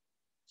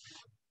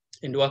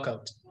and work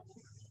out.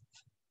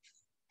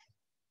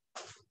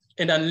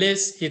 And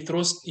unless he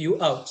throws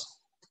you out,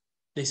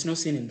 there's no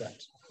sin in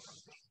that.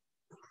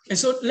 And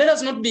so let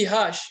us not be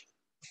harsh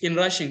in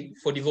rushing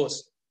for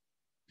divorce.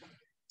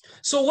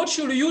 So what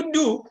should you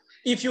do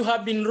if you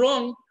have been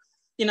wrong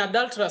in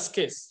adulterous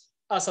case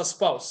as a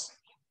spouse,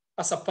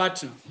 as a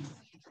partner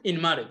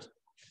in marriage?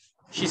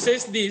 She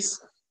says this: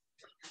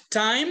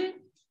 time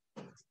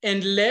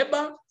and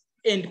labor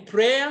and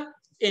prayer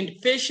and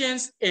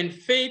patience and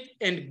faith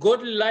and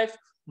godly life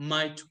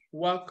might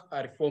work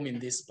a reform in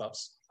this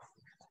spouse.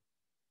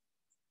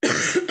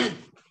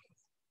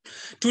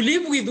 To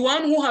live with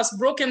one who has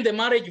broken the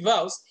marriage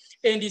vows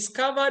and is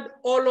covered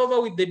all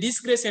over with the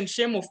disgrace and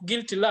shame of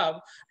guilty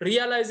love,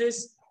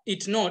 realizes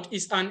it not,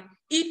 is an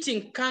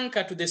eating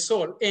canker to the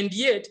soul, and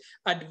yet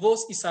a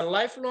divorce is a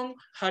lifelong,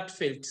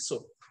 heartfelt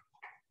soul.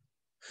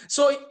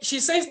 So she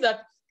says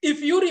that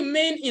if you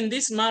remain in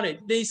this marriage,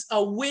 there is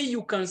a way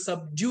you can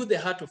subdue the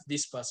heart of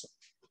this person.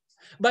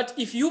 But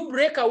if you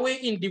break away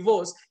in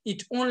divorce,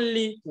 it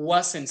only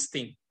worsens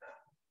things.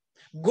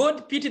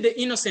 God pity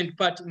the innocent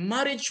part.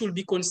 Marriage should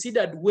be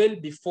considered well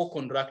before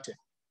contracted.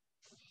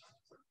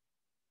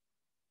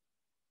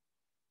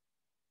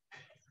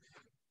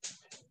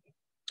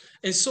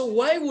 And so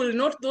why will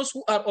not those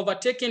who are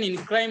overtaken in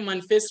crime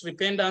manifest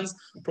repentance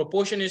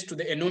proportionate to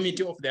the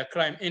enormity of their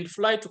crime and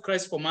fly to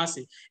Christ for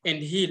mercy and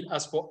heal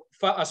as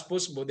far as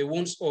possible the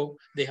wounds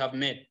they have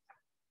made?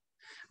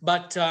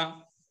 But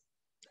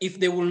if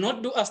they will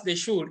not do as they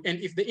should,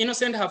 and if the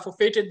innocent have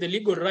forfeited the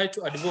legal right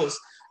to a divorce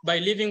by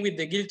living with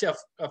the guilty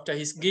after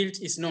his guilt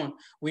is known,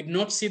 we do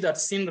not see that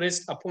sin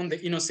rests upon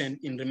the innocent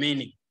in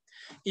remaining,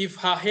 if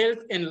her health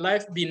and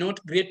life be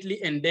not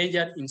greatly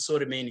endangered in so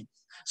remaining.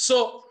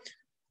 So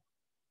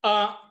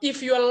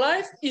if your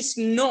life is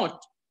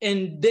not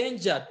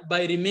endangered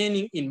by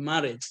remaining in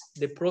marriage,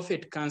 the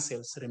prophet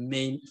counsels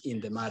remain in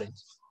the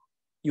marriage.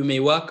 You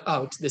may work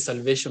out the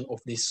salvation of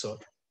this soul.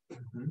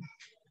 Mm-hmm.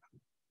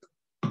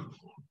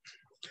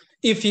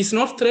 If he's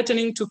not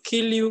threatening to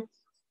kill you,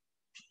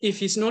 if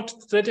he's not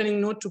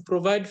threatening not to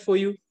provide for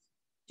you,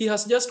 he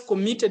has just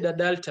committed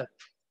adultery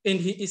and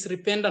he is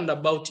repentant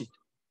about it.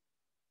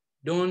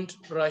 Don't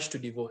rush to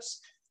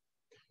divorce.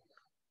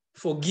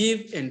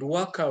 Forgive and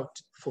work out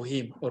for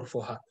him or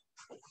for her.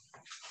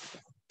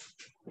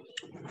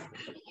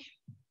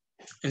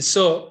 And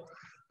so,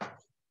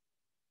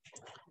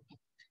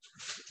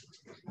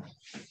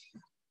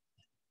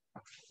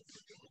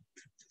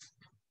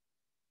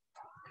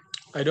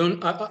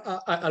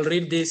 I'll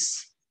read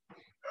this.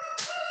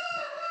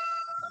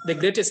 The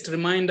greatest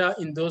reminder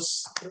in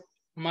those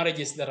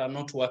marriages that are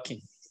not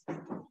working.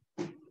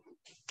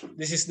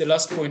 This is the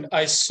last point.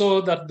 I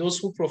saw that those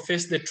who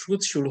profess the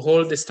truth should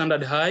hold the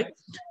standard high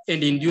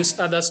and induce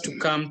others to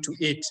come to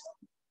it.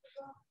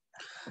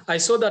 I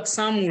saw that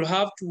some will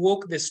have to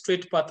walk the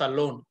straight path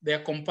alone. Their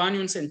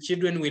companions and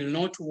children will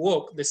not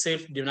walk the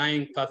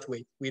self-denying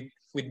pathway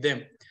with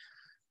them.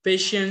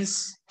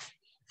 Patience,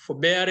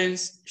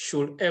 forbearance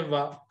should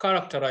ever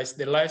characterize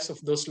the lives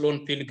of those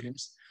lone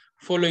pilgrims,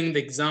 following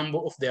the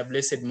example of their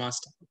blessed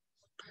master.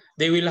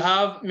 They will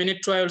have many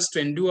trials to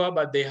endure,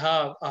 but they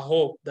have a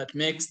hope that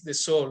makes the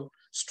soul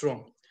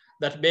strong,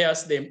 that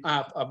bears them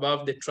up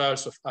above the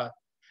trials of earth,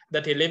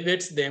 that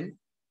elevates them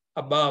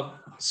above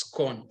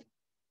scorn,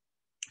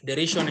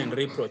 derision, and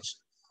reproach.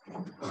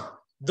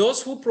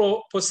 Those who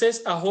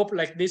possess a hope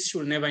like this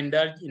should never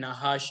indulge in a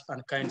harsh,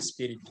 unkind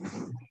spirit.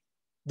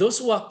 Those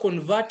who are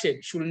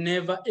converted should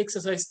never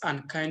exercise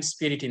unkind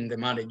spirit in the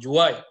marriage.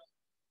 Why?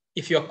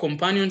 If your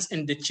companions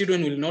and the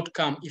children will not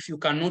come, if you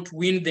cannot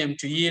win them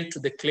to yield to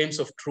the claims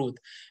of truth,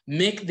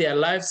 make their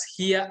lives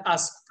here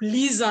as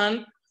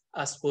pleasant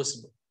as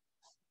possible.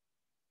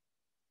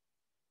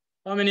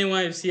 How many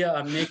wives here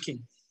are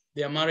making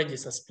their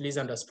marriages as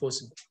pleasant as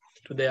possible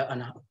to their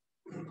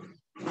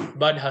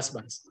bad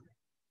husbands?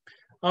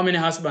 How many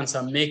husbands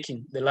are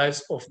making the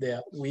lives of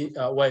their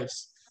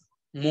wives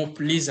more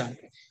pleasant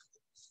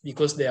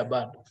because they are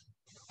bad?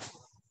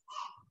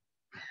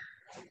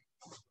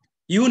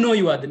 You know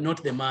you are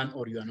not the man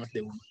or you are not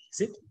the woman,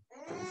 is it?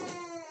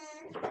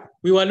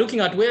 We were looking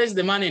at where is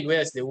the man and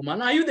where is the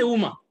woman. Are you the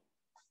woman?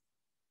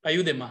 Are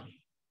you the man?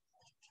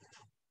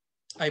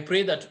 I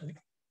pray that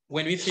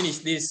when we finish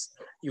this,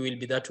 you will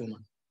be that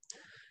woman.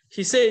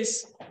 He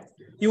says,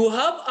 you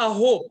have a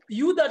hope.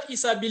 You that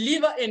is a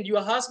believer and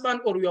your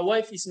husband or your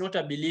wife is not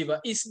a believer,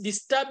 is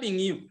disturbing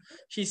you.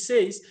 He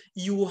says,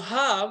 you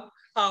have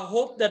a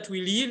hope that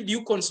will yield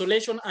you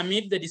consolation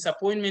amid the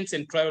disappointments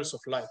and trials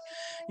of life.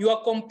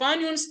 Your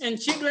companions and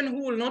children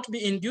who will not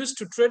be induced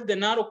to tread the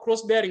narrow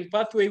cross-bearing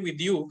pathway with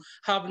you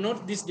have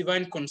not this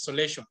divine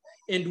consolation.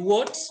 And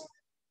what?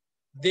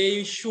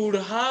 They should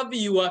have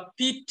your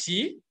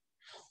pity,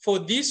 for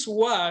this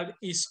world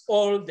is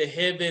all the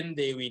heaven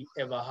they will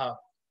ever have.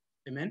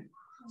 Amen?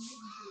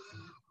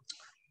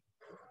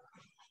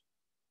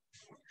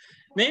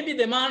 Maybe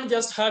the man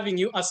just having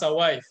you as a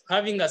wife,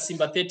 having a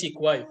sympathetic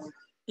wife,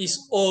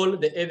 is all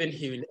the heaven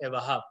he will ever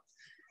have.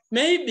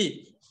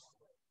 Maybe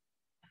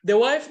the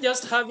wife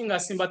just having a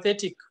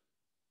sympathetic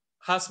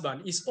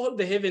husband is all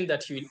the heaven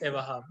that he will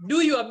ever have.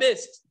 Do your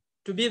best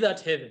to be that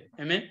heaven.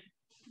 Amen?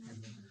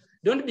 Amen.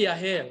 Don't be a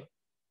hell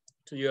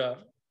to your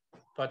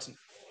partner.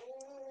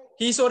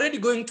 He's already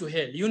going to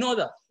hell. You know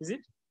that, is it?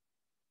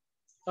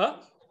 Huh?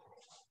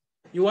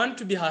 You want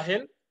to be her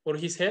hell or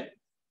his hell?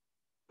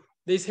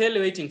 There's hell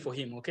waiting for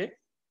him, okay?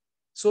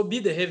 So be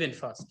the heaven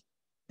first.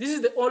 This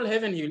is the all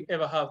heaven you'll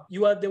ever have.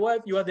 You are the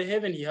wife, you are the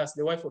heaven he has,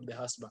 the wife of the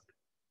husband.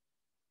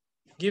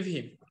 Give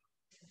him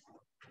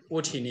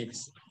what he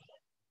needs.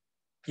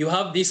 You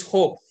have this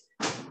hope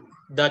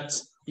that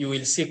you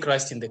will see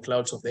Christ in the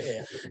clouds of the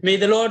air. May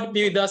the Lord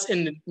be with us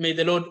and may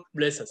the Lord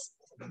bless us.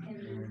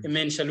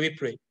 Amen. Shall we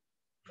pray?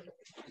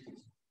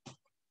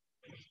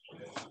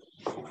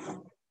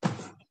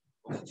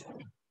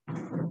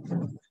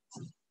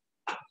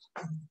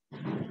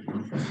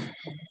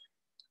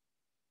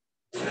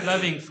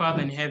 Loving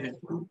Father in heaven,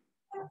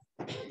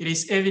 it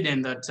is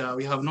evident that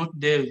we have not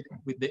dealt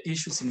with the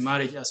issues in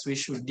marriage as we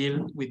should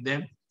deal with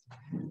them,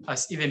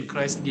 as even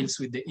Christ deals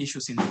with the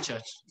issues in the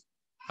church.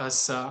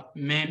 As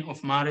men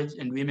of marriage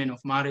and women of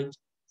marriage,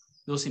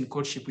 those in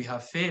courtship, we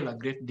have failed a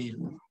great deal.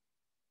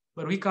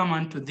 But we come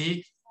unto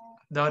thee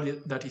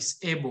that is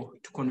able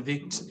to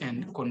convict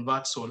and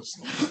convert souls.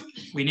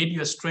 We need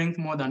your strength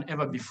more than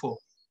ever before.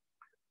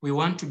 We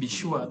want to be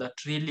sure that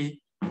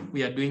really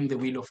we are doing the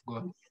will of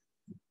God.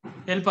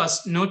 Help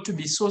us not to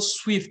be so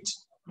swift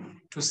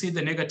to see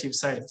the negative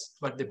sides,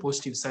 but the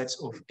positive sides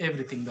of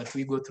everything that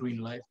we go through in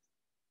life.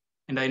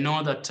 And I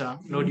know that,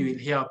 Lord, you will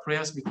hear our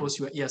prayers because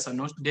your ears are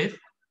not deaf,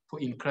 for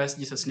in Christ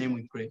Jesus' name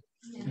we pray.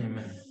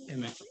 Amen.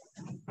 Amen.